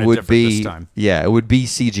 We're doing it would different be this time. yeah, it would be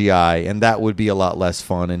CGI, and that would be a lot less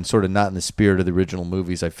fun and sort of not in the spirit of the original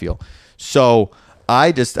movies. I feel so.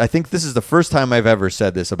 I think this is the first time I've ever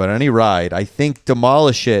said this about any ride. I think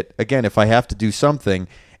demolish it again if I have to do something,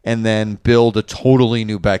 and then build a totally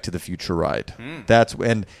new Back to the Future ride. That's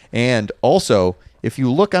and also if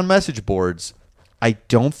you look on message boards, I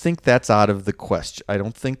don't think that's out of the question.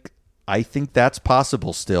 I think that's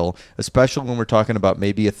possible still, especially when we're talking about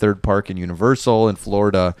maybe a third park in Universal in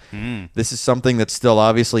Florida. This is something that's still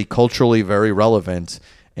obviously culturally very relevant.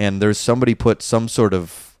 And there's somebody put some sort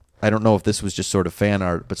of, I don't know if this was just sort of fan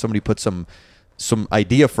art, but somebody put some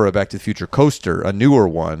idea for a Back to the Future coaster, a newer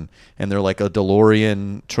one, and they're like a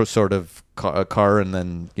DeLorean sort of car, and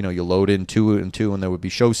then you load in two and two, and there would be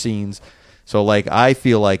show scenes. So like I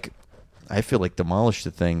feel like demolish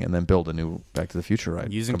the thing and then build a new Back to the Future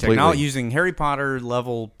ride. Using completely. technology, using Harry Potter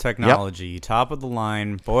level technology, top of the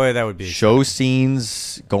line. Boy, that would be Show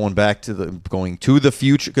scenes going to the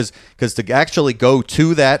future because to actually go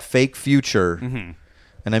to that fake future,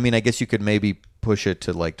 and I mean I guess you could maybe push it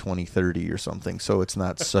to like 2030 or something, so it's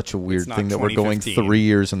not such a weird not thing that we're going 2015. 3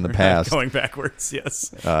 years in the past. going backwards. Yes,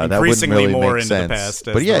 That wouldn't increasingly really more make into sense. the past.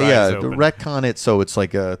 As But the ride's the open. retcon it so it's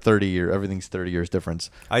like a 30-year. Everything's 30 years difference.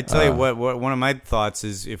 I tell you what, one of my thoughts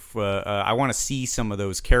is if I want to see some of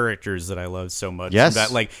those characters that I love so much. Yes. That,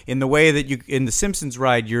 like in the way that you in the Simpsons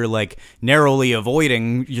ride, you're like narrowly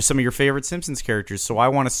avoiding some of your favorite Simpsons characters. So I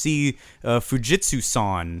want to see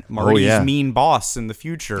Fujitsu-san, Marty's yeah. mean boss in the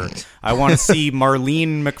future. I want to see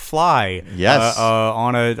Marlene McFly. Yes.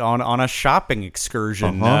 on a shopping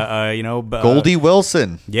excursion. Goldie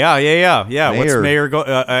Wilson. Yeah. What's Mayor.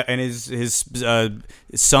 Mayor and his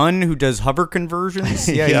son who does hover conversions?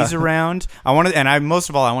 Yeah, Yeah. he's around. I want to, and I most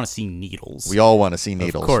of all, I want to see Needles. We all want to see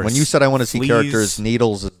Needles. course. When you said I want to see Fleas. characters,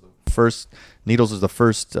 Needles is the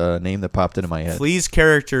first name that popped into my head. Flea's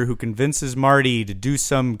character who convinces Marty to do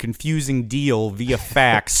some confusing deal via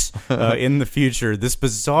fax in the future. This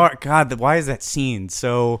bizarre why is that scene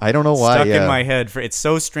so I don't know why, stuck yeah. in my head? It's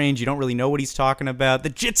so strange. You don't really know what he's talking about. The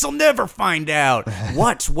Jits will never find out.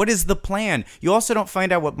 What is the plan? You also don't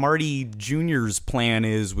find out what Marty Jr.'s plan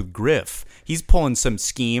is with Griff. He's pulling some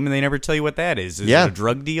scheme, and they never tell you what that is. Is Yeah. it a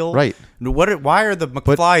drug deal? Right. Why are the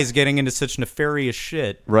McFlys getting into such nefarious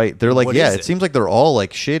shit? Right. They're like, What yeah, is it seems like they're all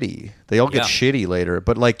like shitty. They all get Yeah. shitty later.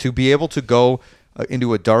 But like to be able to go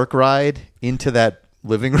into a dark ride into that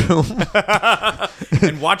living room,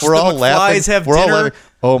 And watch we're the all McFlys laughing. have We're all dinner. laughing.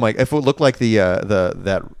 Oh my! If it looked like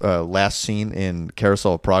that last scene in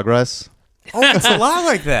Carousel of Progress, Oh, it's a lot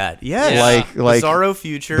like that. Yes. Yeah. like Bizarro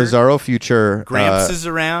Future. Bizarro Future, Gramps is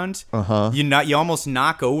around. uh-huh. You almost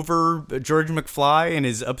knock over George McFly and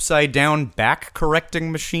his upside down back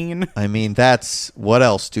correcting machine. I mean, that's what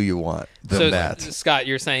else do you want than So, that? Scott,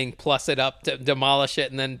 you're saying plus it up, to demolish it,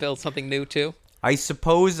 and then build something new too? I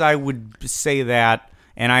suppose I would say that.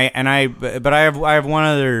 But I have one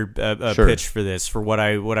other Sure. pitch for this, for what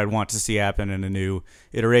I'd want to see happen in a new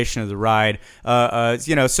iteration of the ride.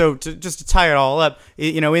 So just to tie it all up,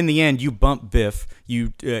 in the end, you bump Biff, you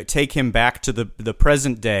take him back to the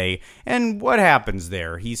present day, and what happens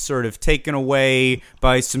there? He's sort of taken away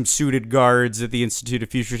by some suited guards at the Institute of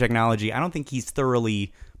Future Technology. I don't think he's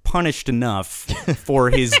thoroughly punished enough for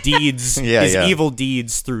his deeds, his evil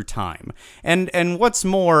deeds through time. And what's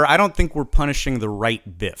more, I don't think we're punishing the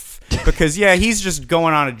right Biff. Because, yeah, he's just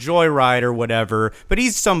going on a joyride or whatever, but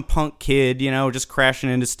he's some punk kid, just crashing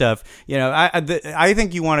into stuff. I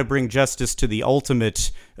think you want to bring justice to the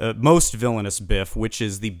ultimate, most villainous Biff, which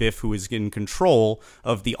is the Biff who is in control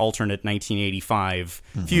of the alternate 1985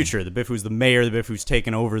 future. The Biff who's the mayor, the Biff who's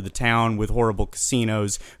taken over the town with horrible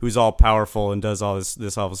casinos, who's all powerful and does all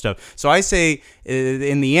this awful stuff. So I say,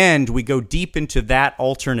 in the end, we go deep into that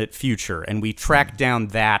alternate future and we track down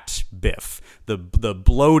that Biff. The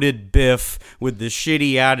bloated Biff with the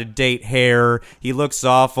shitty out-of-date hair. He looks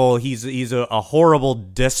awful. He's a horrible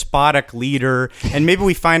despotic leader. And maybe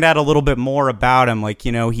we find out a little bit more about him, like,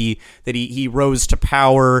 he rose to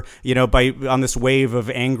power, by on this wave of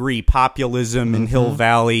angry populism in Hill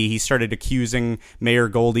Valley. He started accusing Mayor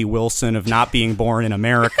Goldie Wilson of not being born in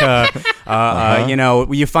America.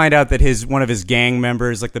 You find out that one of his gang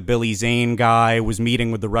members, like the Billy Zane guy, was meeting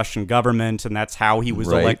with the Russian government, and that's how he was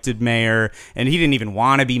elected mayor. And he didn't even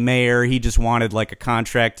want to be mayor. He just wanted like a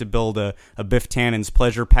contract to build a Biff Tannen's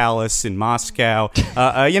pleasure palace in Moscow.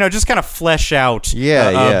 Just kind of flesh out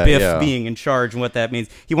Biff being in charge and what that means.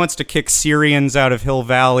 He wants to kick Syrians out of Hill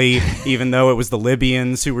Valley, even though it was the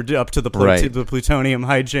Libyans who were up to the plutonium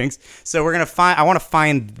hijinks. So I want to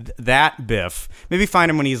find that Biff. Maybe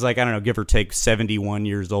find him when he's like, I don't know, give or take 71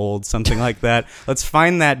 years old, something like that. Let's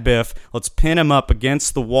find that Biff. Let's pin him up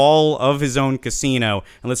against the wall of his own casino,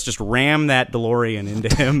 and let's just ram that DeLorean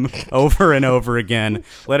into him over and over again.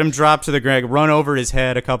 Let him drop to the ground, run over his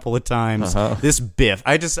head a couple of times. This Biff,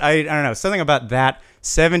 I don't know, something about that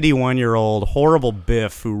 71-year-old horrible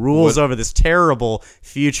Biff who rules over this terrible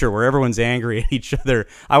future where everyone's angry at each other.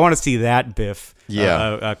 I want to see that Biff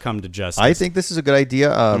come to justice. I think this is a good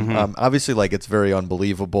idea. Obviously, like, it's very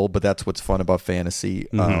unbelievable, but that's what's fun about fantasy.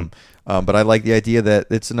 But I like the idea that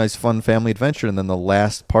it's a nice, fun family adventure, and then the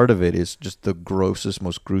last part of it is just the grossest,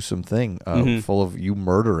 most gruesome thing, full of you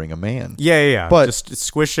murdering a man. Yeah. But just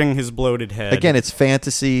squishing his bloated head. Again, it's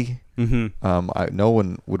fantasy. No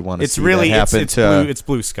one would want to see that happen it's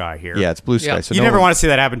blue sky here. Yeah, it's blue sky. So you never want to see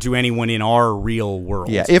that happen to anyone in our real world.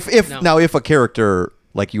 Yeah, if a character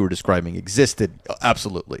like you were describing existed,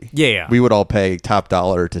 absolutely. Yeah. We would all pay top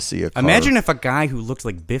dollar to see a car. Imagine if a guy who looked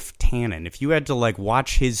like Biff Tannen, if you had to like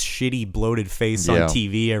watch his shitty bloated face on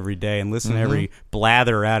TV every day and listen to every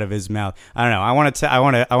blather out of his mouth. I don't know. I want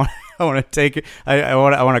to take it. I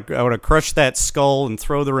want to crush that skull and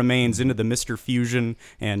throw the remains into the Mr. Fusion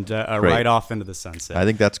and ride off into the sunset. I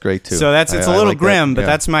think that's great too. So it's a little grim, but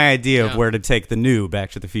that's my idea of where to take the new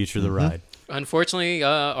Back to the Future the ride. Unfortunately,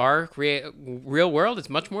 our real world is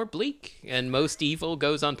much more bleak, and most evil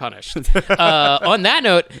goes unpunished. On that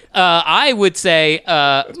note, I would say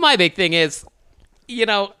my big thing is,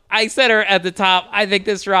 I said her at the top. I think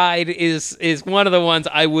this ride is one of the ones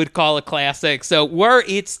I would call a classic. So were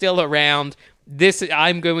it still around,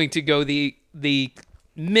 I'm going to go the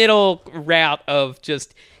middle route of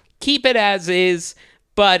just keep it as is.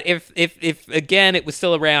 But if again it was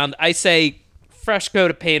still around, I say fresh coat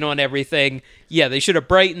of paint on everything. Yeah, they should have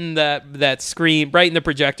brightened that screen, brightened the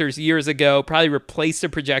projectors years ago. Probably replace the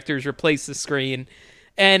projectors, replace the screen.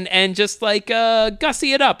 And just like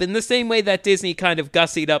gussy it up in the same way that Disney kind of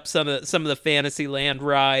gussied up some of the Fantasyland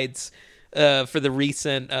rides for the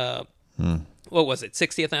recent what was it,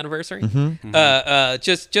 60th anniversary?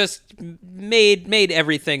 Just made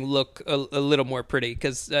everything look a little more pretty,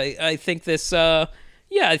 because I think this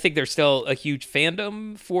I think there's still a huge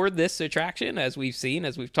fandom for this attraction, as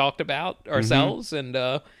we've talked about ourselves, and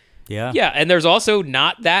and there's also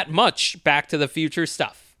not that much Back to the Future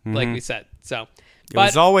stuff, like we said. So it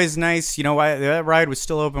was always nice, that ride was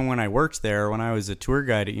still open when I worked there, when I was a tour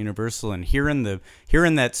guide at Universal, and hearing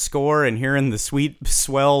that score and hearing the sweet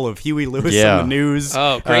swell of Huey Lewis on the news.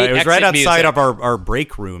 Oh, great. It was right outside of our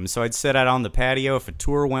break room, so I'd sit out on the patio. If a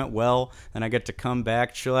tour went well, then I get to come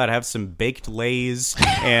back, chill out, have some baked lays,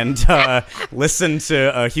 and listen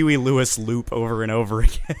to a Huey Lewis loop over and over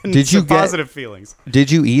again. Did you get positive feelings? Did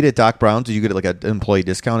you eat at Doc Brown's? Did you get like an employee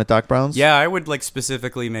discount at Doc Brown's? Yeah, I would like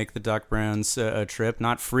specifically make the Doc Brown's trip,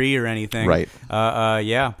 not free or anything. Right. But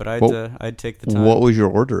I'd take the time. What was your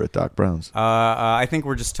order at Doc Brown's? I think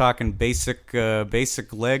we're just talking basic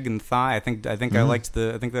leg and thigh. I think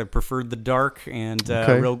I preferred the dark and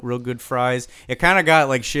real good fries. It kind of got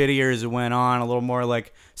like shittier as it went on, a little more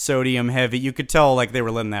like sodium heavy. You could tell like they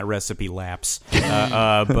were letting that recipe lapse.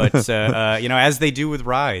 But as they do with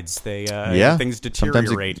rides, things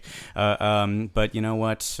deteriorate. But you know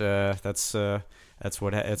what? That's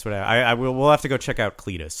what we'll have to go check out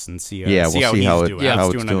Cletus and see how he's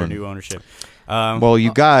doing under new ownership. Well,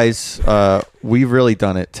 you guys, we've really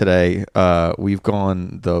done it today. We've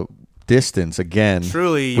gone the distance again.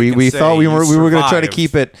 Truly, you we can thought say we you were going to try to survived.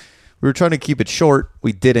 keep it. We were trying to keep it short.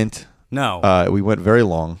 We didn't. No. We went very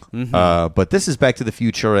long. But this is Back to the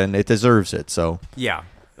Future, and it deserves it. So Yeah.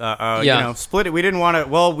 Yeah. You know, split it. We didn't want to.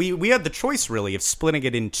 Well, we had the choice really of splitting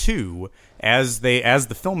it in two, as the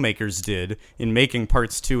filmmakers did in making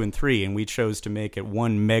parts 2 and 3, and we chose to make it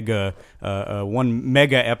one mega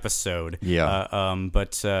episode. Yeah.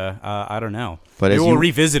 But I don't know. But Maybe as we'll you-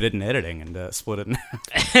 revisit it in editing and split it in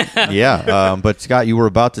half. yeah. But Scott, you were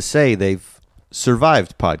about to say they've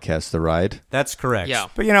survived Podcast the Ride. That's correct. Yeah.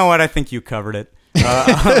 But you know what? I think you covered it. All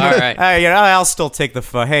right. You know, I'll still take the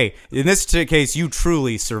hey. In this case, you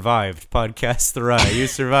truly survived Podcast the Ride. You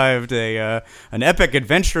survived an epic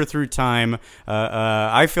adventure through time.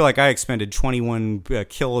 I feel like I expended 21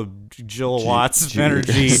 kilowatts of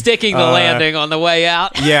energy Sticking the landing on the way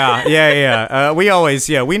out. Yeah. We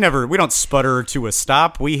don't sputter to a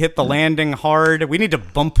stop. We hit the landing hard. We need to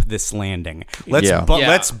bump this landing. Let's Yeah.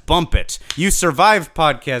 let's bump it. You survived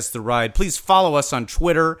Podcast the Ride. Please follow us on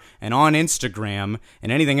Twitter and on Instagram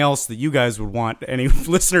and anything else that you guys would want any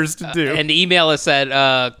listeners to do. And email us at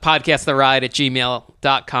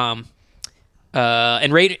podcasttheride@gmail.com.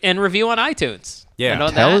 And rate and review on iTunes. Yeah. And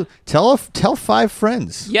on that. Tell 5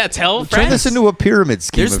 friends. Yeah, tell Turn this friends. into a pyramid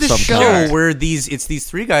scheme There's of this some show kind. where it's these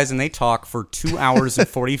 3 guys and they talk for 2 hours and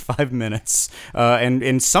 45 minutes,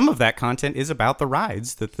 and some of that content is about the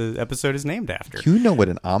rides that the episode is named after. You know what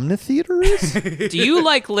an omnitheater is? Do you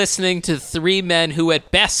like listening to 3 men who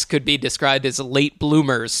at best could be described as late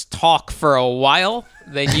bloomers talk for a while?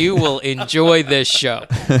 Then you will enjoy this show.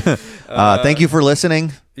 Thank you for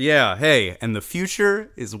listening. Yeah, hey, and the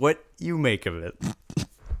future is what you make of it.